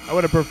catch. I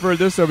would have preferred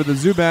this over the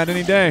Zubat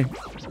any day.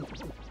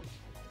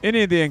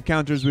 Any of the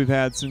encounters we've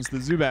had since the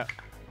Zubat.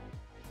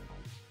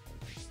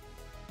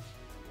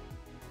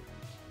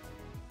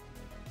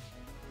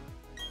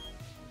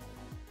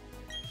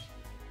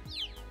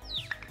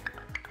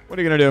 What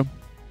are you going to do?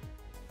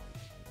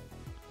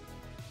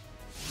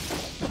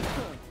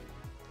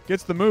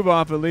 Gets the move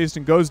off at least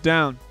and goes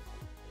down.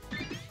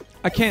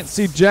 I can't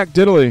see Jack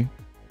Diddley.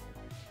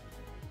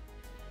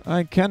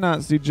 I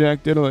cannot see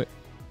Jack Diddley.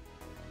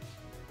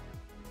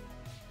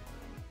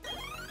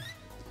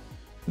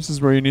 This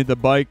is where you need the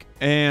bike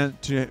and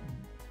to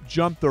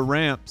jump the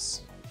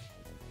ramps.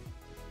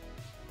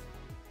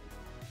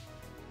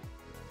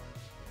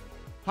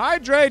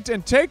 Hydrate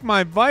and take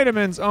my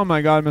vitamins. Oh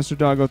my God, Mr.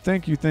 Doggo.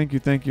 Thank you, thank you,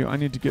 thank you. I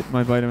need to get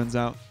my vitamins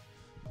out.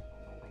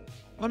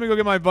 Let me go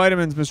get my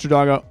vitamins, Mr.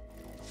 Doggo.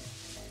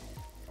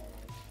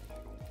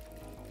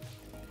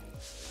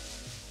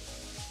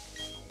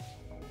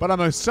 But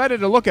I'm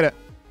excited to look at it.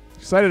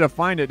 Excited to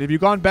find it. Have you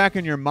gone back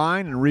in your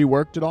mind and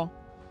reworked it all?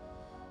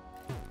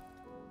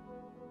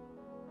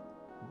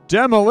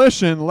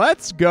 Demolition.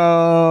 Let's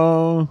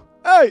go.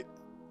 Hey.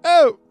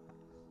 Oh.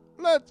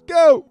 Let's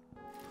go.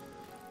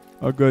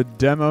 A good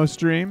demo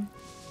stream.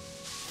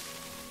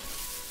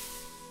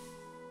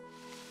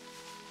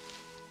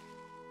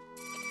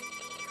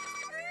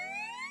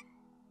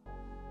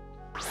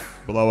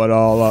 Blow it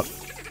all up.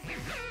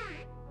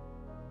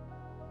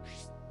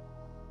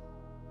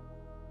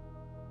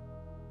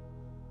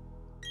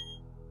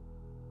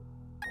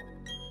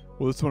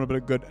 Well, this one would have been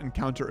a good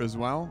encounter as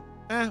well.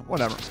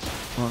 Whatever,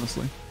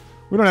 honestly.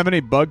 We don't have any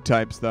bug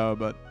types, though,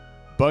 but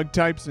bug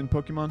types in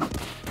Pokemon,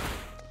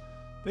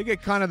 they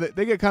get kind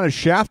of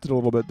shafted a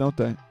little bit, don't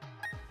they?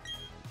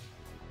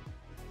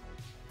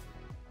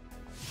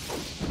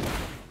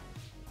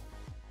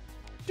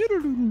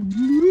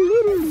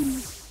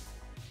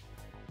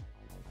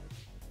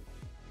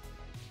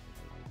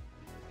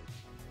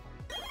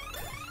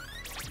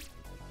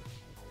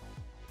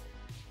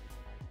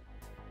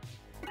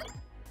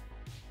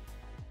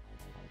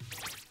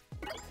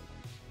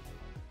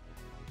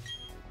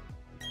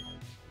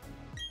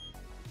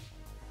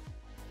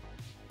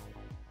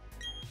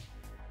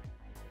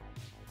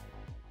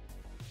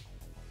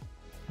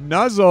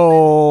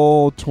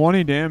 Nuzzle,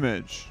 20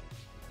 damage.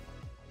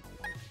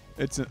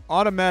 It's an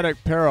automatic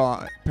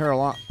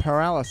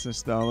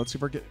paralysis, though. Let's see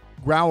if I get...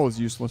 Growl is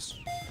useless.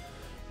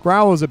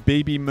 Growl is a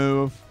baby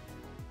move.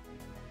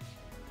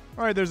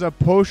 All right, there's a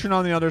potion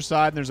on the other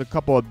side, and there's a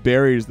couple of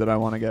berries that I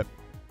want to get.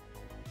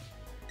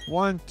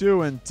 1,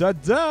 2, and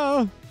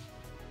ta-da!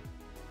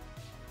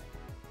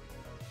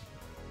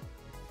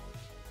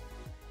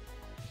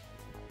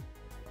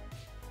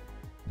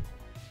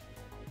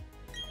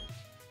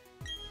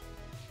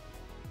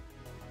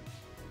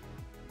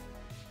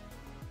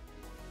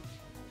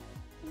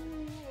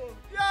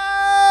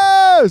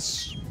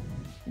 Yes!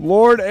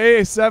 Lord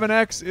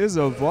A7X is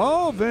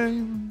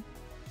evolving.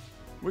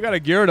 We got a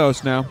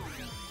Gyarados now.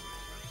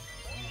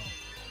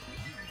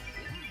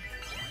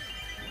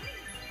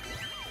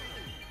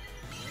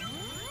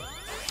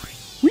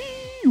 Wee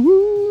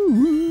woo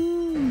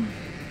woo.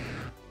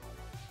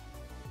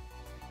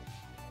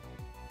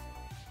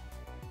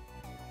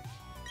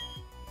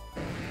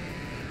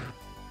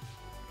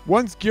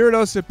 Once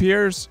Gyarados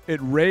appears, it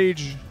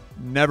rage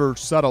never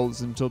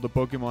settles until the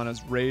Pokemon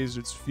has raised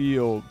its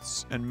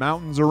fields and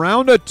mountains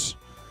around it.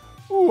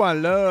 Ooh, I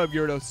love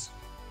Gyarados.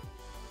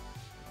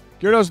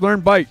 Gyarados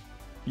learn Bite.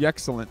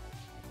 Excellent.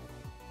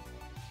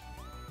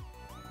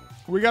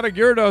 We got a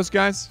Gyarados,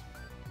 guys.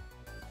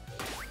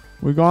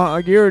 We got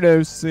a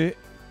Gyarados. See?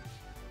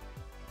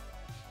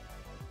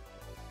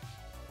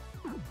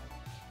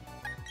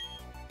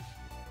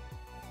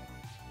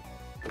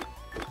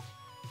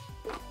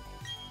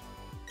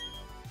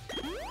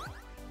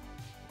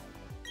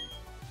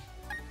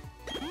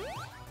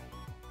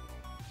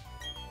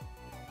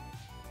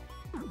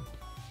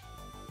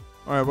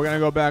 All right, we're going to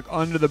go back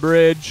under the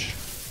bridge.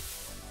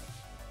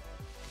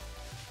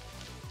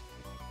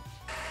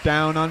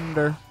 Down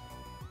under.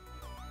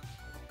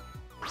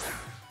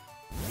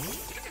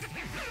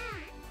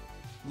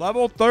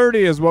 Level 30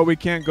 is what we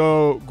can't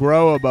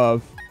grow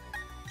above.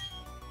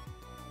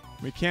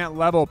 We can't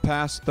level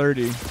past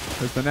 30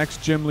 because the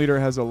next gym leader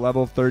has a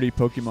level 30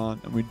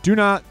 Pokemon, and we do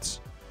not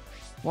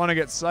want to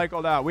get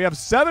cycled out. We have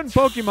 7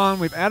 Pokemon.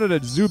 We've added a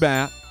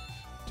Zubat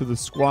to the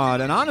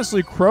squad, and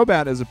honestly,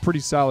 Crobat is a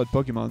pretty solid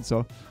Pokemon,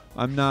 so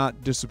I'm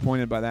not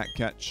disappointed by that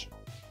catch.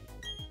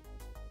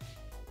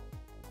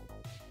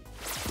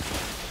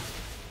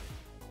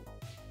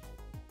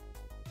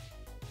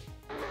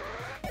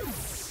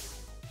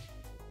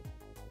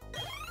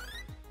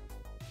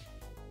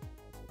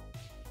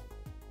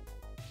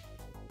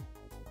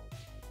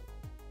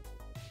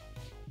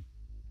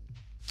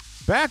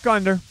 Back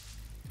under.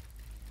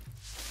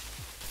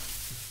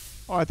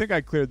 Oh, I think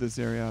I cleared this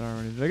area out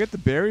already. Did I get the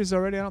berries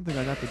already? I don't think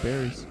I got the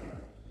berries.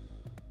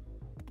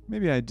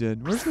 Maybe I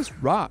did. Where's this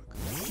rock?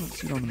 I don't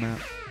see it on the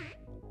map.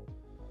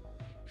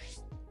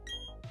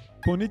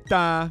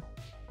 Bonita.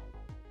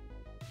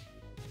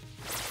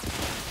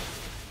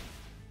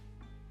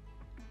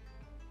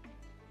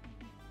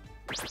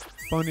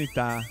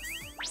 Bonita.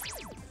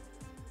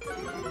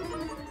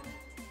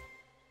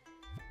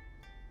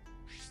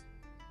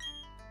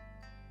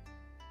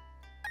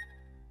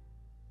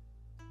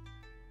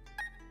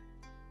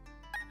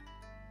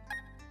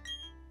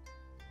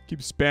 Keep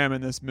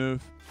spamming this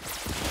move.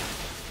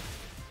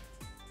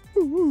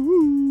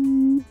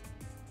 Ooh.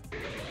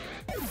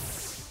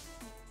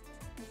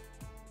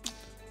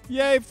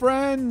 Yay,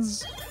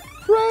 friends!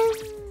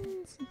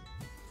 Friends!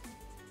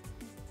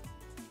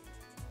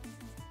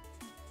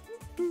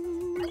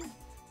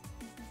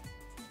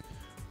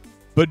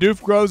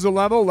 Bidoof grows a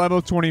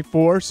level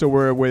 24, so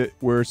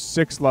we're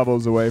 6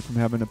 levels away from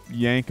having to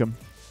yank him.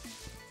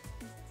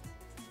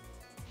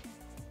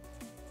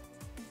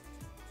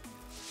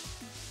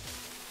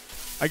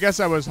 I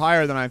guess I was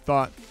higher than I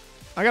thought.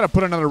 I gotta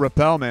put another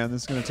repel, man.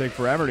 This is gonna take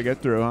forever to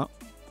get through, huh?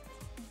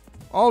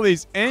 All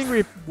these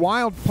angry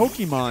wild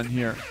Pokemon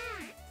here.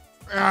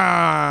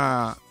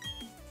 Ah!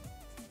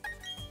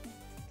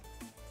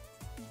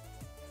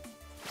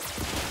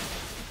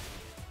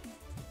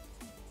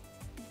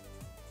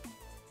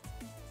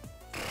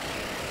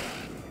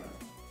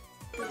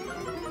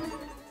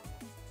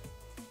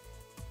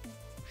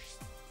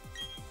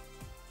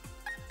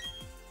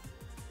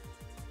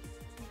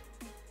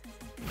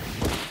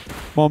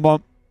 Bum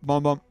bum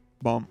bum bum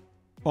bum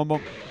bum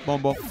bum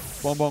bum bum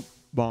bum bum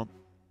bum.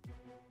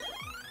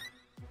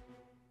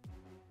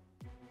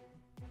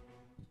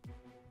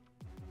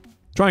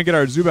 Try and get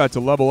our Zubat to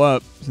level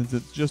up since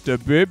it's just a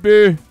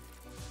baby.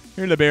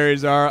 Here the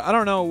berries are. I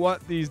don't know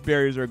what these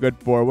berries are good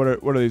for. What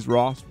are these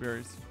Ross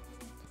berries?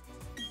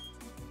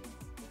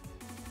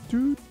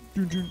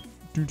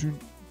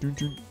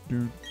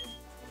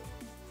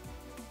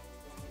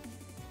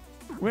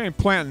 We ain't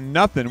planting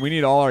nothing. We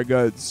need all our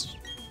goods.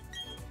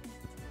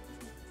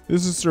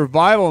 This is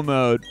survival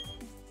mode.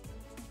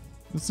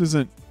 This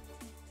isn't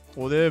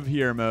live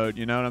here mode,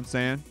 you know what I'm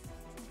saying?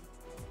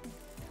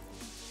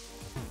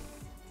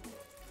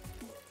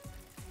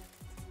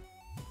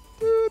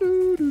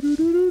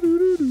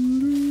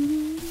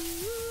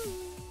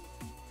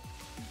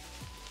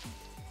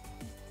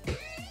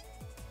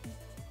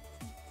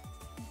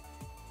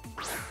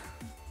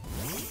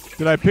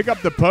 Did I pick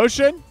up the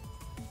potion?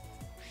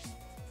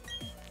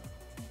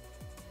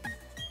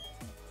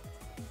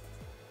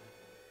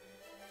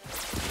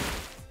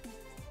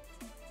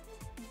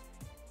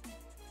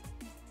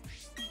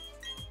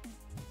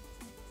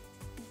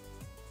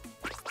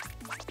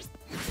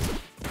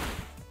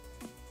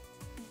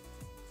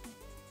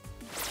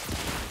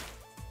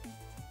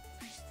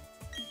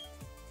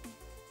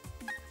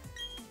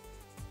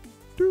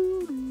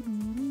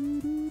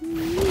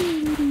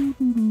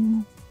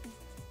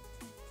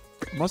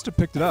 Must have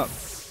picked it up.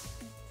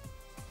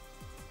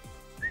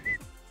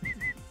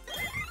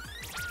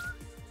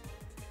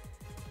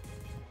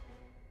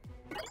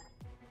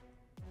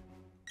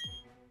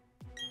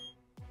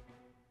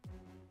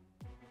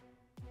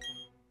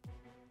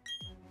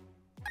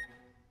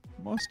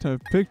 Must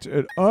have picked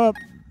it up.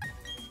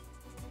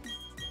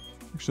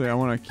 Actually, I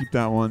want to keep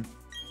that one.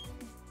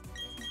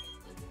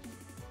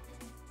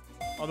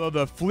 Although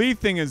the flea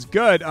thing is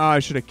good. I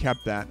should have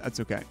kept that. That's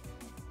okay.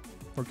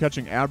 For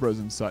catching abros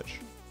and such.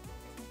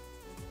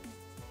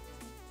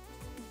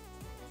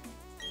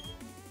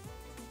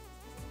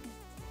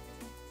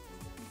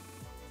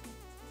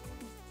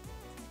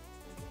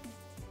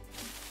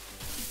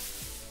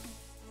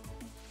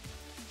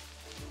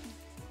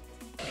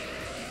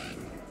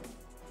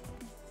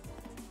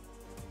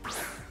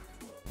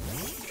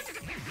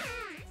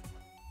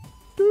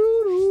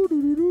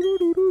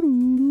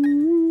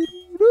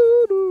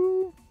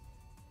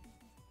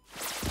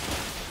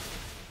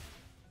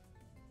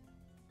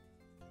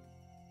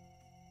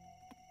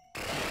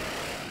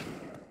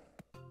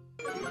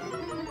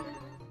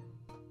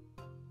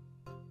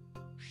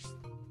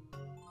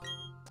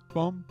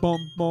 Bum,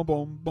 bum, bum,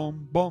 bum,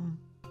 bum, bum.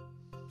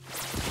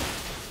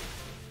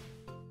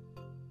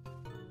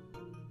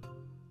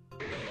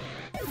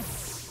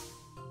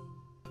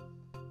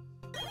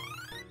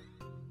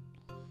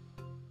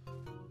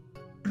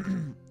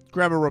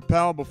 Grab a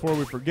rappel before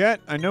we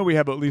forget. I know we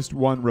have at least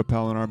one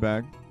rappel in our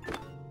bag.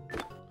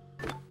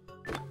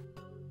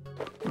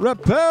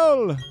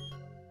 Rappel!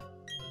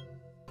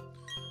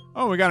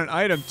 Oh, we got an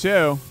item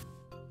too.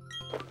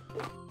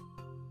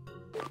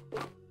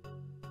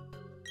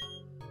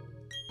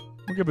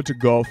 We'll give it to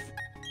golf.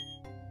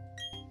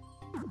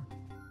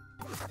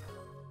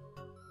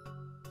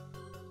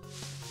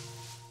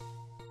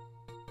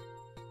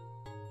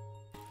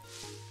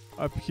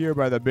 Up here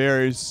by the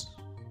berries.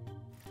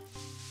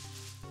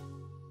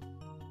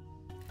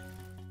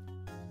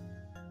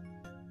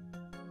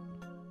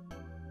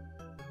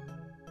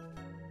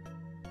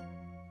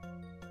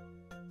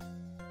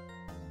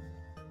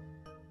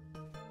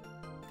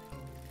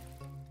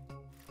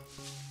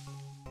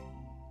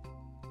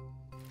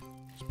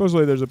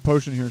 Supposedly there's a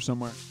potion here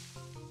somewhere.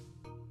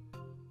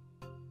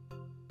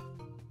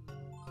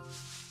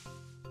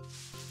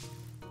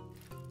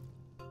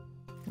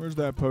 Where's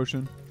that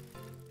potion?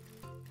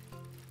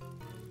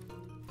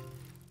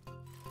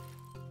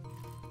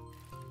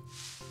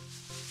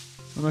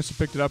 I must have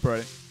picked it up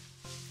already.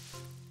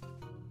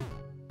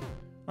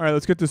 Alright,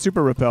 let's get the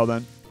super repel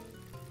then.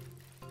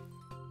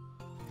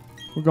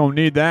 We're gonna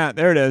need that.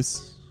 There it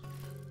is.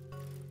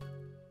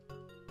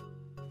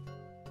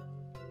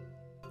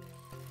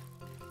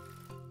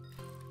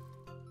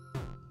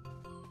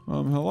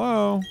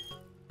 Hello? Do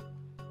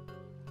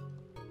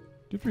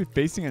you have to be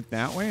facing it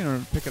that way in order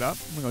to pick it up?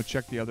 I'm gonna go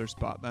check the other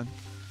spot then.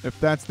 If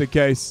that's the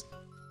case.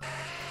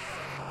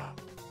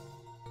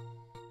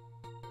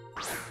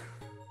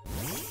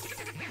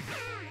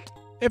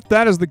 If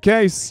that is the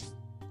case.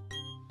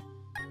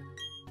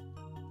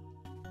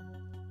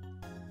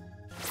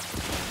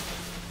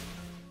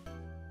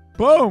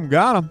 Boom,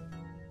 got him.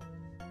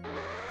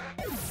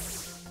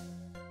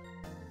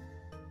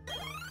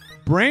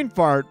 Brain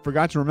fart.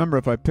 Forgot to remember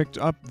if I picked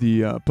up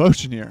the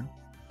potion here.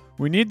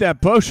 We need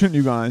that potion,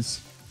 you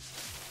guys.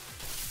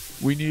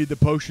 We need the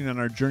potion on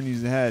our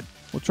journeys ahead.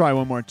 We'll try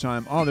one more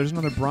time. Oh, there's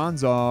another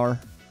bronzar.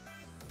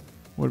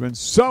 Would have been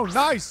so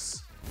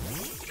nice.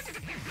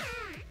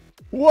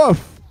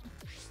 Woof.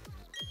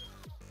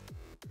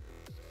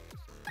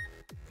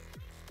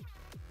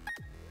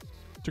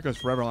 Took us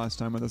forever last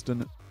time with this,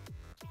 didn't it?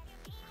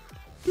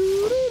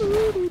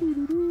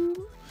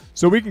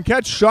 So we can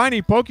catch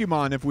shiny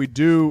Pokemon if we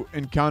do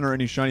encounter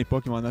any shiny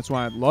Pokemon. That's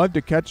why I'd love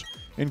to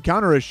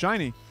encounter a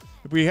shiny.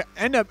 If we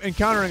end up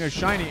encountering a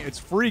shiny, it's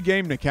free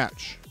game to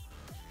catch.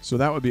 So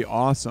that would be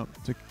awesome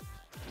to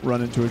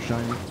run into a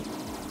shiny.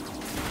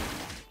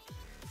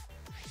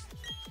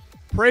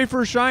 Pray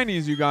for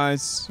shinies, you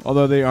guys.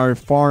 Although they are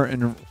far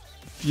and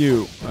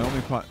few. I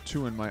only caught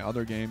 2 in my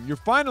other game. You're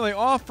finally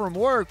off from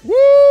work. Woo,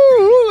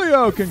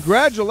 Julio!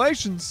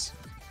 Congratulations.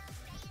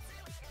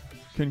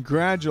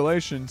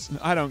 Congratulations.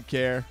 I don't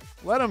care.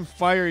 Let them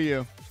fire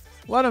you.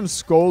 Let them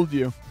scold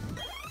you.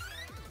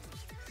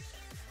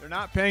 They're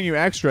not paying you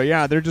extra.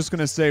 Yeah, they're just going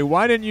to say,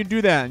 why didn't you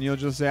do that? And you'll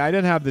just say, I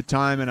didn't have the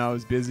time and I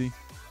was busy.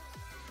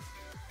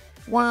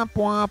 Womp,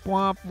 womp,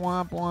 womp,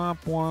 womp, womp,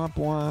 womp,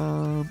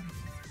 womp.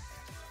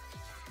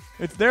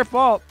 It's their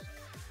fault.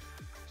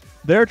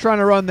 They're trying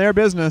to run their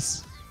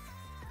business.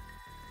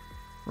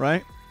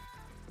 Right?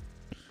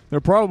 They're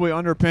probably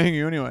underpaying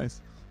you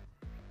anyways.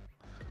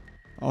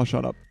 I'll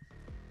shut up.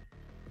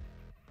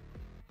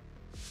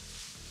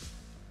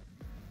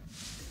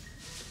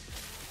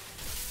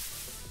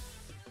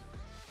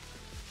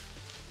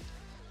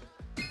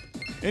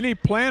 Any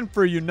plan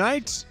for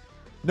Unite?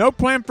 No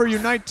plan for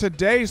Unite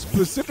today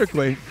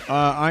specifically.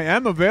 I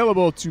am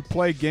available to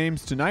play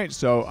games tonight,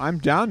 so I'm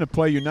down to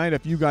play Unite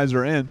if you guys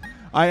are in.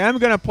 I am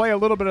going to play a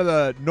little bit of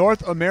the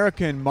North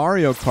American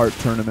Mario Kart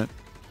tournament.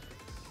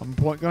 I'm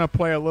going to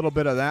play a little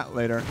bit of that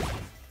later.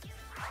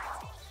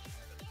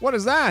 What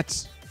is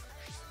that?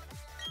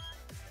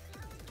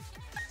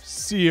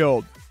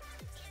 Sealed.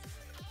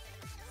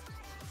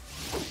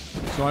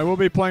 So I will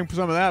be playing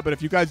some of that, but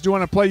if you guys do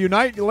want to play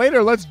Unite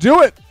later, let's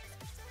do it.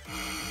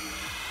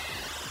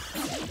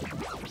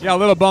 Yeah, a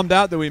little bummed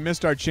out that we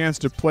missed our chance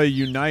to play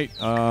Unite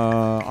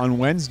on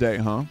Wednesday,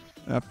 huh?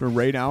 After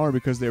Raid Hour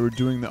because they were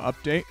doing the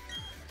update.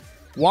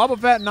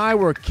 Wobblefat and I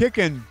were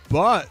kicking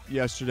butt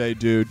yesterday,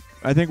 dude.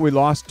 I think we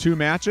lost 2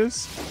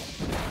 matches.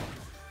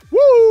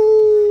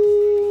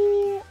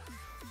 Woo!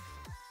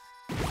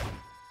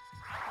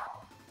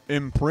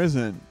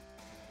 Imprison.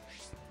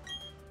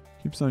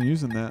 Keeps on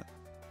using that.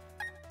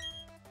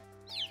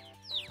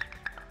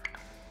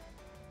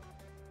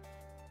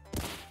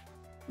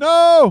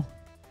 No!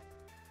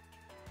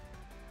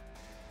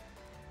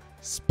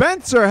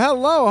 Spencer,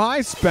 hello.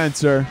 Hi,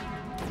 Spencer.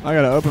 I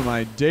got to open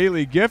my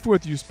daily gift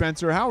with you,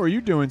 Spencer. How are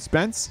you doing,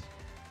 Spence?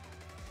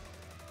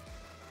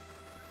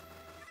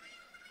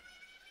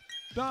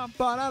 Da,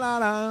 ba, da, da,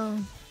 da.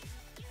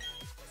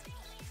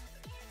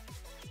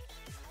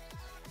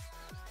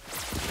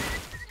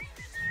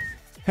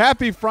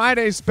 Happy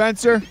Friday,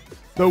 Spencer.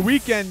 The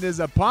weekend is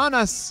upon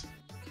us.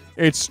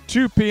 It's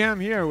 2 p.m.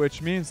 here,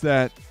 which means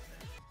that...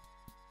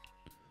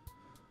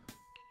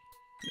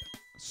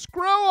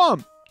 Screw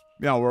them!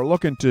 Yeah, we're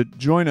looking to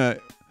join a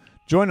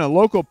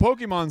local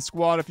Pokemon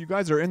squad. If you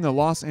guys are in the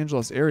Los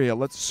Angeles area,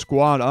 let's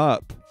squad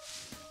up.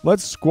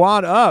 Let's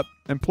squad up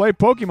and play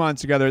Pokemon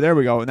together. There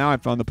we go. Now I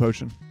found the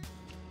potion.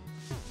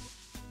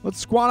 Let's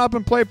squad up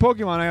and play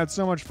Pokemon. I had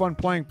so much fun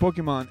playing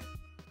Pokemon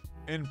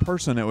in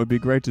person. It would be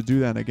great to do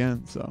that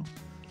again. So,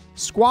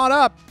 squad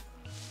up.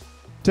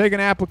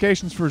 Taking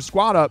applications for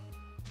squad up.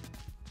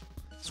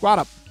 Squad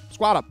up.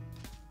 Squad up.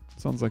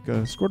 Sounds like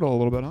a Squirtle a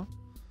little bit, huh?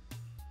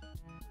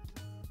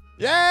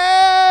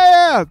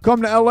 Yeah!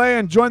 Come to LA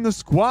and join the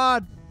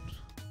squad.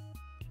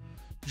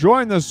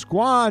 Join the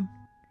squad.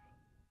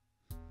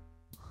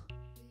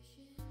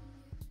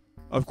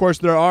 Of course,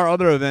 there are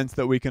other events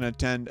that we can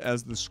attend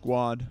as the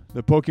squad.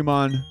 The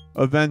Pokemon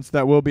events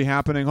that will be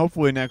happening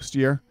hopefully next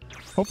year.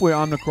 Hopefully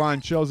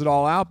Omicron chills it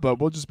all out, but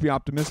we'll just be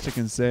optimistic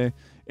and say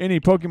any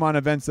Pokemon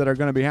events that are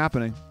going to be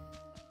happening.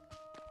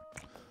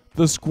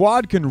 The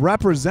squad can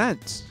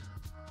represent.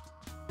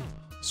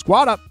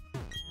 Squad up.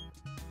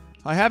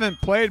 I haven't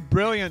played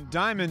Brilliant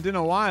Diamond in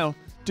a while.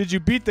 Did you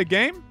beat the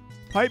game?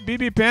 Hype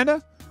BB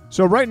Panda?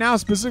 So right now,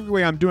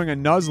 specifically, I'm doing a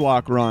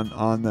Nuzlocke run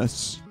on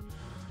this.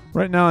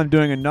 Right now, I'm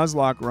doing a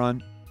Nuzlocke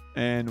run,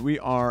 and we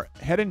are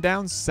heading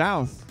down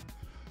south,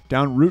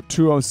 down Route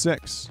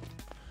 206.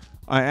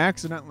 I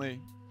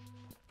accidentally...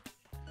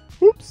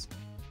 Oops.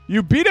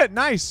 You beat it.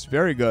 Nice.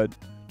 Very good.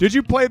 Did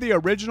you play the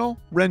original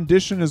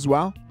rendition as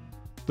well?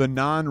 The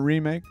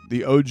non-remake?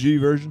 The OG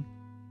version?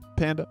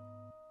 Panda?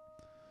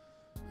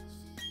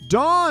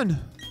 Dawn!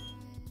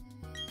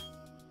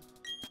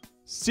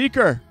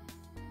 Seeker.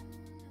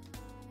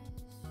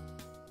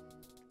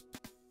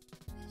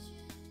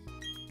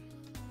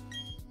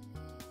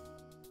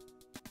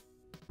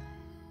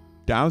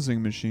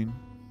 Dowsing machine.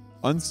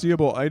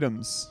 Unseeable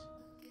items.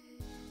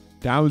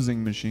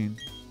 Dowsing machine.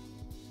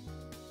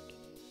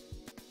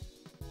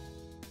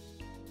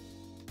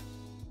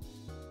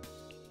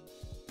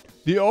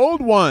 The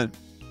old one.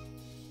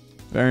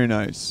 Very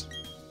nice.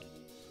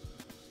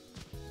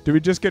 Did we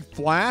just get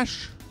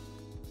Flash?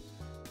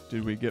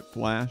 Did we get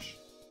Flash?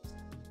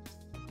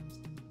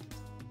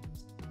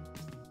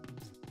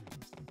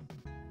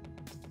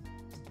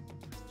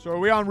 So are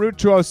we on Route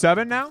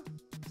 207 now?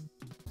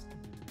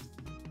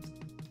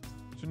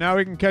 So now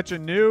we can catch a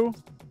new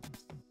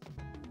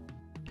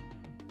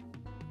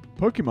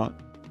Pokemon.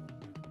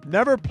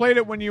 Never played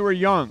it when you were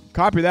young.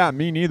 Copy that.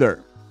 Me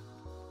neither.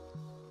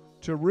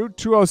 To Route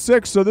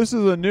 206. So this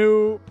is a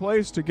new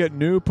place to get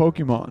new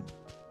Pokemon.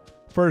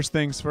 First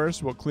things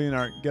first, we'll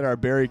get our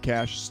berry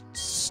cache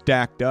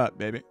stacked up,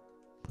 baby.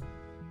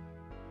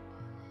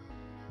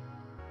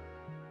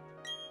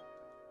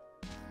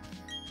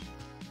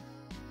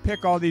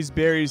 Pick all these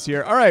berries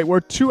here. All right, we're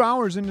 2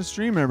 hours into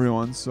stream,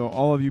 everyone. So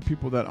all of you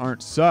people that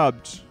aren't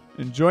subbed,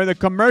 enjoy the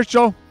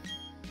commercial.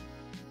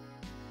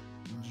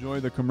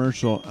 Enjoy the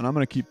commercial, and I'm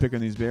going to keep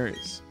picking these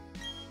berries.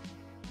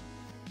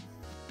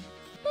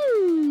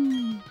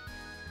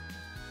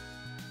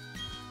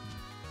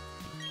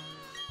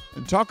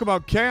 And talk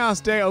about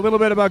Chaos Day, a little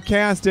bit about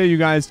Chaos Day, you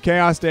guys.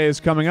 Chaos Day is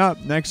coming up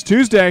next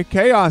Tuesday,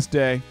 Chaos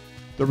Day.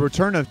 The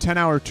return of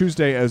 10-Hour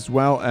Tuesday as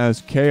well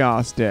as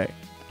Chaos Day.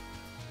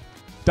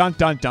 Dun,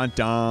 dun, dun,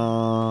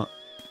 dun.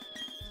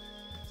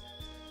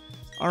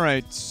 All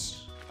right.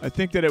 I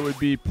think that it would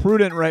be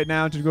prudent right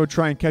now to go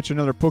try and catch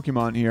another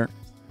Pokemon here.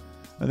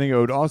 I think it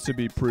would also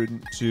be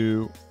prudent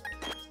to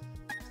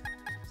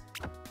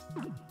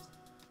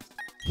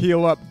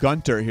heal up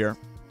Gunter here.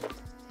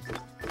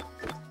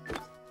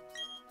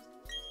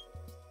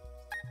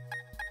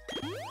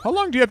 How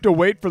long do you have to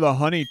wait for the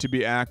honey to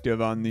be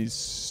active on these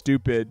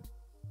stupid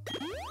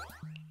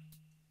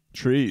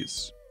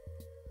trees?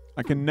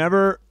 I can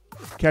never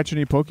catch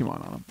any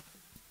Pokemon on them.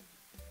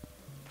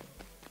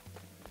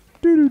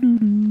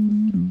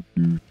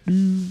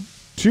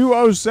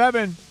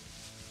 207.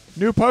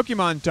 New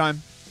Pokemon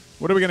time.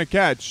 What are we going to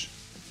catch?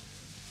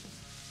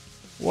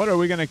 What are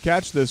we going to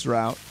catch this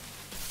route?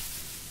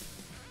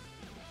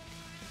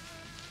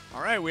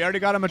 All right, we already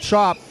got a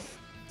Machop.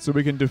 So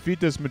we can defeat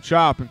this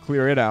Machop and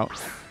clear it out.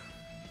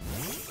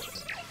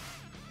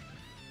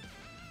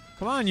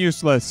 Come on,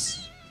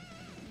 useless.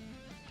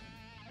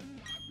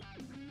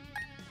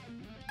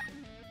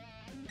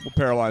 We'll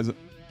paralyze it.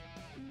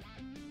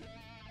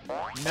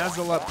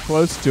 Nuzzle up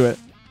close to it.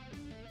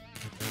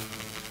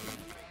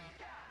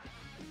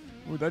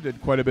 Ooh, that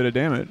did quite a bit of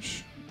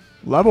damage.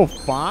 Level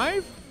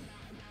 5?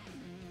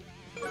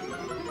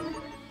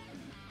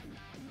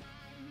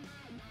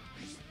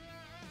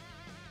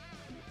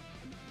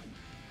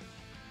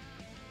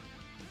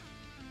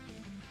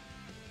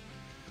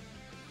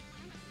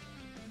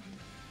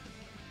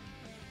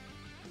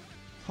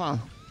 Huh.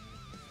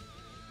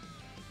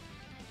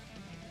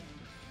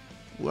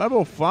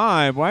 Level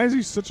 5? Why is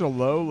he such a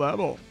low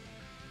level?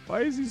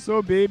 Why is he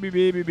so baby?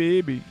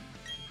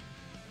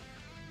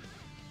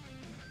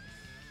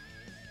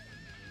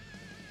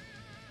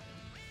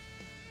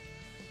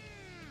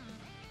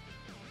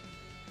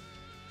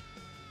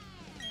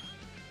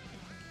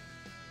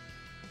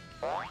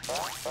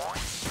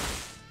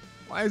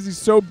 Why is he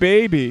so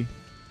baby?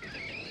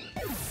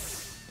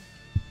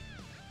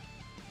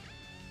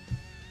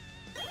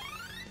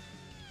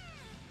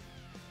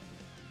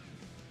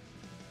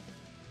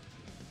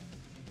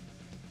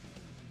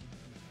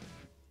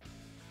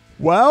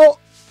 Well,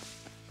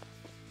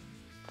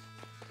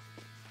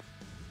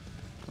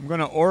 I'm going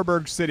to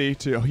Oreburgh City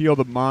to heal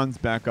the Mons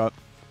back up.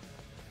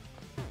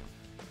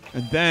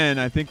 And then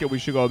I think that we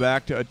should go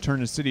back to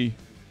Eterna City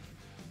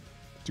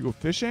to go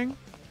fishing.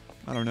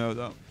 I don't know,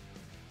 though.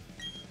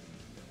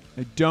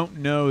 I don't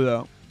know,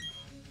 though.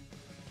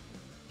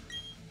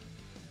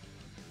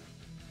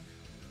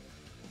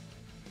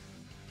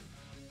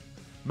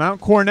 Mount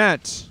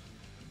Cornet.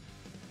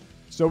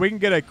 So we can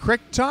get a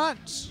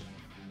Cricktot,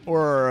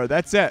 or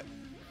that's it.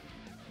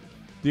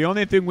 The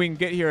only thing we can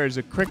get here is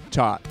a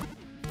Cricktot.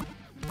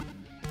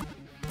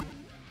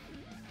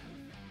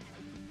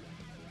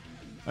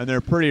 And they're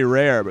pretty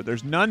rare, but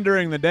there's none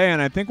during the day,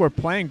 and I think we're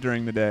playing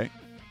during the day.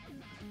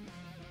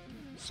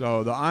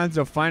 So the odds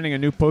of finding a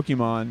new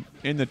Pokemon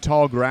in the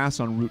tall grass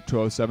on Route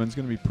 207 is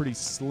going to be pretty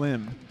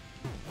slim.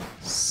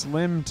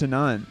 Slim to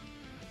none.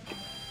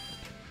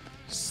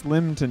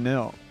 Slim to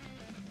nil.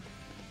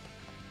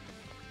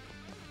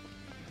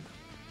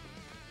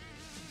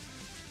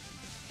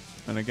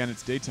 And again,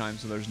 it's daytime,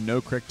 so there's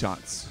no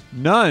Cricktots.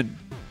 None!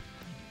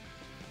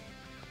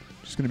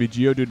 Just going to be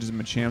Geodudes and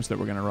Machamps that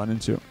we're going to run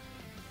into.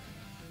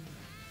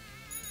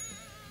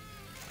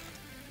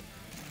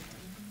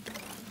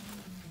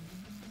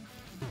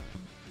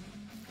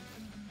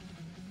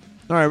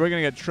 Alright, we're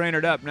going to get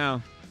trainered up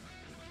now.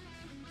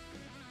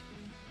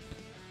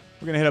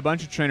 We're going to hit a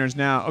bunch of trainers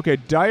now. Okay,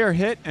 Dire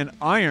Hit and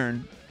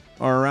Iron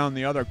are around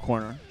the other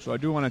corner. So I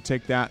do want to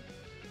take that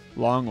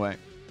long way.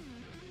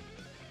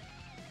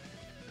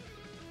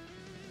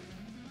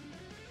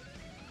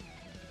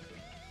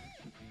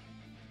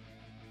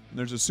 And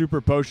there's a super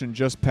potion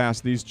just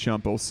past these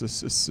chumples.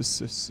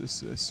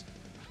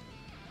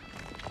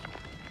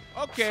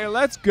 Okay,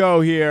 let's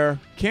go here.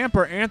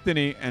 Camper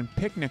Anthony and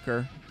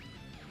Picnicker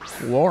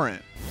Lauren.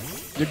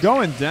 You're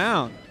going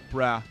down,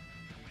 brah.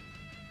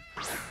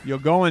 You're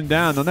going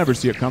down. They'll never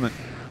see it coming.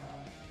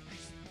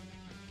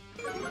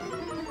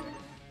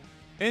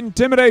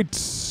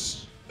 Intimidate.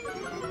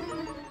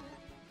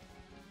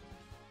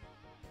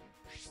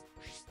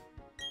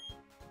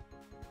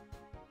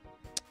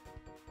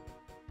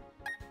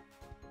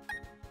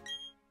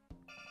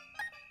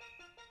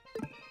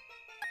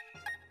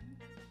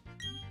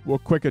 We'll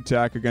quick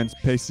attack against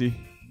Pacey.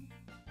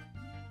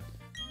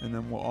 And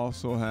then we'll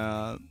also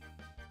have...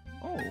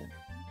 Oh.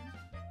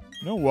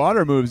 No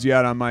water moves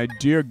yet on my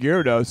dear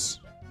Gyarados.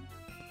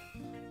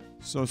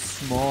 So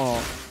small.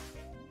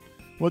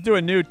 We'll do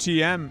a new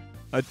TM.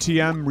 A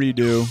TM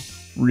redo.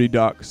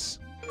 Redux.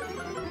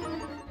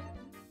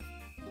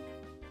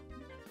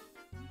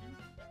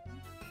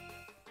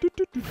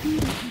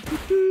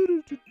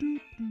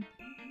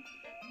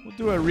 We'll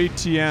do a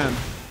re-TM.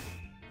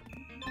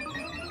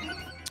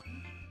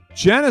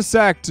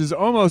 Genesect is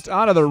almost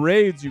out of the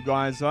raids, you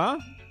guys, huh?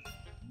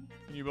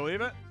 Can you believe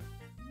it?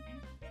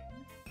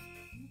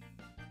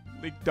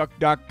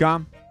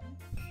 LeakDuck.com.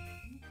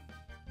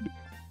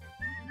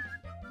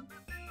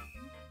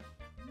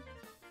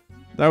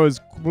 That was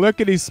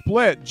lickety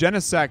split.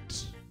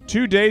 Genesect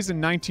 2 days and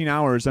 19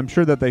 hours. I'm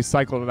sure that they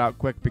cycled it out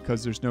quick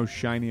because there's no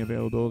shiny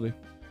availability.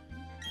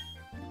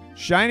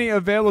 Shiny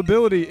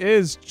availability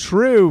is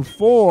true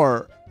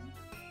for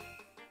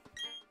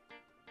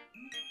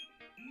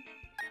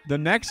the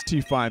next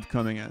T5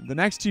 coming in. The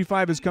next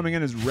T5 is coming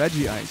in as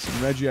Regice.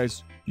 And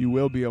Regice, you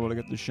will be able to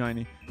get the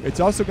shiny.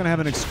 It's also going to have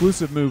an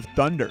exclusive move,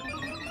 Thunder.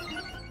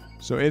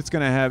 So it's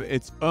going to have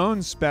its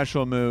own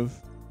special move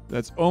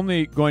that's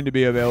only going to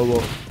be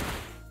available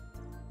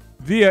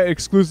via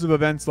exclusive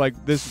events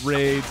like this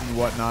raids and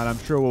whatnot. I'm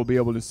sure we'll be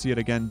able to see it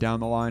again down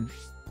the line.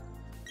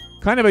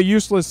 Kind of a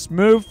useless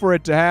move for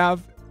it to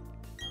have,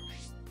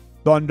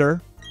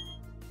 Thunder.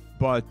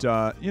 But,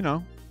 you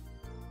know,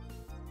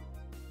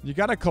 you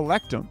got to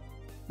collect them.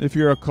 If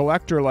you're a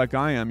collector like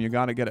I am, you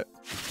got to get it.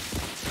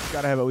 You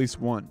got to have at least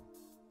one.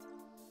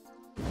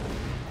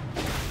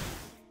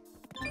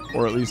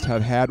 Or at least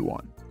have had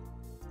one.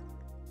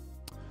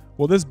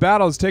 Well, this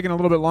battle is taking a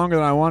little bit longer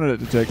than I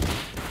wanted it to take.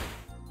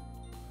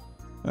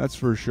 That's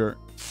for sure.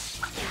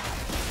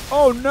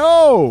 Oh,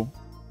 no!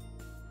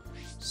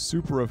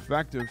 Super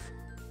effective.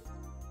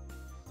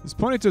 This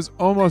Ponyta's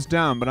almost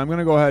down, but I'm going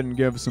to go ahead and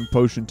give some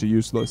potion to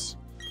Useless.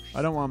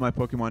 I don't want my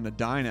Pokemon to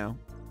die now.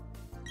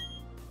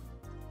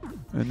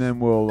 And then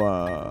we'll,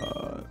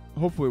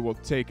 hopefully we'll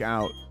take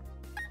out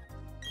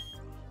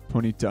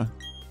Ponyta.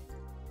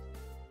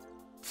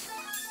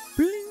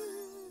 Bling,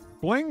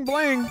 bling,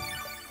 bling.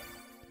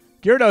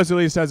 Gyarados at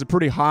least has a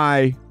pretty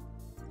high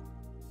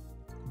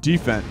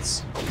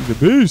defense. He's a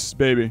beast,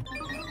 baby.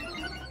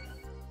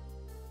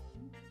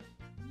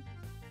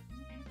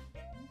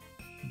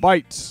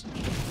 Bites.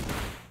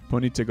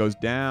 Ponyta goes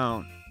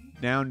down.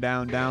 Down,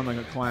 down, down like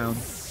a clown.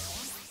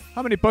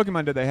 How many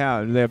Pokemon do they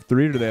have? Do they have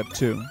 3 or do they have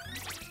 2?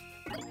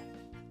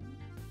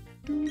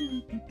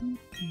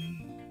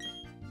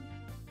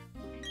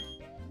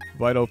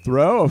 Vital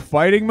Throw, a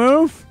fighting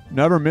move.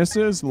 Never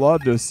misses.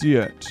 Love to see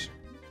it.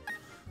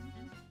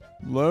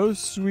 Low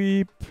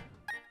Sweep.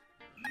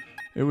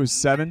 It was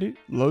 70.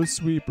 Low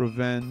Sweep,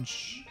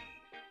 Revenge.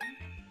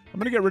 I'm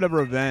going to get rid of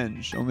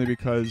Revenge only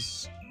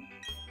because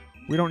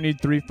we don't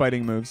need 3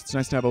 fighting moves. It's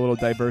nice to have a little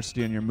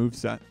diversity in your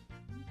moveset.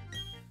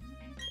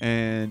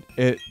 And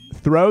it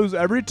throws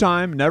every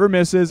time, never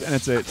misses, and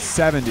it's at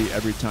 70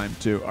 every time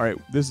too. All right,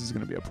 this is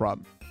going to be a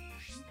problem.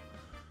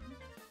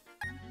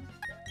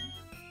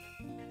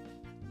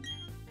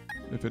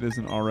 If it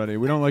isn't already.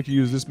 We don't like to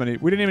use this many.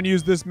 We didn't even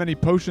use this many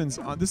potions.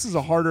 This is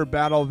a harder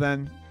battle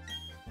than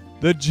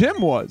the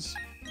gym was.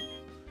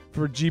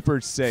 For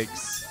Jeepers'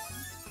 sakes.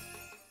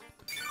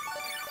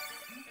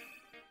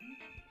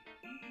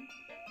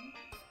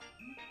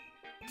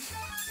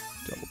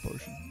 Double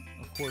potion.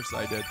 Of course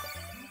I did.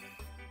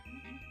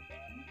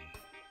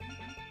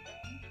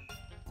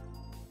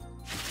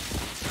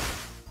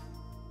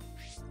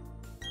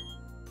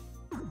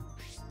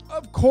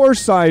 Of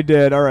course I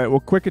did. All right, well,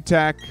 quick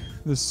attack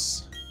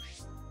this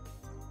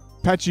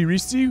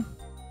Pachirisu,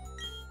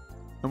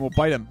 and we'll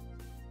bite him.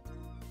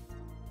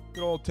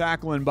 Good old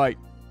tackle and bite.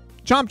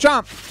 Chomp,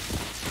 chomp!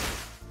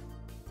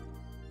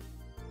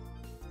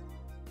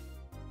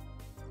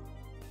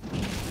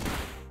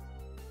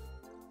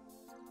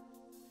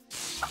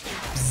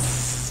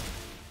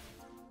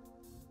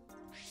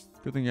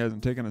 Good thing he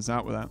hasn't taken us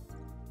out with that.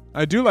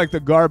 I do like the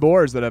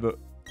Garbors that have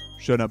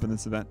shown up in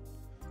this event.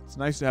 It's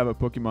nice to have a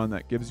Pokemon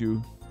that gives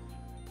you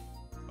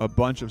a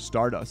bunch of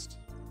Stardust.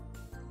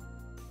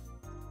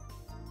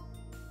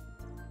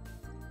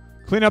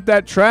 Clean up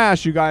that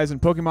trash, you guys, in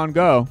Pokemon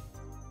Go.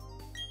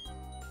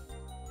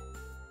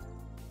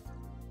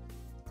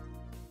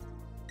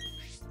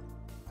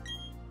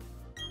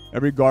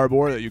 Every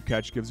Garbor that you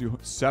catch gives you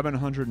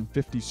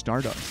 750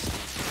 Stardust.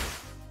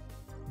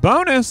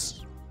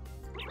 Bonus!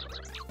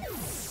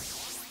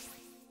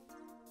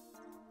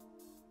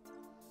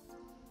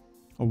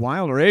 A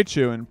wild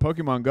Raichu in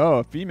Pokemon Go,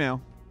 a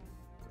female.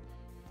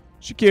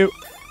 She cute.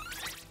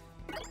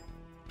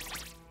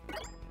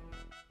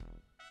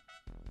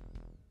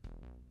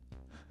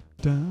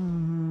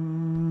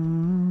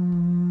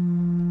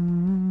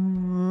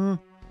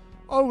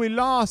 Oh, we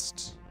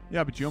lost.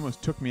 Yeah, but you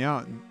almost took me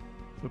out in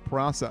the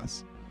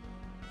process.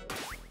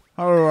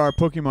 How are our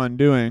Pokemon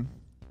doing?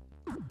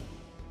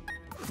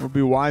 It would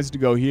be wise to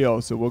go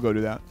heal, so we'll go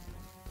do that.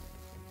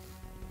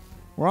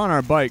 We're on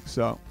our bike,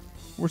 so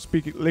we're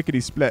speaking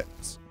lickety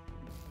splits.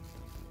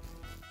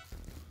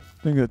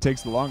 The thing that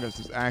takes the longest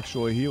is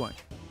actually healing.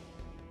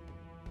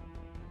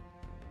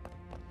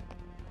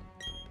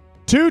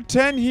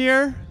 2:10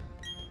 here.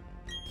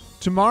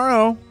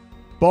 Tomorrow,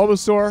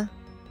 Bulbasaur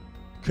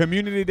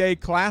Community Day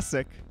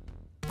Classic.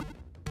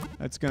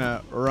 That's going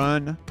to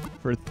run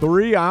for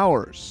 3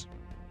 hours.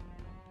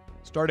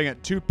 Starting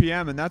at 2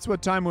 p.m. And that's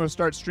what time we'll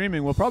start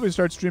streaming. We'll probably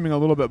start streaming a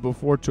little bit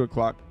before 2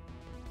 o'clock.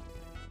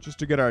 Just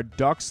to get our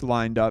ducks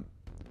lined up.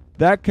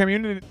 That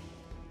Community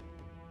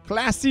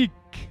Classic.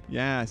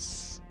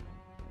 Yes.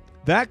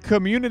 That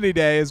Community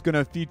Day is going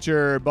to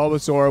feature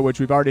Bulbasaur, which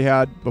we've already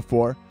had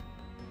before.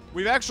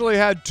 We've actually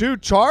had 2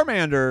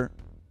 Charmander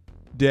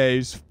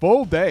days,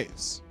 full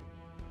days.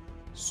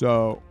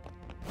 So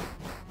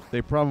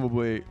They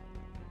probably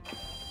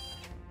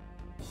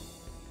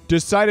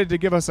decided to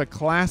give us a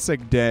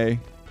classic day,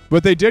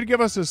 but they did give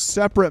us a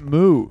separate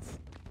move.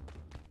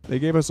 They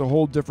gave us a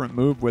whole different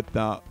move with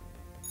a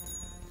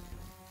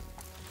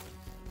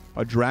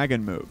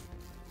dragon move.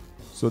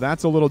 So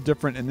that's a little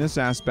different in this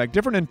aspect.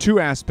 Different in two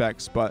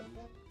aspects, but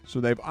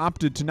so they've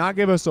opted to not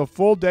give us a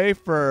full day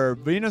for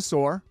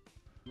Venusaur.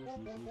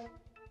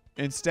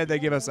 Instead, they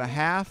give us a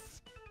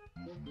half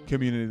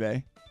community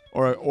day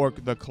or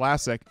the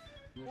classic.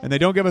 And they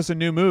don't give us a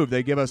new move.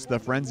 They give us the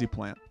Frenzy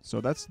Plant.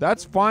 So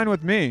that's fine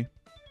with me.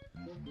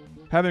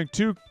 Having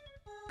 2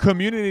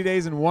 community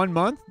days in 1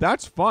 month,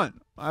 that's fun.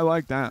 I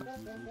like that.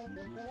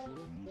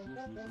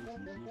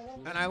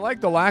 And I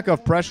like the lack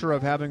of pressure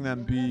of having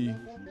them be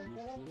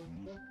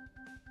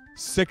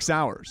 6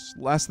 hours.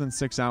 Less than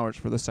 6 hours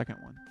for the second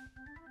one.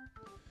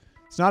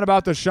 It's not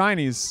about the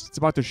shinies. It's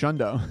about the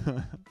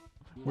Shundo.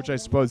 Which I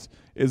suppose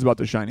is about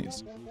the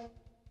shinies.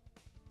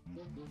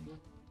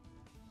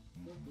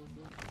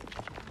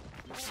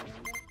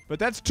 But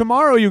that's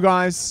tomorrow, you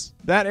guys.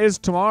 That is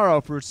tomorrow.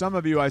 For some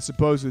of you, I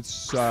suppose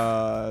it's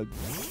going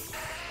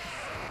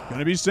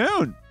to be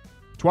soon.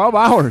 12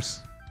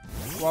 hours.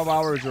 12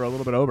 hours or a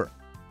little bit over.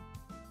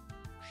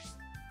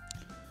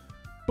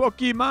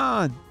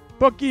 Pokemon.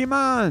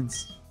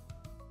 Pokemons.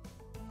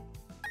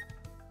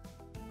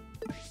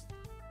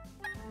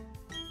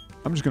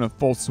 I'm just going to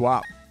full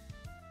swap.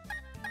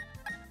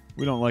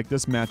 We don't like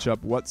this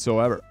matchup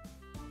whatsoever.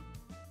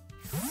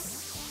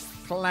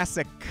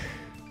 Classic.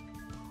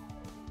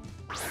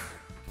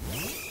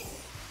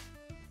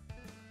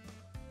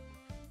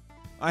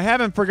 I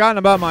haven't forgotten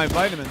about my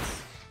vitamins.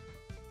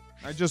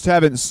 I just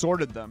haven't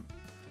sorted them.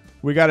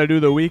 We got to do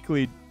the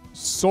weekly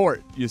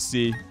sort, you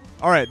see.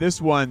 All right,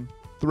 this one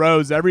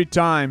throws every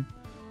time.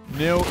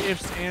 No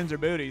ifs, ands, or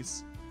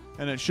booties.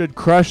 And it should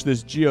crush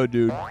this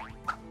Geodude.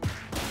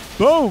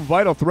 Boom!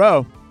 Vital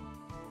throw.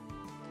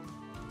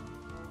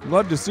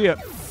 Love to see it.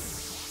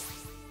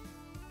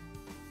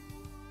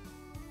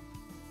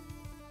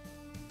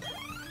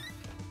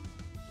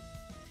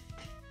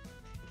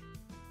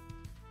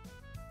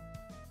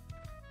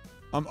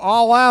 I'm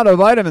all out of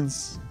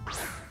vitamins.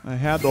 I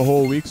had the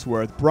whole week's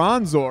worth.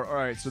 Bronzor. All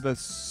right, so the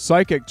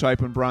psychic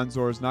type in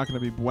Bronzor is not going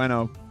to be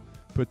bueno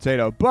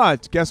potato.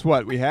 But guess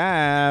what? We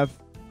have...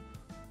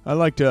 I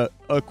like to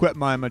equip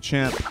my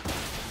Machamp.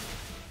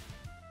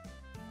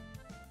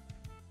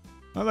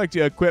 I like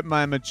to equip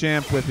my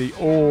Machamp with the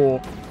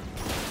old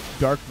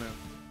Dark move.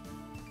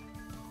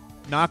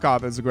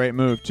 Knockoff is a great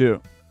move, too.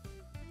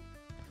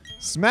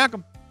 Smack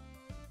him.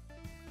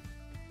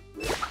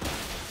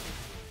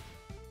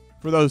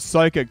 For those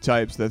psychic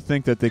types that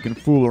think that they can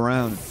fool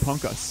around and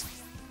punk us.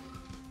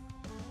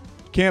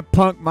 Can't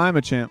punk my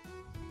Machamp.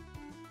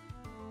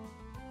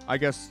 I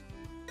guess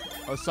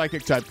a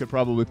psychic type could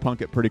probably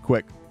punk it pretty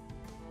quick.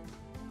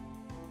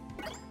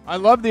 I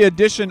love the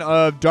addition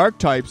of dark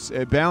types.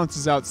 It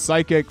balances out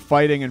psychic,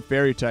 fighting, and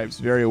fairy types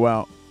very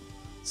well.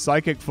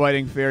 Psychic,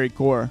 fighting, fairy,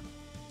 core.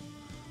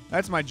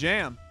 That's my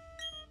jam.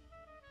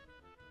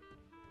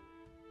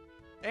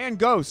 And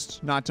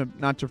Ghost. Not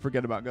to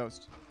forget about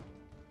Ghost.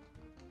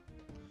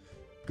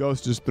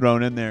 Ghost is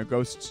thrown in there.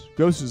 Ghost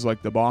is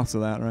like the boss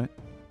of that, right?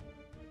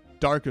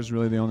 Dark is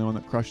really the only one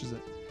that crushes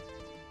it.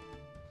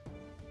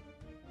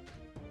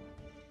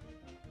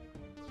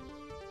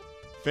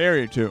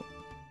 Fairy, too.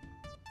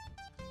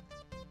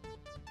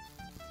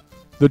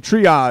 The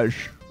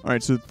triage. All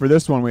right, so for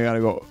this one, we got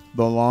to go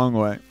the long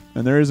way.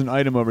 And there is an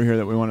item over here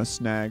that we want to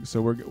snag,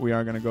 so we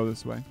are going to go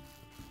this way.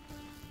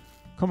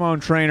 Come on,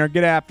 trainer.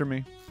 Get after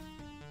me.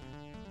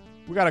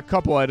 We got a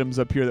couple items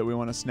up here that we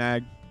want to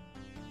snag.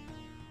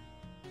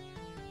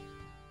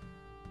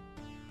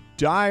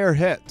 Dire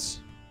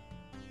hits.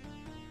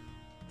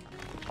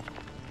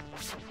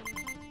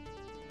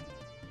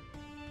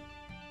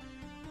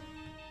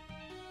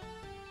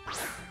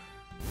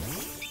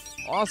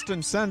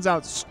 Austin sends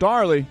out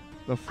Starly,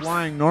 the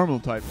flying normal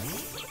type.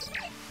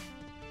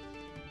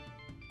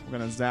 We're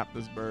going to zap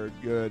this bird.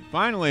 Good.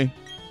 Finally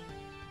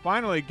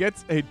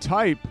gets a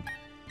type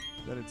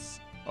that it's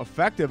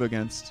effective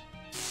against.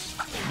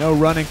 No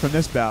running from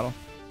this battle.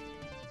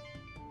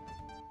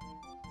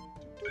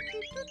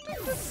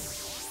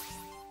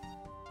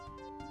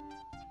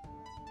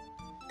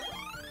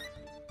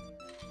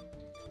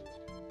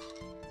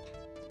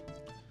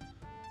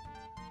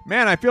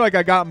 Man, I feel like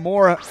I got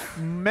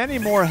many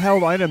more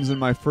held items in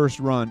my first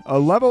run. A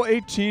level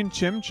 18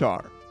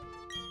 Chimchar.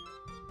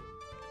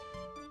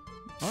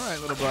 All right,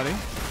 little buddy.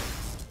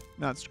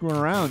 Not screwing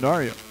around,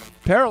 are you?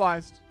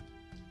 Paralyzed.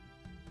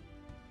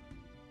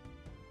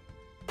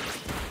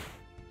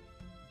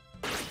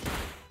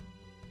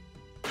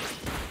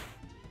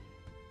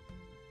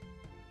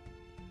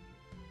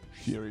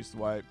 Fury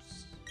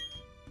swipes.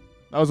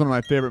 That was one of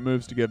my favorite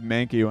moves to give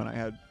Mankey when I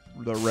had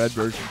the red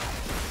version.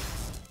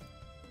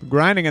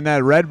 Grinding in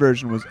that red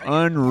version was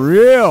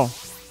unreal.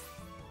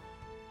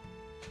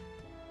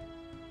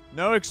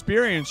 No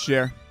experience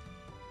share.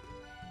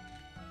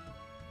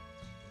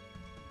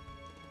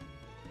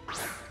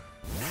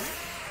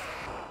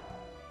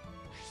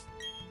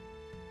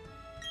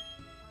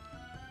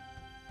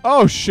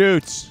 Oh,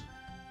 shoot.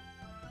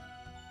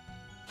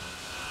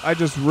 I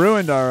just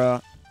ruined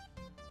our...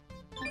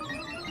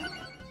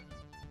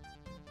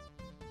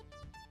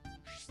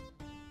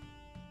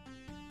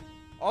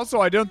 Also,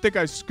 I don't think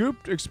I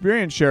scooped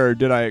experience share, or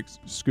did I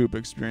scoop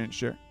experience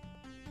share?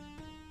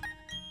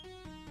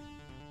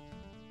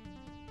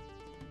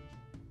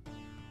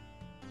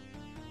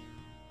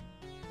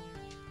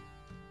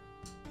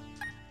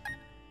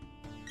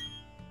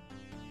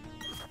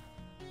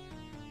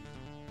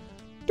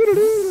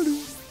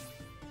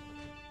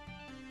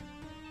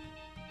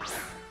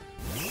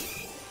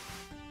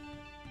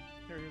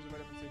 Here's a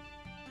vitamin C.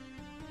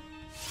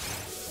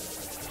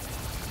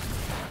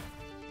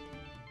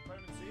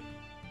 Vitamin C?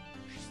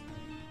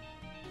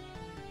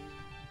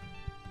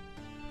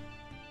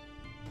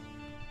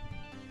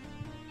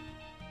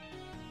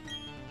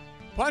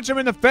 Punch him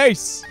in the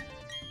face.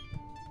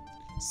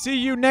 See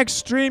you next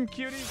stream,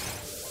 cutie.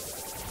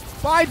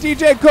 Bye,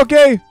 DJ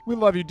Cookie. We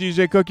love you,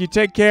 DJ Cookie.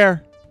 Take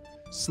care.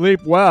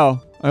 Sleep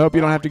well. I hope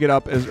you don't have to get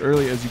up as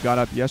early as you got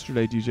up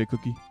yesterday, DJ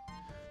Cookie.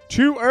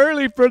 Too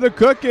early for the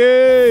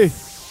cookie.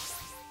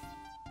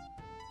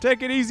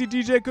 Take it easy,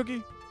 DJ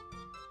Cookie.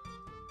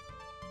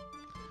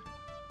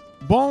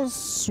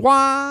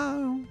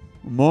 Bonsoir,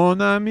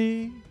 mon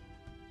ami.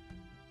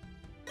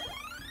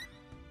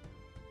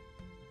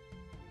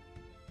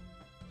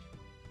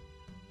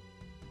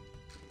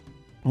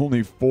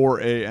 Only 4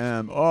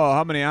 a.m. Oh,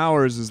 how many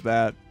hours is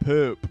that?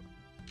 Poop.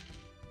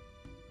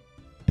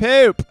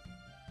 Poop.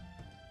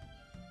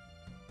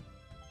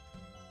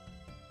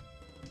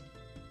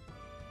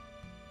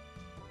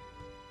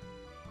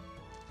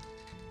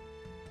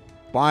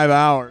 Five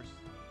hours.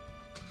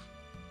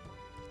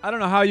 I don't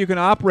know how you can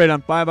operate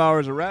on 5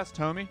 hours of rest,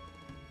 homie.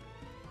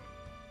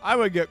 I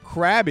would get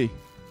crabby.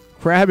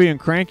 Crabby and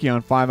cranky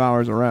on 5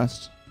 hours of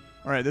rest.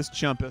 All right, this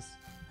chumpus.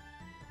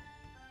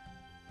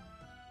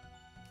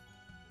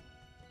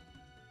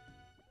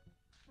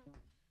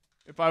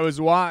 If I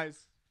was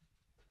wise,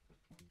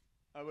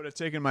 I would have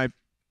taken my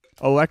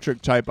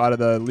electric type out of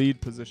the lead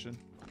position.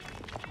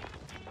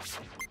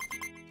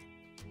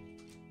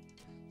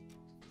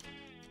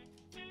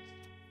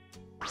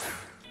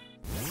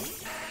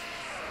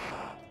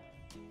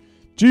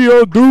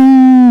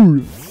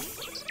 Geodude!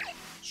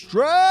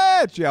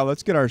 Stretch! Yeah,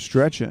 let's get our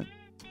stretch in.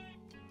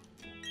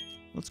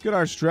 Let's get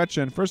our stretch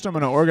in. First, I'm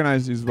going to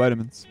organize these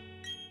vitamins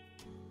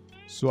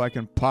so I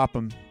can pop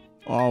them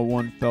all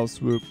one fell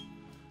swoop.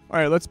 All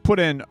right, let's put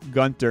in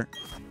Gunter.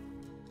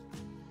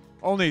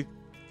 Only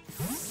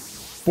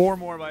 4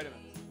 more vitamins.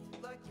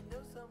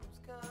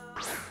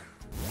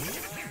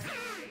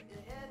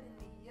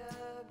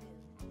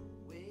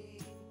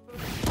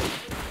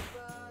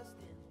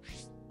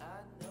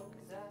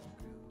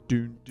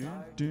 Doon,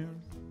 doon,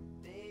 doon.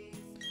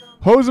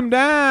 Hose him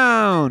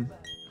down.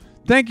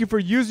 Thank you for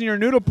using your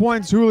noodle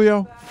points,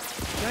 Julio.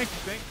 Thank you,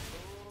 thank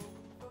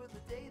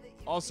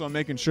you. Also, I'm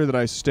making sure that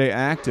I stay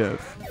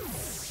active.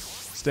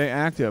 Stay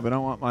active. I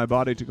don't want my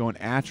body to go in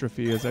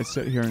atrophy as I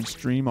sit here and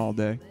stream all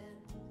day.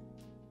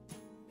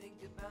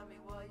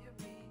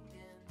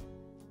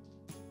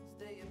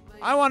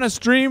 I want to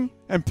stream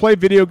and play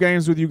video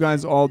games with you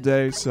guys all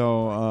day,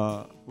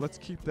 so let's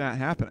keep that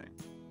happening.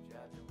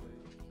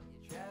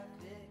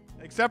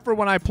 Except for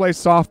when I play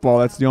softball.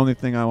 That's the only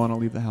thing I want to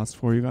leave the house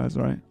for, you guys,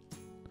 all right?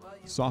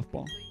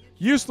 Softball.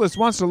 Useless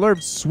wants to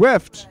learn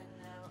Swift.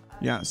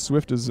 Yeah,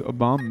 Swift is a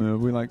bomb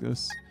move. We like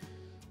this.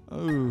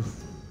 Oh,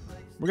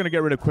 we're going to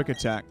get rid of Quick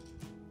Attack.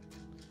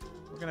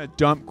 We're going to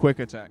dump Quick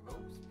Attack.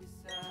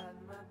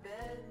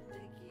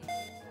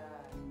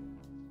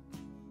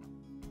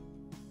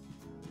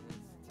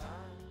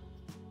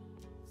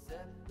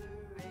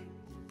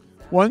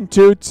 One,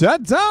 two,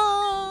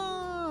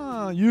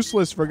 ta-da!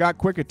 Useless forgot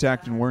Quick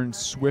Attack and we're in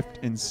Swift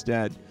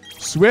instead.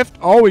 Swift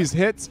always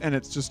hits, and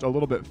it's just a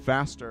little bit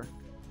faster.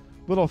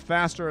 A little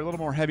faster, a little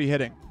more heavy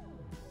hitting.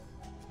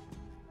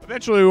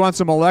 Eventually, we want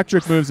some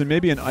electric moves and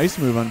maybe an ice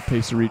move on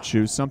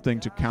Pacerichu. Something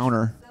to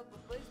counter.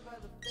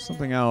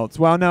 Something else.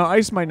 Well, no,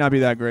 ice might not be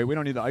that great. We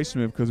don't need the ice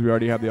move because we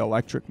already have the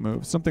electric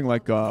move. Something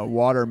like a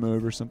water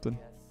move or something.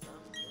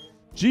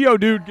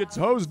 Geodude gets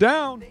hosed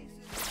down.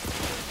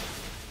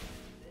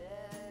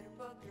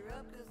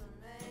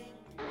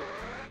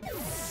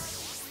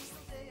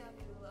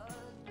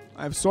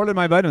 I've sorted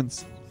my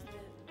vitamins.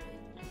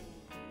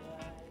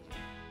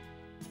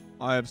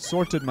 I have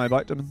sorted my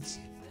vitamins.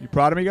 You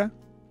proud of me, guy?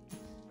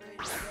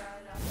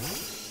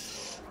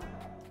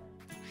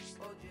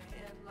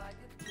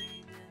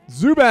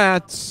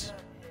 Zubat!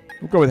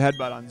 We'll go with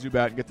Headbutt on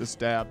Zubat and get the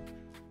stab.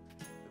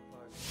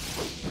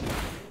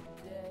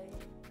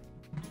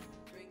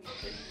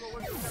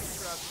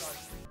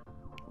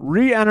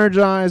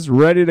 Re-energized,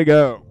 ready to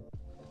go.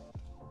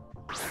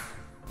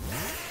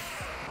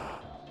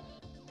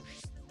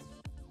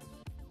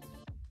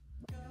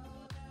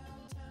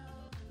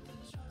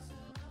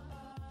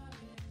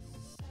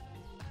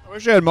 I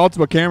wish I had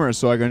multiple cameras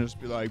so I can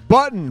just be like,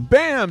 button,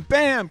 bam,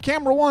 bam,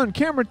 camera 1,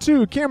 camera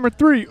 2, camera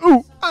 3,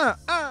 ooh,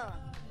 ah.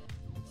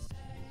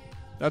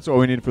 That's what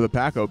we need for the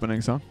pack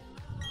openings, huh?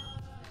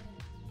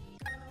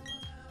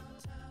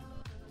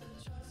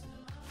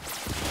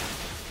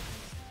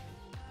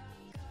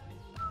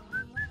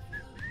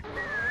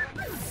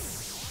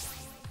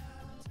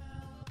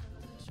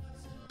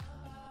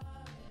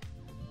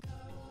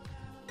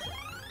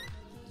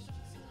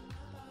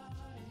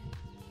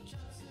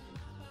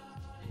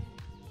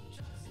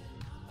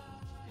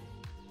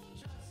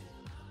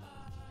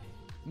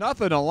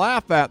 Nothing to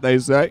laugh at, they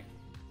say.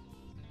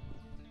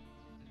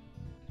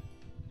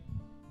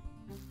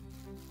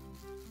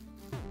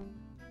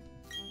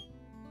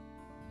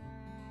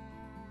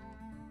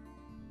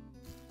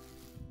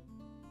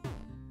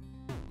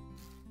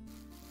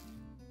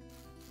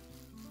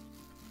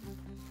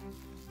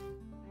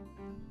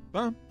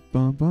 Bum,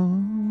 bum,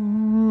 bum.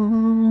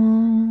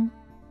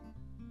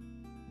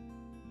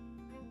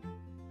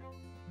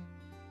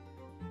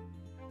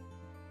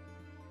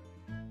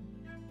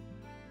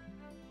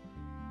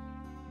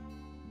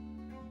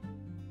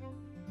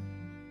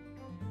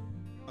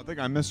 I think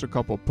I missed a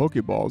couple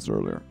Pokeballs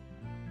earlier.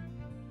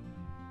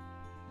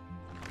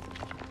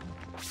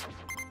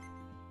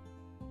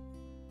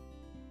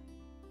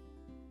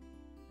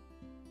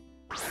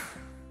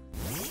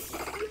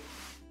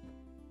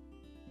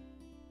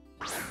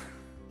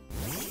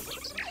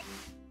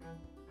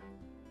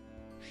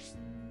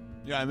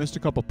 Yeah, I missed a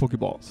couple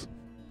Pokeballs.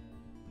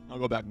 I'll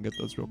go back and get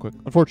those real quick.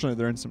 Unfortunately,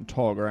 they're in some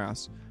tall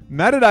grass.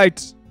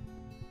 Metadite!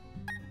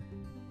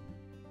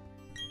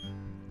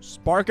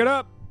 Spark it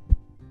up!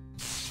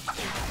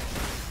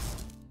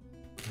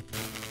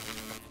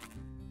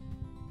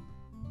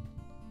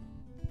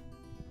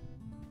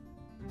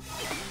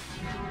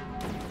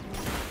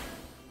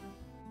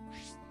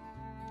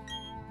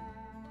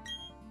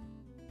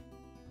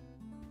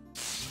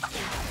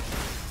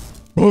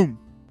 Boom!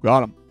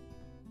 Got him.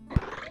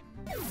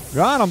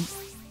 Got him.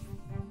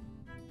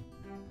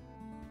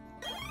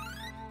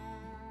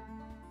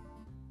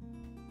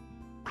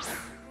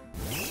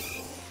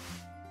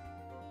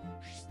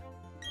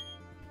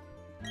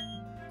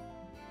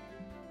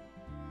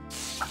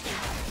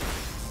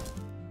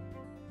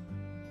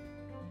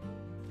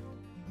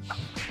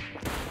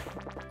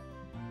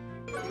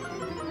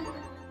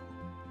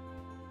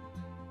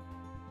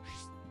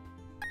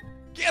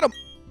 Get him.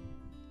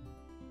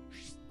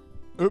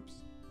 Oops.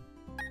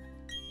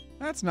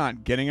 That's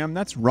not getting him.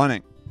 That's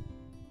running.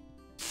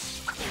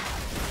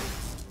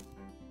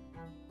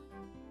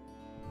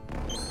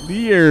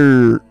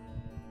 Leer.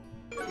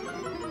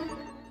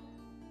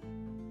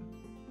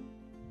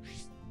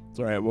 It's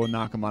all right. We'll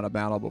knock him out of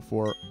battle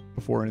before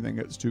anything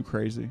gets too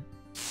crazy.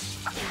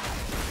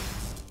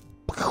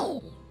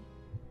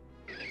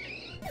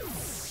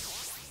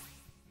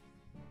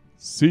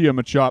 See ya,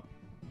 Machop.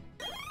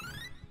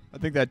 I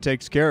think that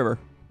takes care of her.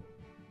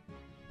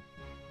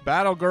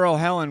 Battle Girl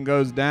Helen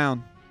goes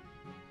down.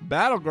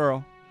 Battle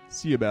Girl.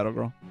 See you, Battle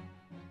Girl.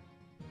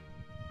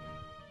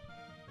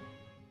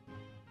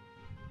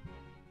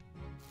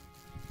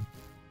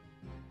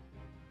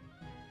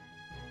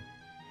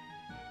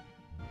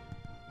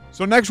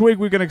 So next week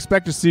we can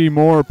expect to see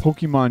more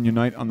Pokemon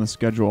Unite on the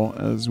schedule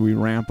as we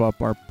ramp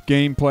up our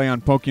gameplay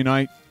on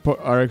Pokunite,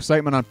 our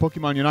excitement on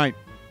Pokemon Unite.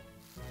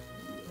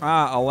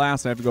 Ah,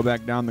 alas, I have to go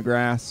back down the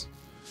grass.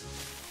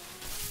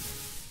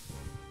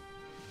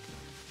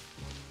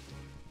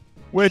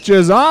 Which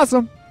is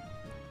awesome.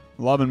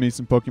 Loving me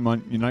some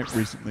Pokemon Unite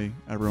recently,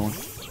 everyone.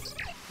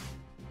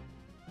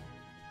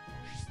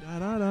 Da,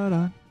 da, da,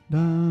 da, da.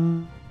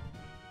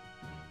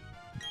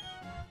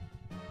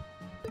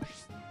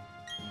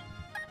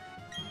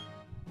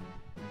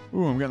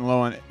 Ooh, I'm getting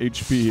low on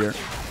HP here.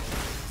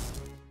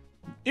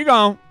 You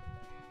go.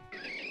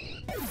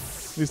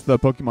 At least the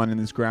Pokemon in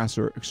this grass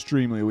are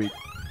extremely weak.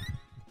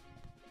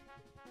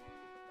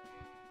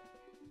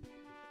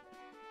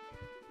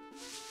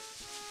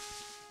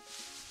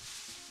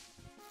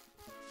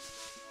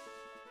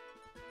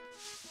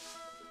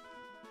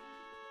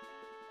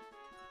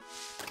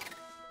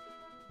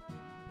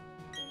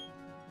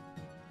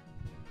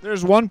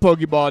 There's one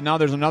Pokeball, and now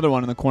there's another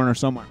one in the corner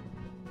somewhere.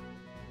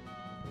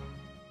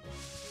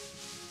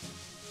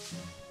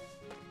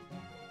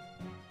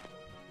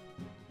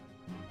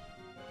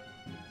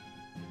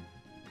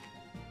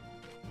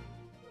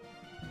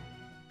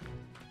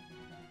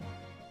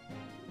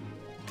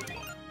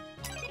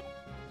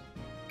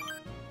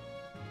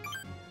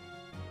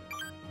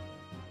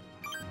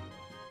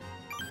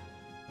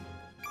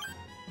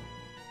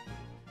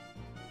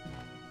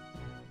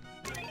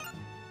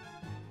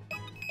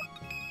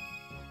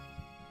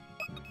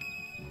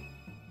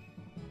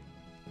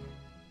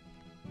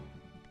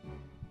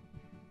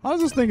 How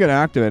does this thing get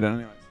activated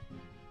anyways?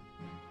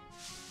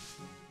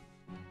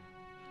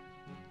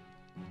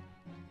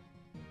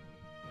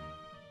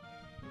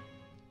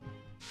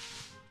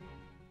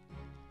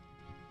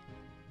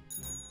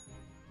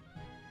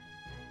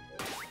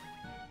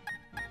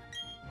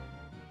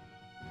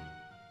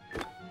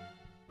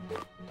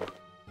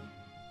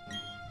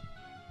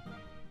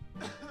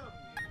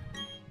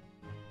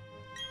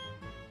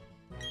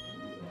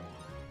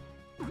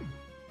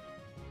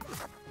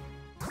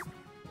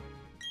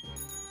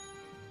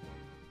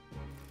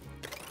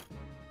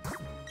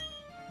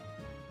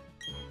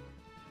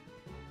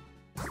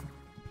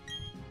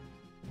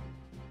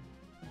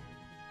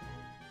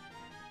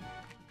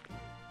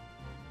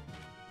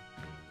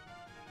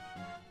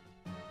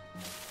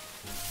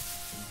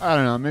 I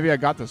don't know. Maybe I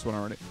got this one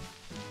already.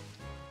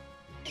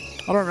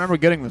 I don't remember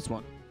getting this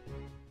one.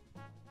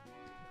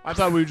 I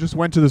thought we just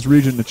went to this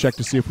region to check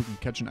to see if we can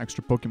catch an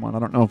extra Pokemon. I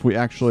don't know if we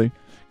actually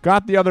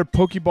got the other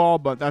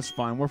Pokeball, but that's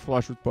fine. We're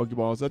flush with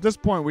Pokeballs. At this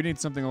point, we need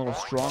something a little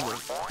stronger.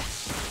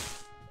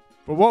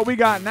 But what we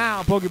got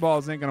now,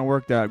 Pokeballs ain't going to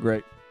work that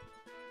great.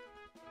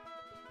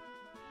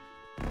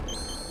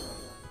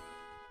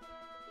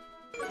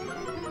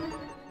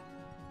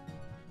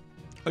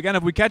 Again,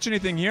 if we catch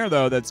anything here,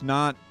 though, that's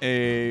not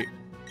a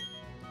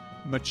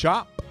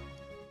Machop.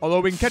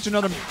 Although we can catch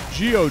another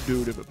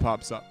Geodude if it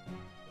pops up.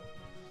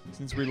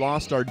 Since we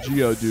lost our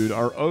Geodude,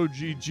 our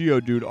OG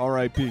Geodude,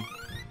 R.I.P.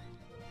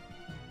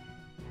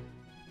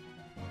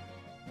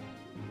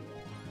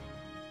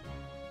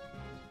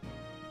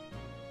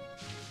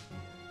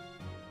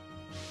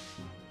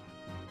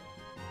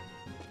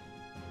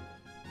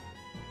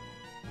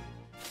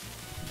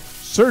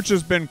 Search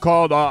has been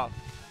called off.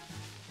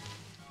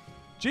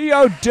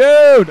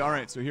 Geodude!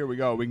 Alright, so here we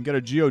go. We can get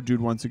a Geodude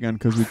once again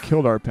because we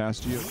killed our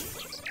past Geodude.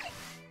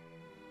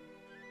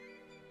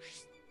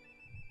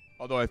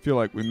 Although I feel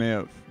like we may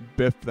have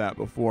biffed that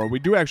before. We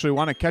do actually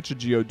want to catch a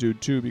Geodude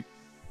too.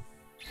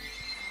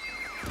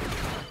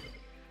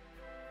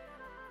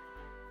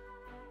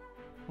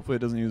 Hopefully it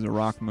doesn't use a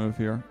rock move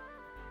here.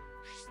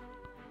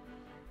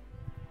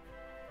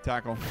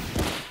 Tackle.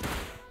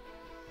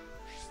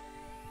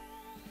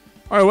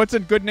 Alright, what's a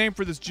good name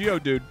for this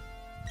Geodude?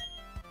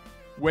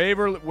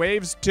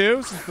 Waves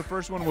 2, since the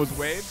first one was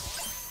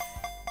Waves.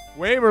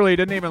 Waverly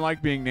didn't even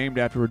like being named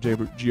after a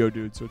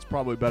Geodude, so it's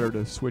probably better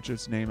to switch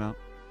its name out.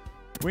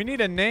 We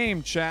need a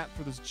name, chat,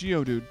 for this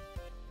Geodude.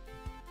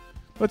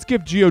 Let's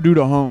give Geodude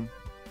a home.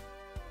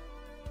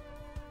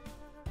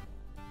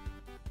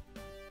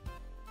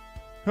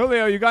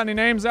 Julio, you got any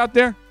names out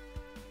there?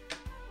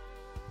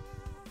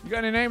 You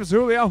got any names,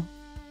 Julio?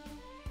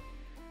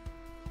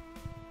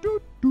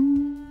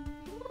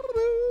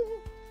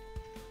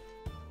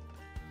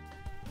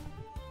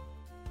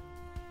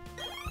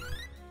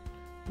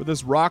 For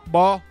this rock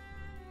ball.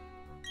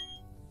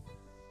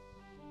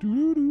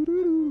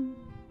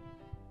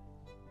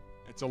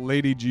 It's a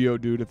lady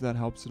Geodude, if that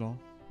helps at all.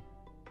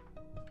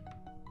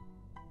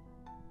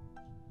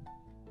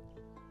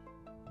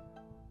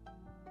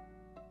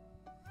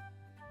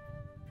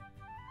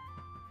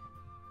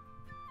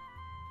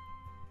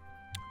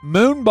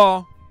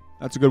 Moonball.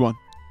 That's a good one.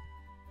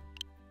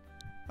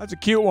 That's a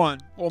cute one.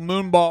 Little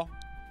Moonball.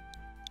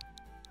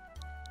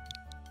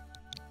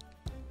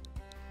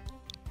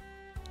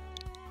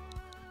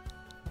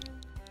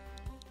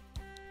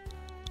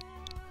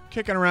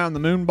 Kicking around the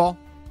Moonball.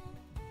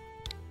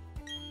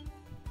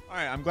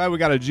 Alright, I'm glad we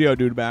got a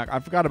Geodude back. I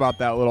forgot about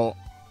that little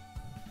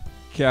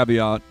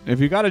caveat. If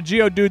you got a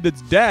Geodude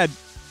that's dead,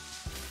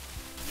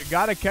 you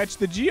gotta catch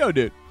the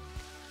Geodude.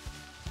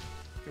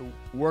 It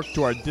work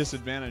to our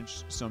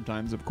disadvantage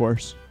sometimes, of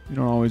course. You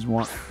don't always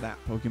want that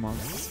Pokemon.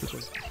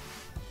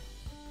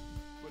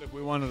 But if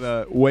we wanted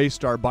to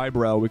waste our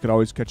Bibarel, we could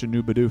always catch a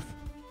new Bidoof.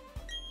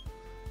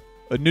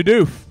 A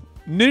Nudoof.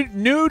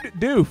 Nude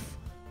Doof.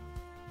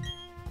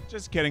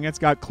 Just kidding, it's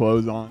got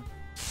clothes on.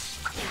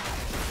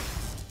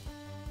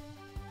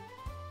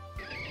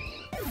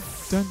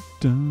 Dun,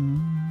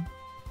 dun.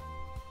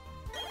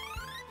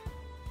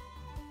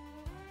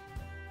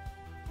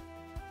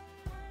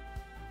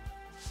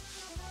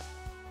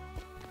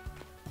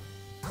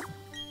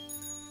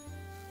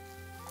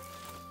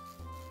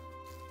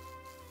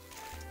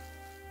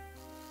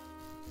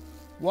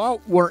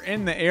 While we're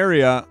in the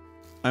area,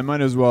 I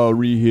might as well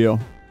re-heal.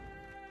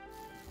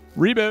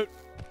 Reboot.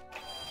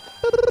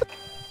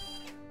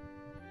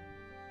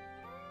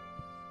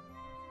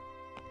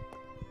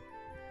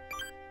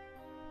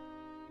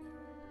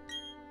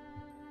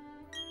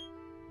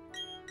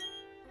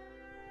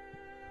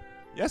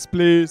 Yes,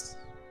 please.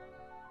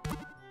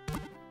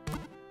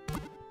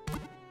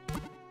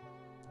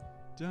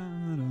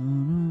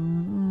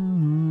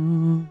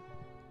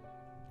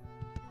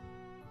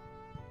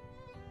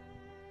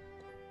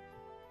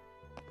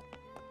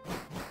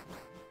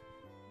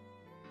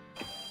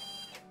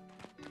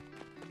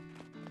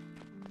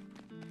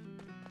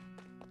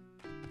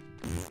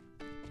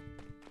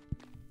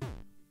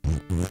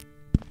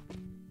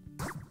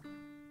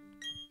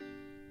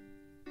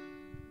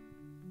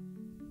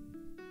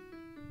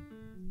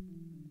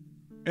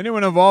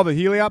 Anyone evolve a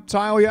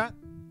Helioptile yet?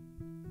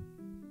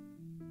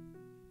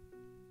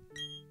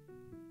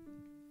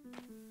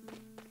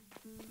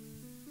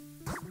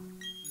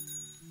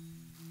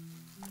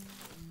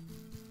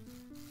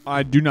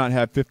 I do not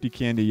have 50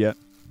 candy yet.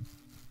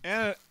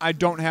 And I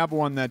don't have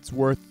one that's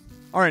worth...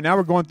 Alright, now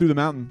we're going through the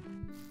mountain.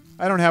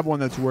 I don't have one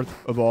that's worth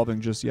evolving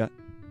just yet.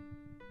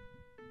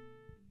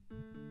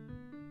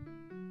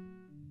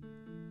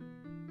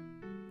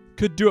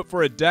 Could do it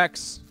for a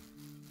Dex.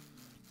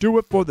 Do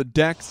it for the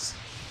Dex.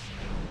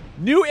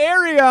 New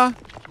area!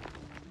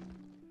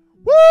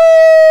 Woo!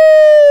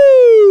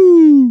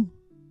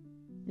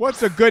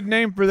 What's a good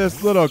name for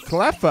this little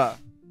Cleffa?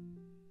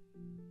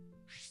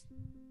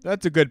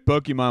 That's a good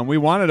Pokemon. We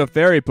wanted a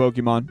fairy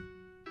Pokemon.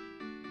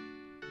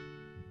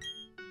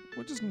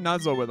 We'll just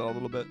nuzzle with it a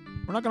little bit.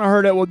 We're not going to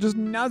hurt it. We'll just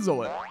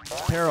nuzzle it.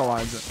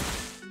 Paralyze it.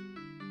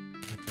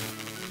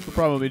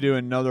 We'll probably do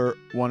another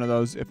one of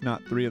those, if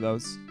not 3 of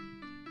those.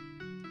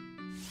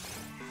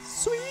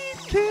 Sweet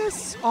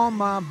kiss on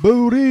my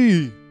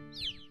booty.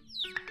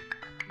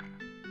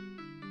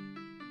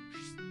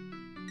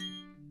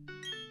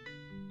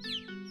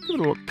 Give it a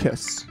little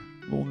kiss.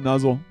 A little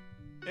nuzzle.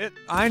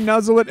 I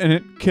nuzzle it and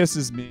it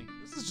kisses me.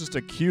 This is just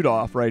a cute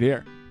off right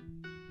here.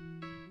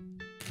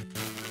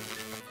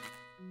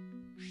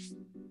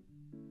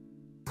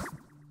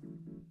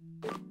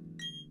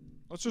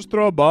 Let's just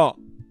throw a ball.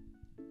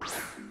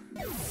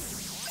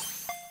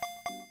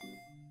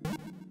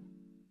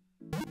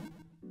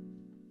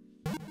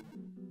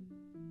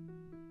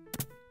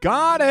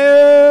 Got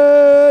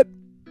it!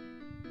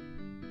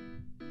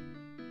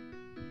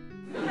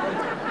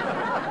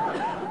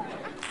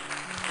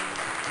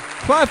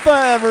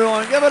 Cleffa,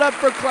 everyone. Give it up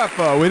for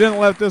Cleffa. We didn't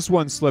let this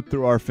one slip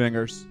through our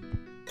fingers.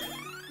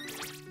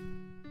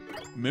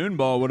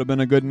 Moonball would have been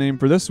a good name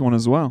for this one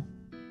as well.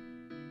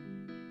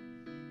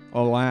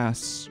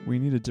 Alas, we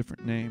need a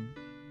different name.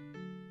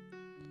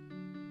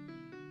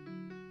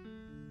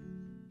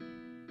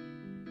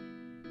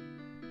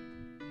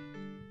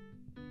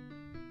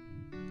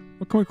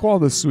 What can we call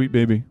this sweet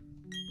baby?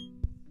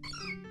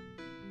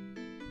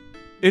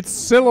 Its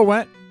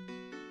silhouette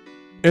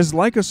is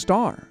like a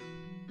star.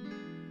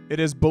 It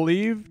is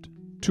believed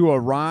to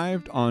have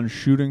arrived on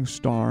shooting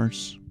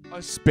stars.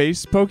 A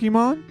space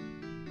Pokemon?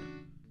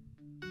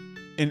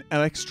 An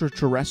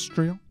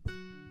extraterrestrial?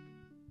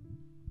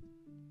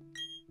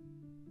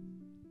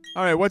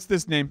 Alright, what's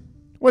this name?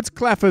 What's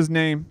Cleffa's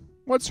name?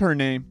 What's her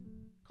name?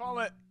 Call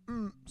it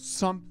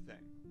something.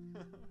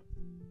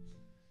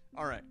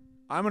 Alright.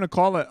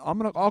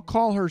 I'll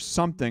call her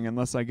something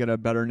unless I get a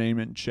better name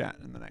in chat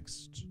in the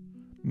next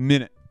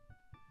minute.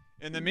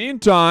 In the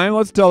meantime,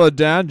 let's tell a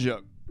dad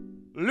joke.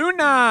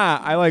 Luna!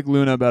 I like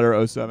Luna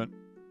better, 07.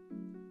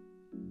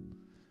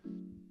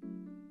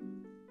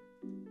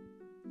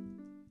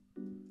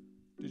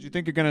 Did you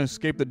think you're going to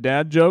escape the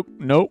dad joke?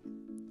 Nope.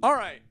 All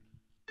right.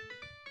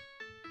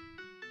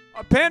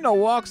 A panda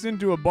walks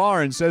into a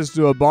bar and says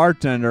to a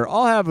bartender,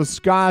 I'll have a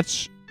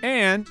scotch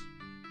and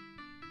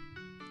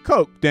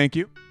Coke, thank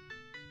you.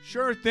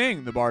 Sure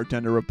thing, the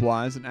bartender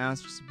replies and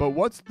asks, but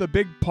what's the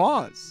big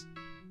pause?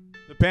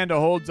 The panda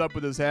holds up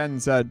with his hand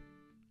and said,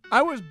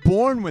 I was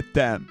born with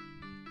them.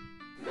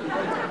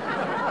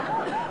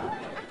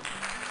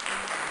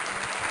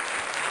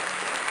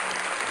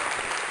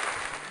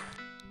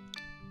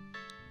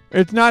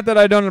 It's not that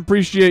I don't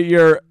appreciate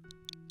your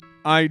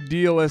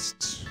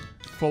idealist,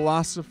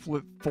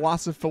 philosophic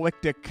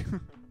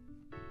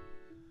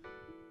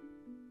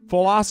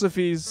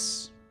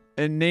philosophies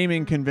and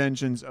naming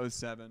conventions,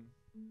 07.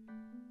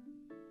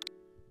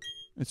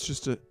 It's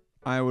just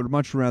I would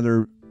much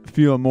rather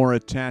feel more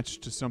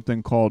attached to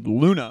something called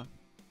Luna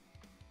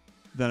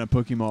than a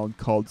Pokemon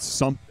called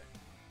something.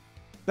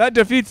 That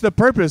defeats the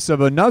purpose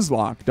of a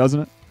Nuzlocke, doesn't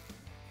it?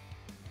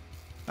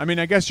 I mean,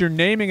 I guess you're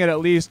naming it at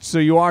least, so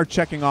you are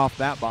checking off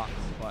that box.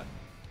 But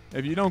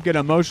if you don't get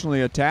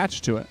emotionally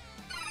attached to it.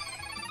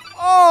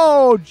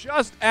 Oh,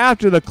 just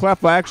after the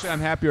Cleffa. Actually,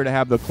 I'm happier to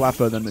have the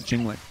Cleffa than the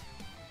Chingling.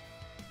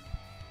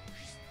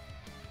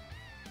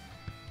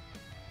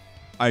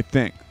 I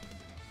think.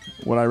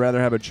 Would I rather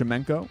have a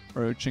Chimenko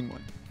or a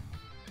Chingling?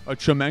 A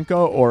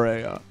Chimenko or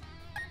a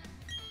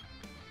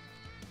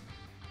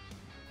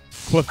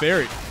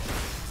Clefairy?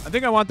 I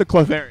think I want the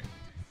Clefairy.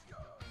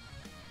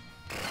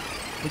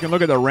 We can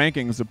look at the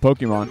rankings of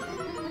Pokemon.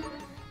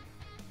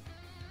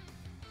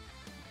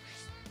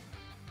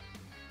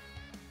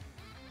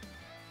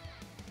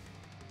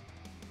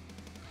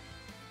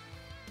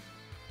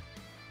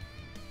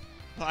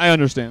 I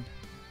understand.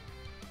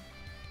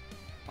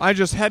 I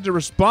just had to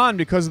respond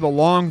because of the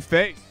long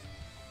face.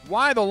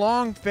 Why the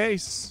long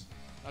face?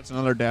 That's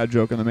another dad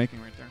joke in the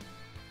making right there.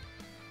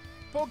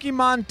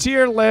 Pokemon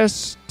tier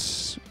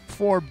list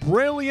for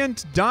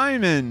Brilliant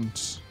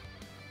Diamond.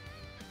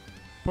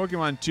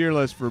 Pokemon tier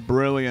list for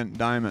Brilliant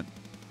Diamond.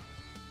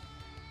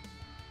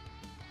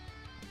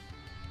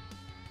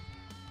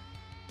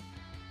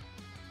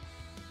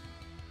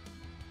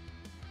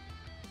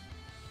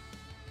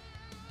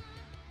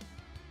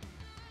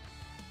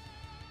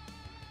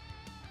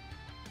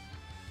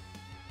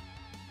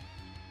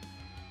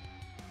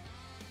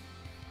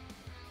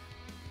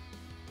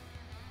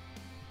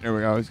 There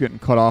we go. It's getting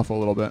cut off a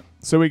little bit.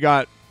 So we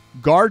got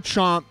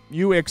Garchomp,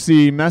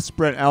 Uxie,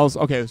 Mesprit, Els.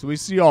 Okay, so we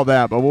see all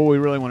that, but what we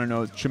really want to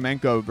know is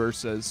Chimenko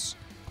versus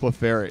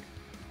Clefairy.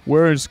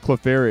 Where is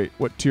Clefairy?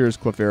 What tier is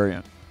Clefairy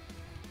in?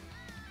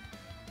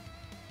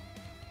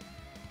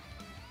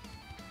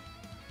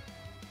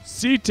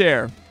 C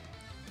tier.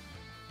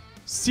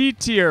 C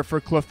tier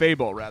for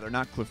Clefable, rather,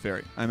 not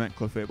Clefairy. I meant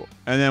Clefable.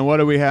 And then what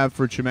do we have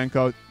for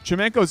Chimenko?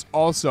 Chimenko's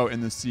also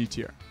in the C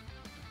tier.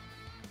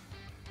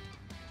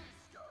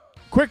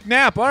 Quick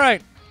nap. All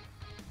right.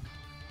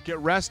 Get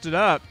rested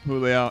up,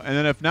 Julio. And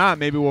then if not,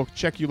 maybe we'll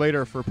check you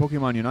later for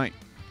Pokemon Unite.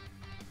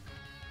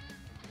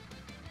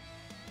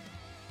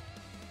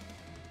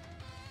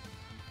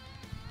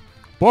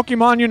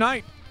 Pokemon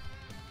Unite.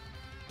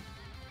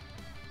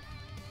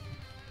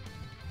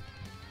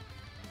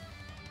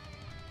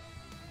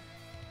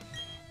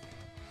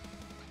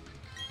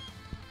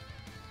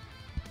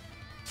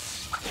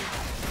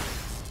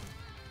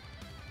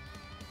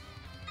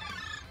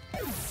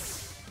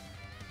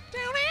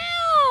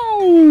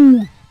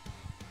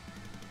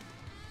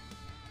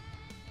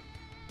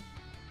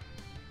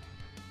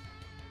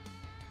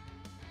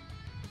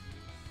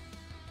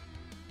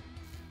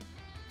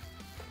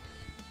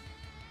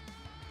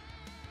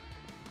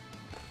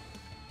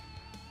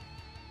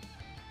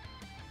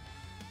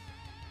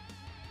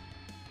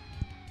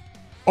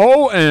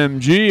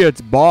 OMG,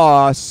 it's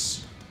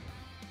boss.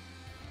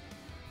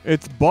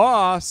 It's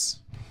boss.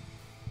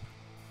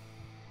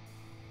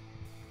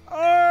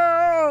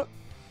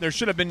 There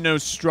should have been no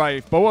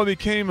strife, but what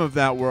became of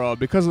that world?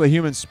 Because the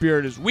human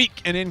spirit is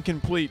weak and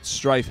incomplete,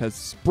 strife has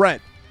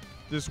spread.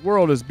 This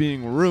world is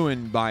being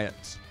ruined by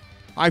it.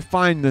 I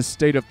find this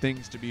state of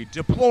things to be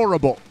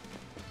deplorable.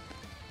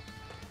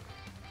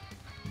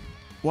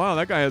 Wow,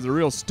 that guy has a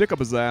real stick up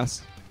his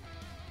ass.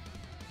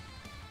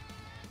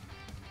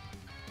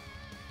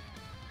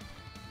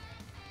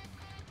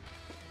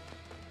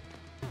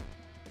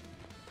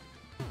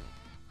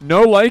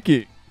 No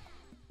likey.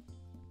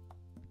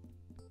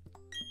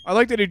 I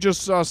like that he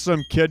just saw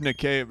some kid in a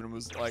cave and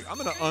was like, I'm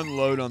going to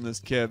unload on this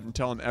kid and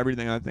tell him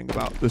everything I think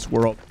about this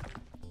world.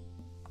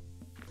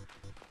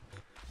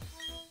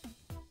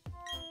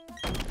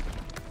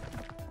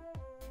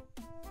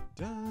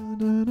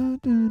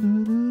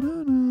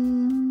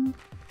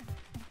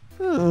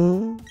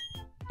 Oh.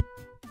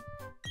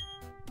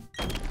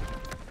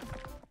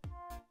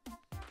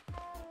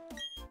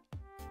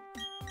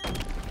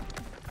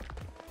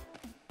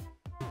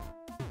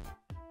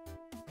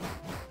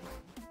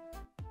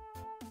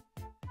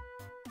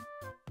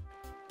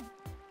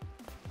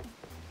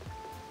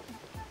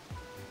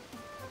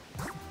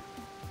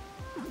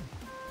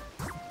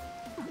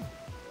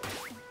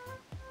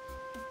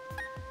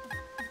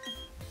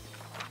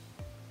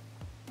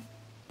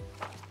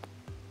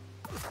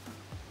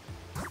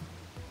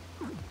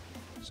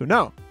 So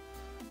no.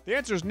 The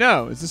answer is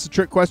no. Is this a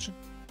trick question?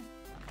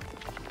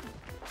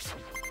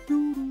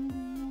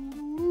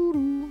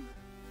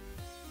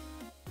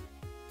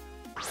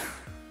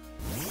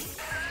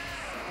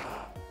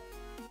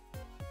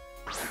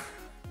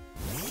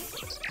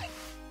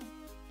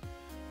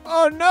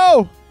 Oh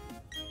no!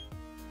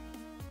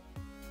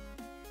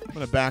 I'm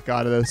gonna back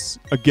out of this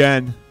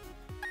again.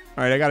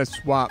 Alright, I gotta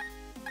swap.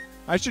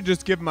 I should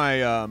just give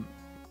my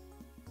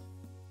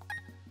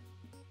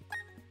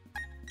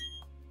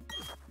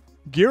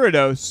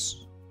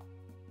Gyarados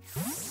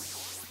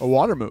a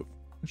water move.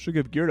 I should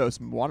give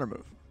Gyarados a water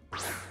move.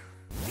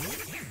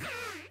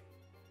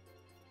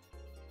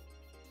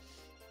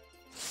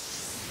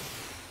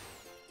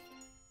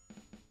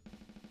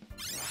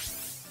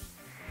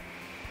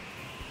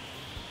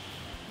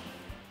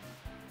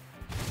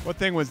 What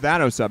thing was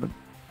that, 07?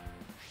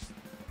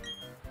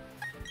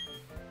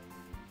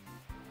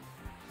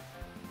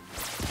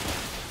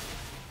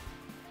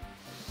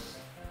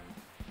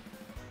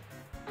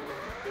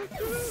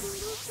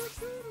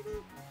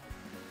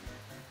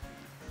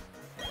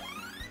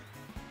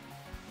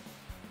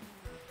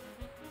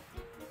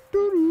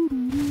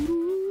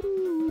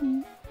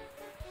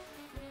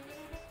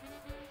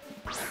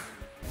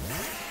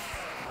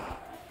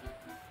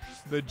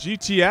 The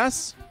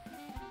GTS?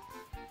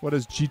 What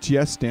does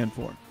GTS stand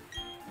for?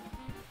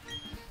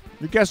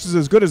 Your guess is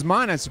as good as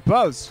mine, I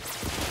suppose.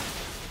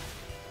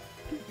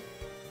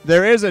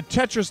 There is a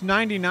Tetris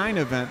 99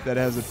 event that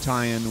has a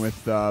tie-in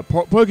with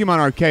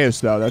Pokemon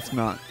Arceus, though. That's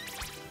not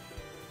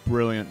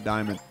Brilliant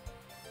Diamond.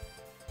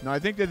 No, I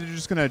think that they're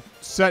just going to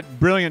set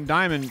Brilliant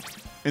Diamond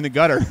in the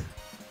gutter.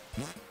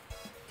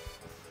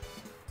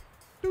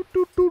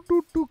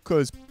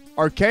 Because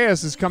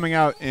Arceus is coming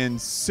out in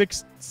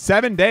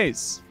 7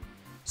 days.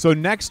 So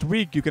next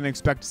week, you can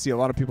expect to see a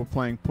lot of people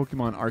playing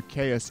Pokemon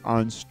Arceus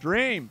on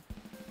stream.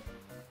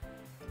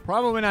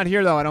 Probably not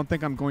here, though. I don't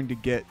think I'm going to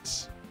get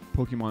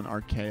Pokemon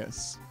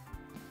Arceus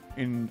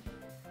in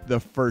the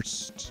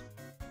first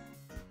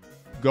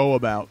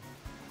go-about.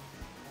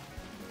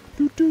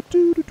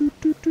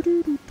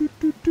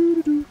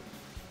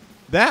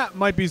 That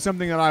might be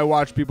something that I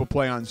watch people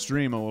play on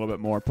stream a little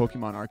bit more,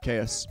 Pokemon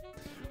Arceus.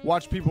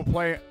 Watch people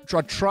play,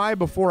 try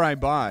before I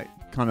buy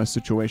kind of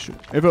situation.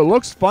 If it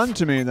looks fun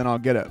to me, then I'll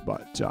get it,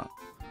 but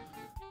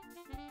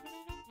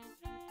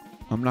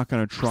I'm not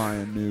going to try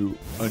a new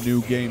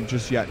game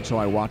just yet until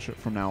I watch it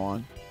from now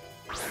on.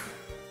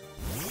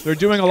 They're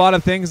doing a lot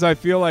of things, I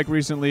feel like,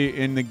 recently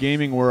in the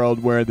gaming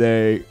world where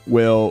they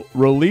will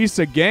release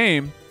a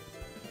game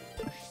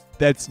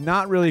that's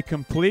not really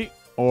complete,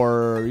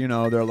 or, you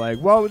know, they're like,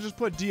 well, we'll just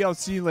put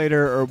DLC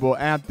later, or we'll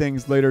add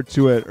things later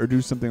to it, or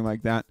do something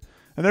like that.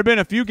 And there have been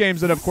a few games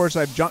that, of course,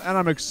 I've jumped, and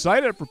I'm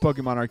excited for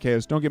Pokemon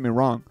Arceus, don't get me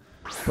wrong,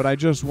 but I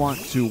just want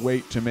to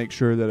wait to make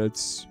sure that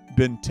it's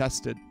been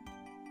tested.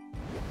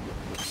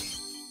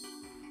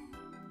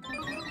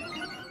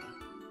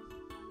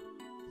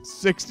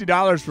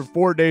 $60 for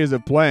 4 days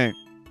of playing.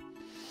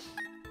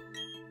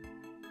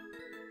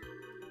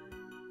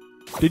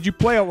 Did you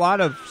play a lot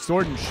of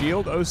Sword and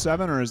Shield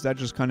 07, or is that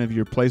just kind of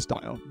your play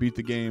style? Beat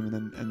the game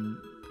and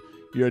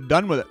you're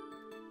done with it.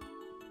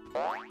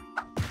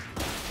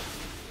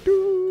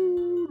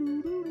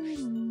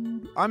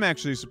 I'm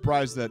actually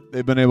surprised that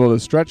they've been able to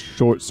stretch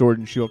Sword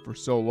and Shield for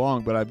so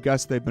long, but I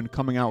guess they've been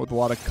coming out with a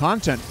lot of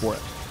content for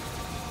it.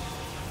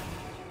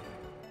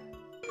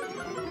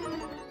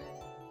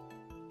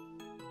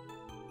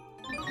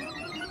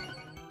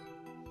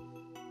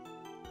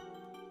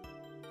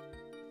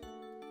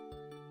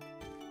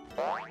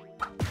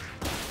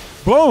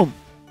 Boom!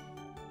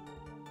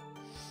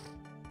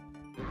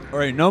 All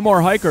right, no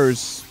more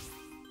hikers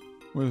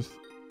with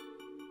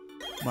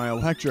my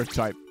electric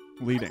type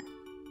leading.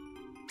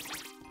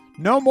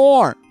 No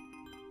more.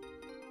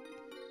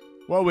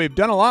 Well, we've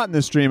done a lot in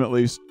this stream, at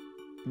least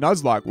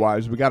Nuzlocke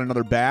wise. We got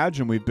another badge,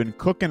 and we've been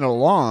cooking it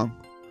along.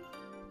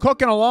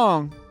 Cooking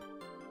along.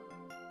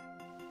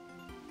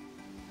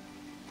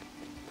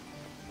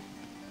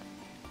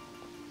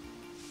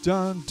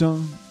 Dun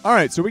dun. All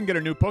right, so we can get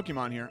a new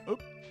Pokemon here.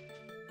 Oop.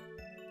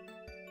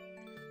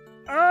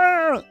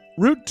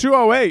 Route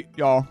 208,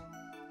 y'all.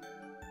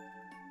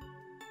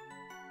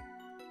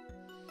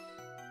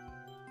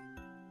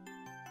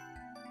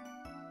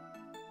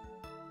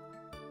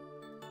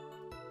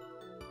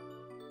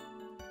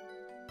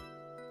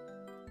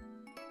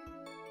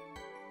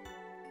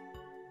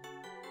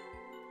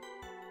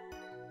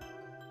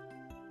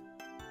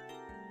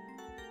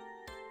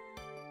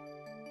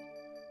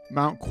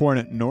 Mount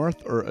Coronet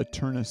North or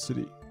Eterna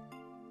City?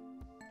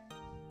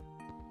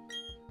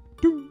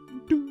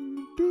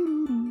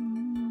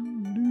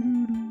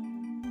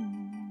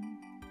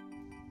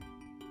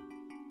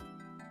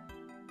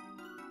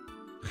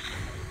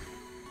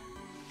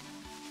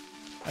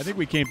 I think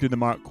we came through the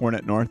Mount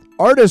Coronet North.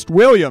 Artist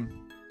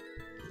William.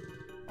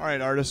 All right,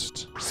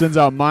 artist. Sends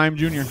out Mime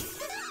Jr.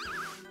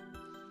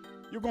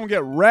 You're going to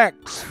get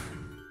wrecked.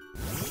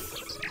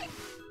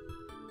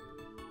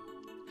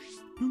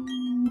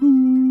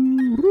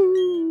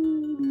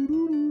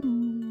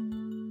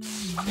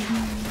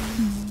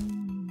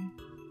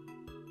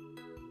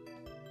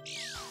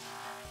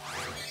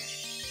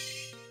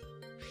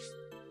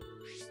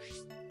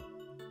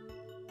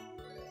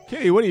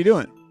 Kitty, what are you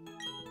doing?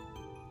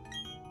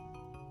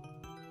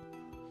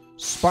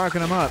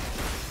 Sparking them up.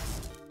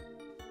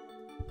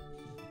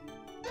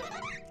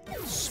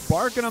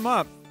 Sparking them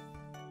up.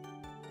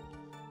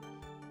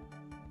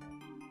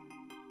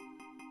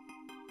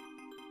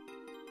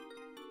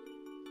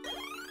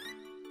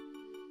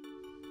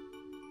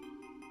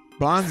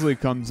 Bonsley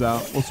comes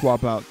out. We'll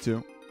swap out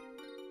too.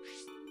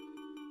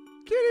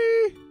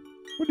 Kitty!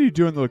 What are you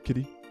doing, little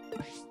kitty?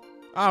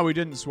 Ah, we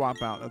didn't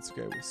swap out. That's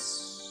okay.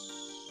 This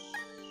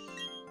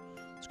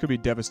could be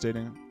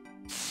devastating.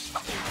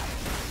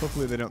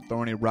 Hopefully they don't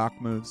throw any rock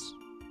moves.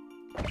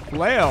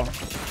 Flail.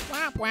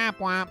 Whap, whap,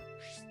 whap.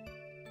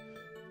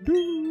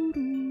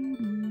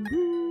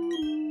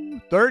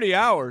 30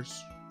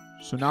 hours.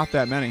 So not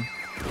that many.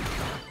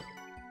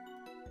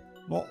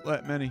 Not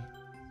that many.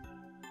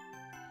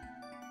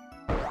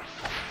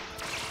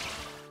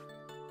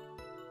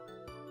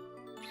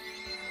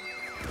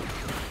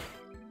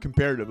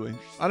 Comparatively.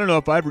 I don't know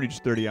if I've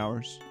reached 30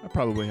 hours. I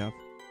probably have.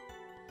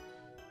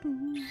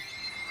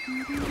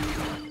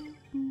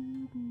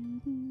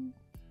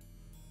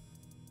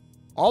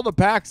 All the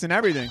packs and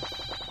everything.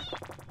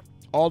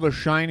 All the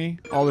shiny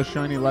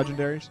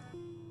legendaries.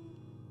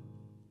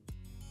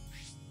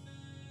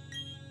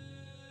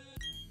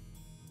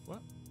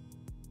 What?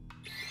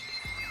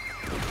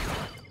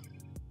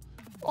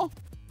 Oh.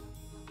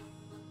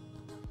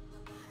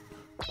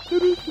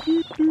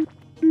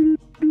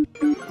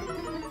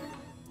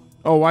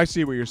 Oh, I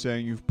see what you're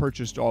saying. You've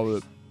purchased all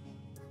the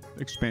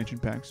expansion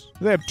packs.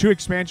 Do they have 2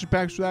 expansion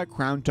packs for that?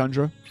 Crown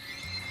Tundra.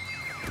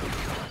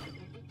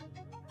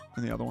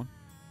 And the other one.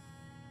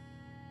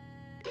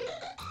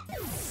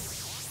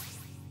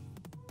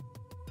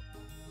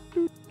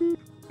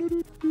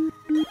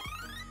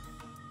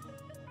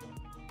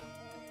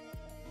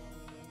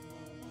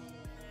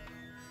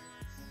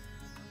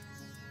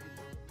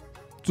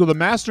 So the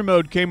master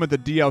mode came with the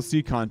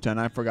DLC content.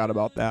 I forgot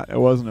about that. It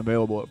wasn't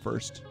available at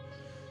first.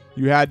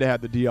 You had to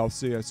have the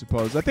DLC, I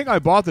suppose. I think I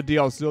bought the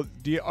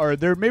DLC, or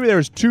maybe there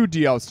was 2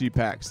 DLC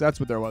packs. That's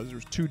what there was. There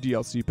was 2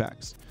 DLC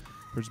packs.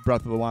 There's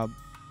Breath of the Wild.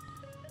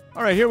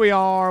 All right, here we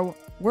are.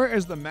 Where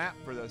is the map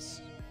for this?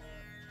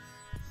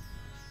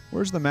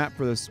 Where's the map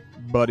for this,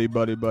 buddy?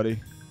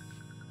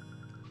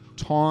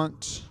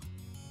 Taunt,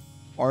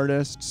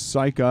 artist,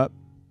 psych up.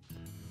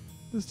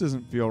 This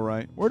doesn't feel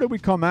right. Where did we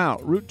come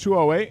out? Route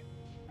 208?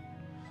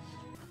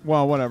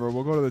 Well, whatever.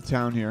 We'll go to the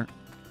town here.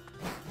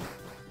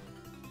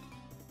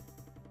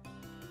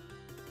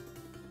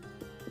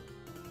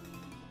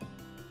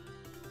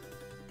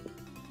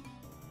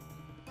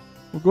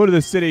 We'll go to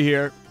the city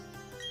here.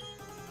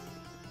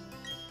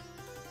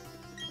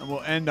 And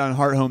we'll end on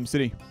Hearthome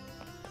City.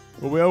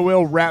 But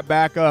we'll wrap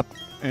back up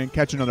and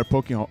catch another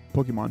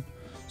Pokemon.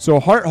 So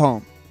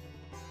Hearthome.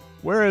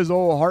 Where is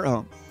old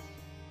Hearthome?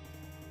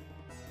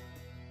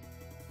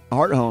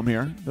 Hearthome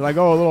here. Did I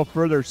go a little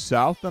further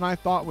south than I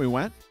thought we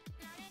went?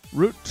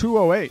 Route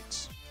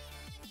 208.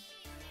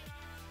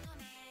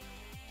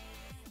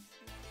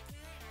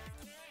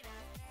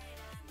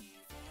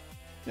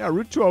 Yeah,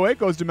 Route 208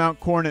 goes to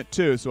Mount Coronet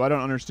too, so I don't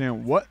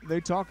understand what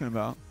they're talking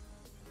about.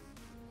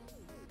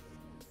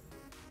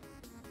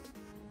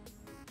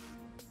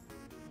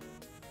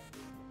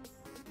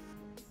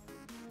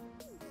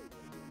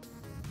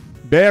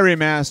 Berry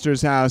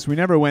Master's house. We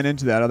never went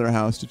into that other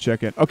house to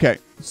check it. Okay,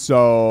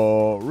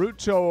 so Route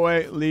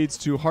 208 leads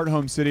to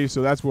Hearthome City,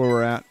 so that's where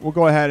we're at. We'll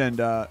go ahead and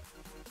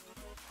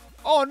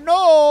Oh,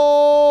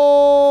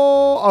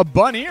 no! A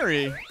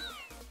Buneary.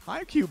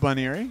 Hi, cute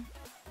Buneary.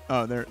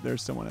 Oh,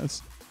 there's someone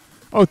else.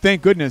 Oh,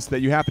 thank goodness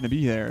that you happen to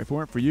be there. If it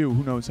weren't for you,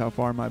 who knows how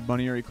far my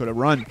Buneary could have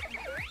run.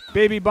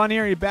 Baby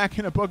Buneary, back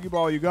in a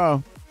Pokeball you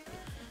go.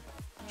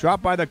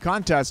 Drop by the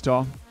contest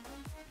hall.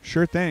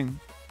 Sure thing.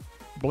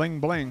 Bling,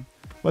 bling.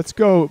 Let's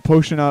go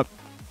potion up,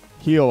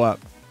 heal up.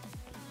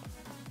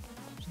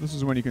 So this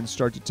is when you can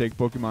start to take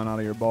Pokemon out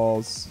of your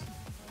balls.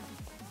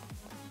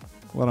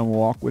 Let them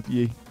walk with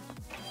ye.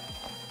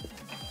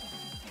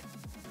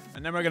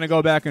 And then we're going to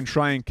go back and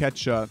try and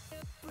catch a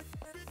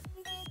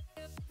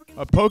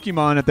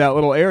Pokemon at that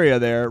little area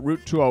there,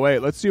 Route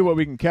 208. Let's see what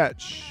we can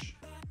catch.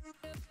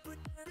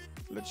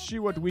 Let's see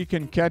what we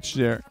can catch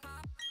there.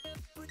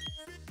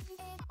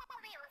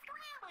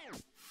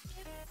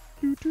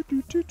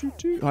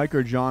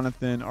 Hiker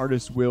Jonathan,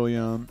 Artist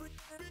William.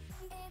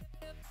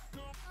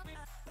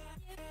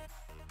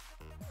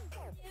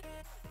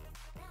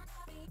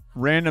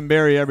 Random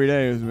berry every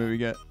day is what we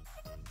get.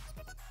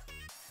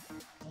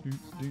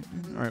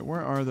 Alright,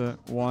 where are the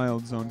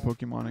Wild Zone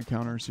Pokemon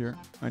encounters here?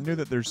 I knew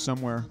that there's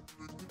somewhere.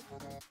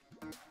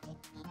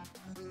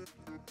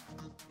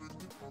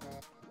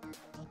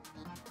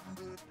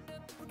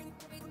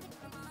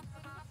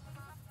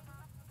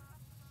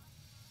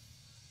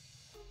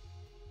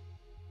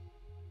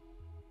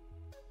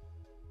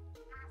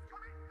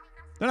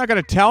 They're not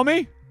going to tell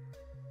me?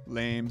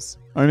 Lames.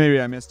 Or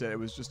maybe I missed it. It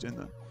was just in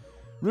the...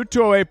 Route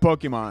 208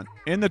 Pokemon.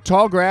 In the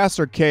tall grass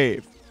or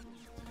cave?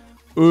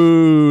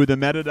 Ooh, the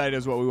Metadite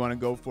is what we want to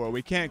go for.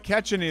 We can't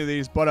catch any of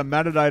these but a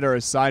Metadite or a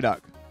Psyduck.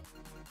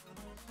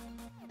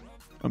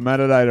 A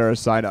Metadite or a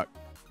Psyduck.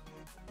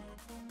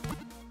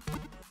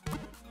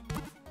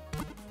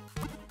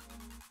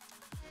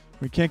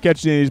 We can't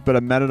catch any of these but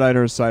a Metadite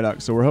or a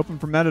Psyduck. So we're hoping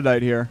for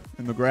Metadite here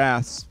in the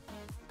grass.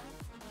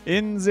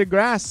 In the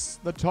grass.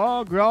 The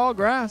tall,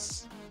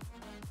 grass.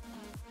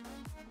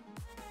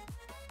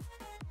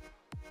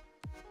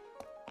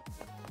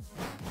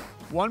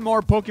 One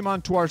more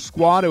Pokemon to our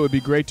squad. It would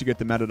be great to get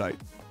the Metadite.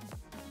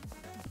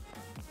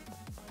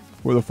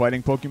 For the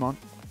fighting Pokemon.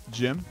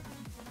 Gym.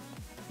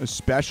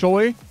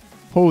 Especially.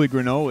 Holy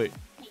Granoli.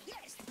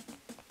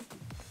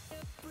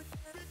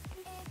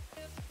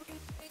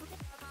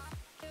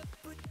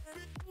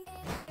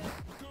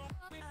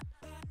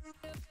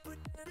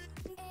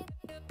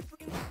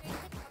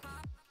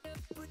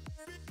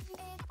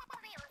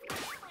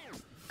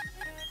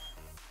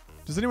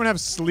 Does anyone have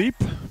sleep?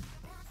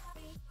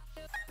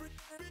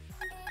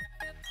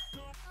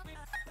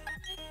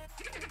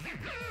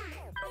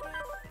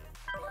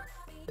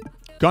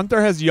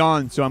 Gunther has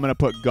yawned, so I'm going to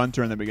put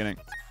Gunther in the beginning.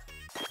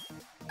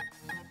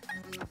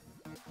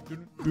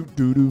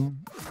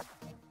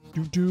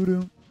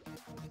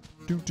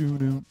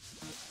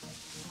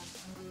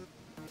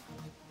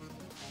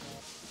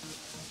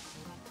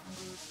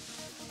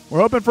 We're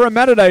hoping for a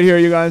Metadite here,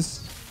 you guys.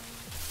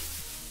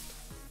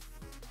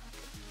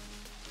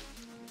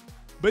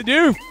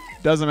 Bidoof!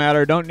 Doesn't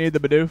matter. Don't need the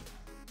Bidoof.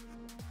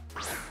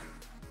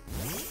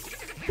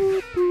 We're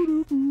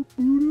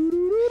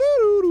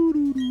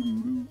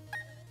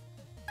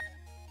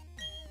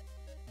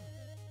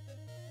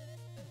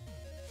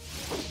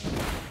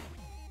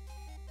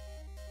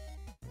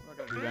not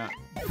going to do that.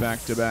 Back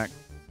to back.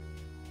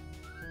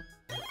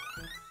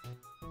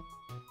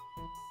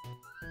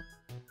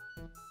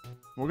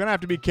 We're going to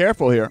have to be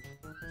careful here.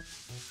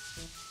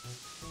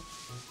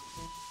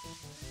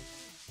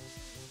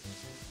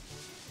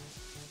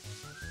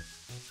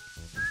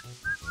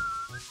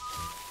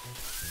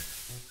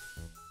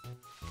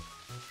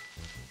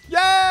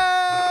 Yeah!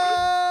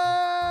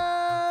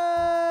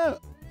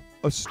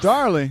 A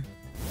Starly.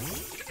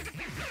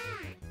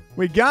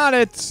 We got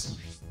it.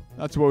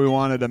 That's what we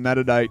wanted, a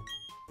Metadite.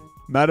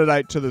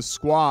 Metadite to the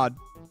squad.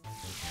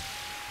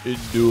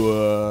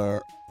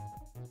 Endure.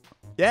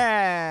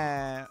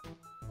 Yeah!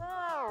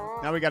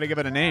 Now we got to give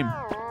it a name.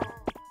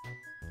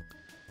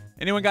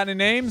 Anyone got any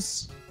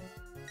names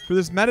for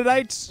this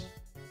Metadite?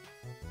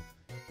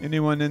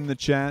 Anyone in the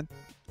chat?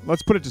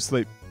 Let's put it to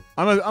sleep.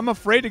 I'm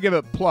afraid to give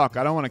it pluck.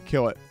 I don't want to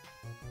kill it.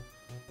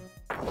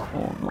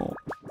 Oh no.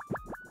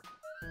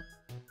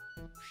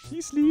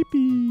 He's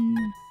sleepy.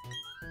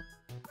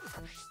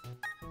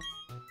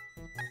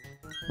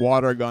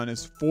 Water gun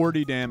is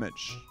 40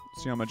 damage.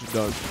 Let's see how much it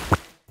does.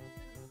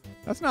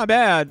 That's not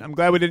bad. I'm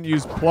glad we didn't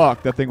use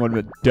pluck. That thing would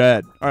have been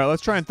dead. All right,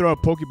 let's try and throw a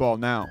Pokeball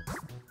now.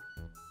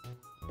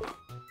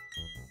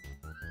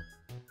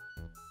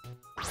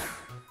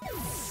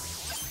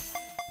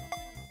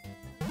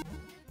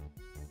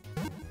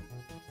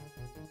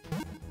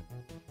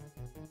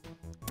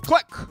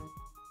 Click!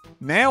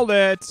 Nailed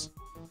it!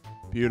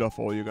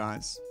 Beautiful, you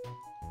guys.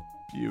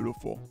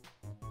 Beautiful.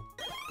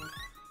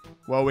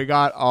 Well, we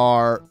got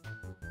our...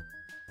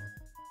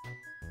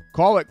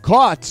 Call it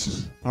caught!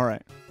 All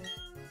right.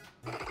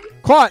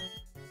 Caught!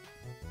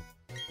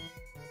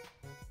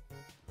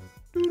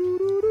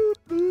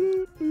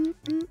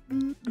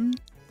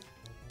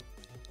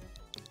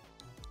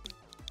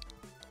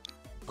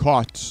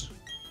 Caught.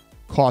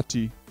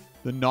 Caughty.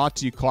 The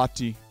naughty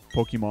Caughty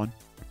Pokemon.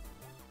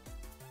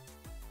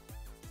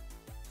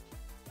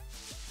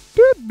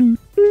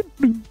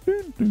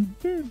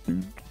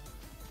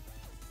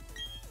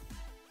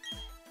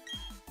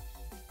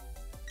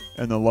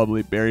 and the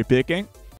lovely berry picking.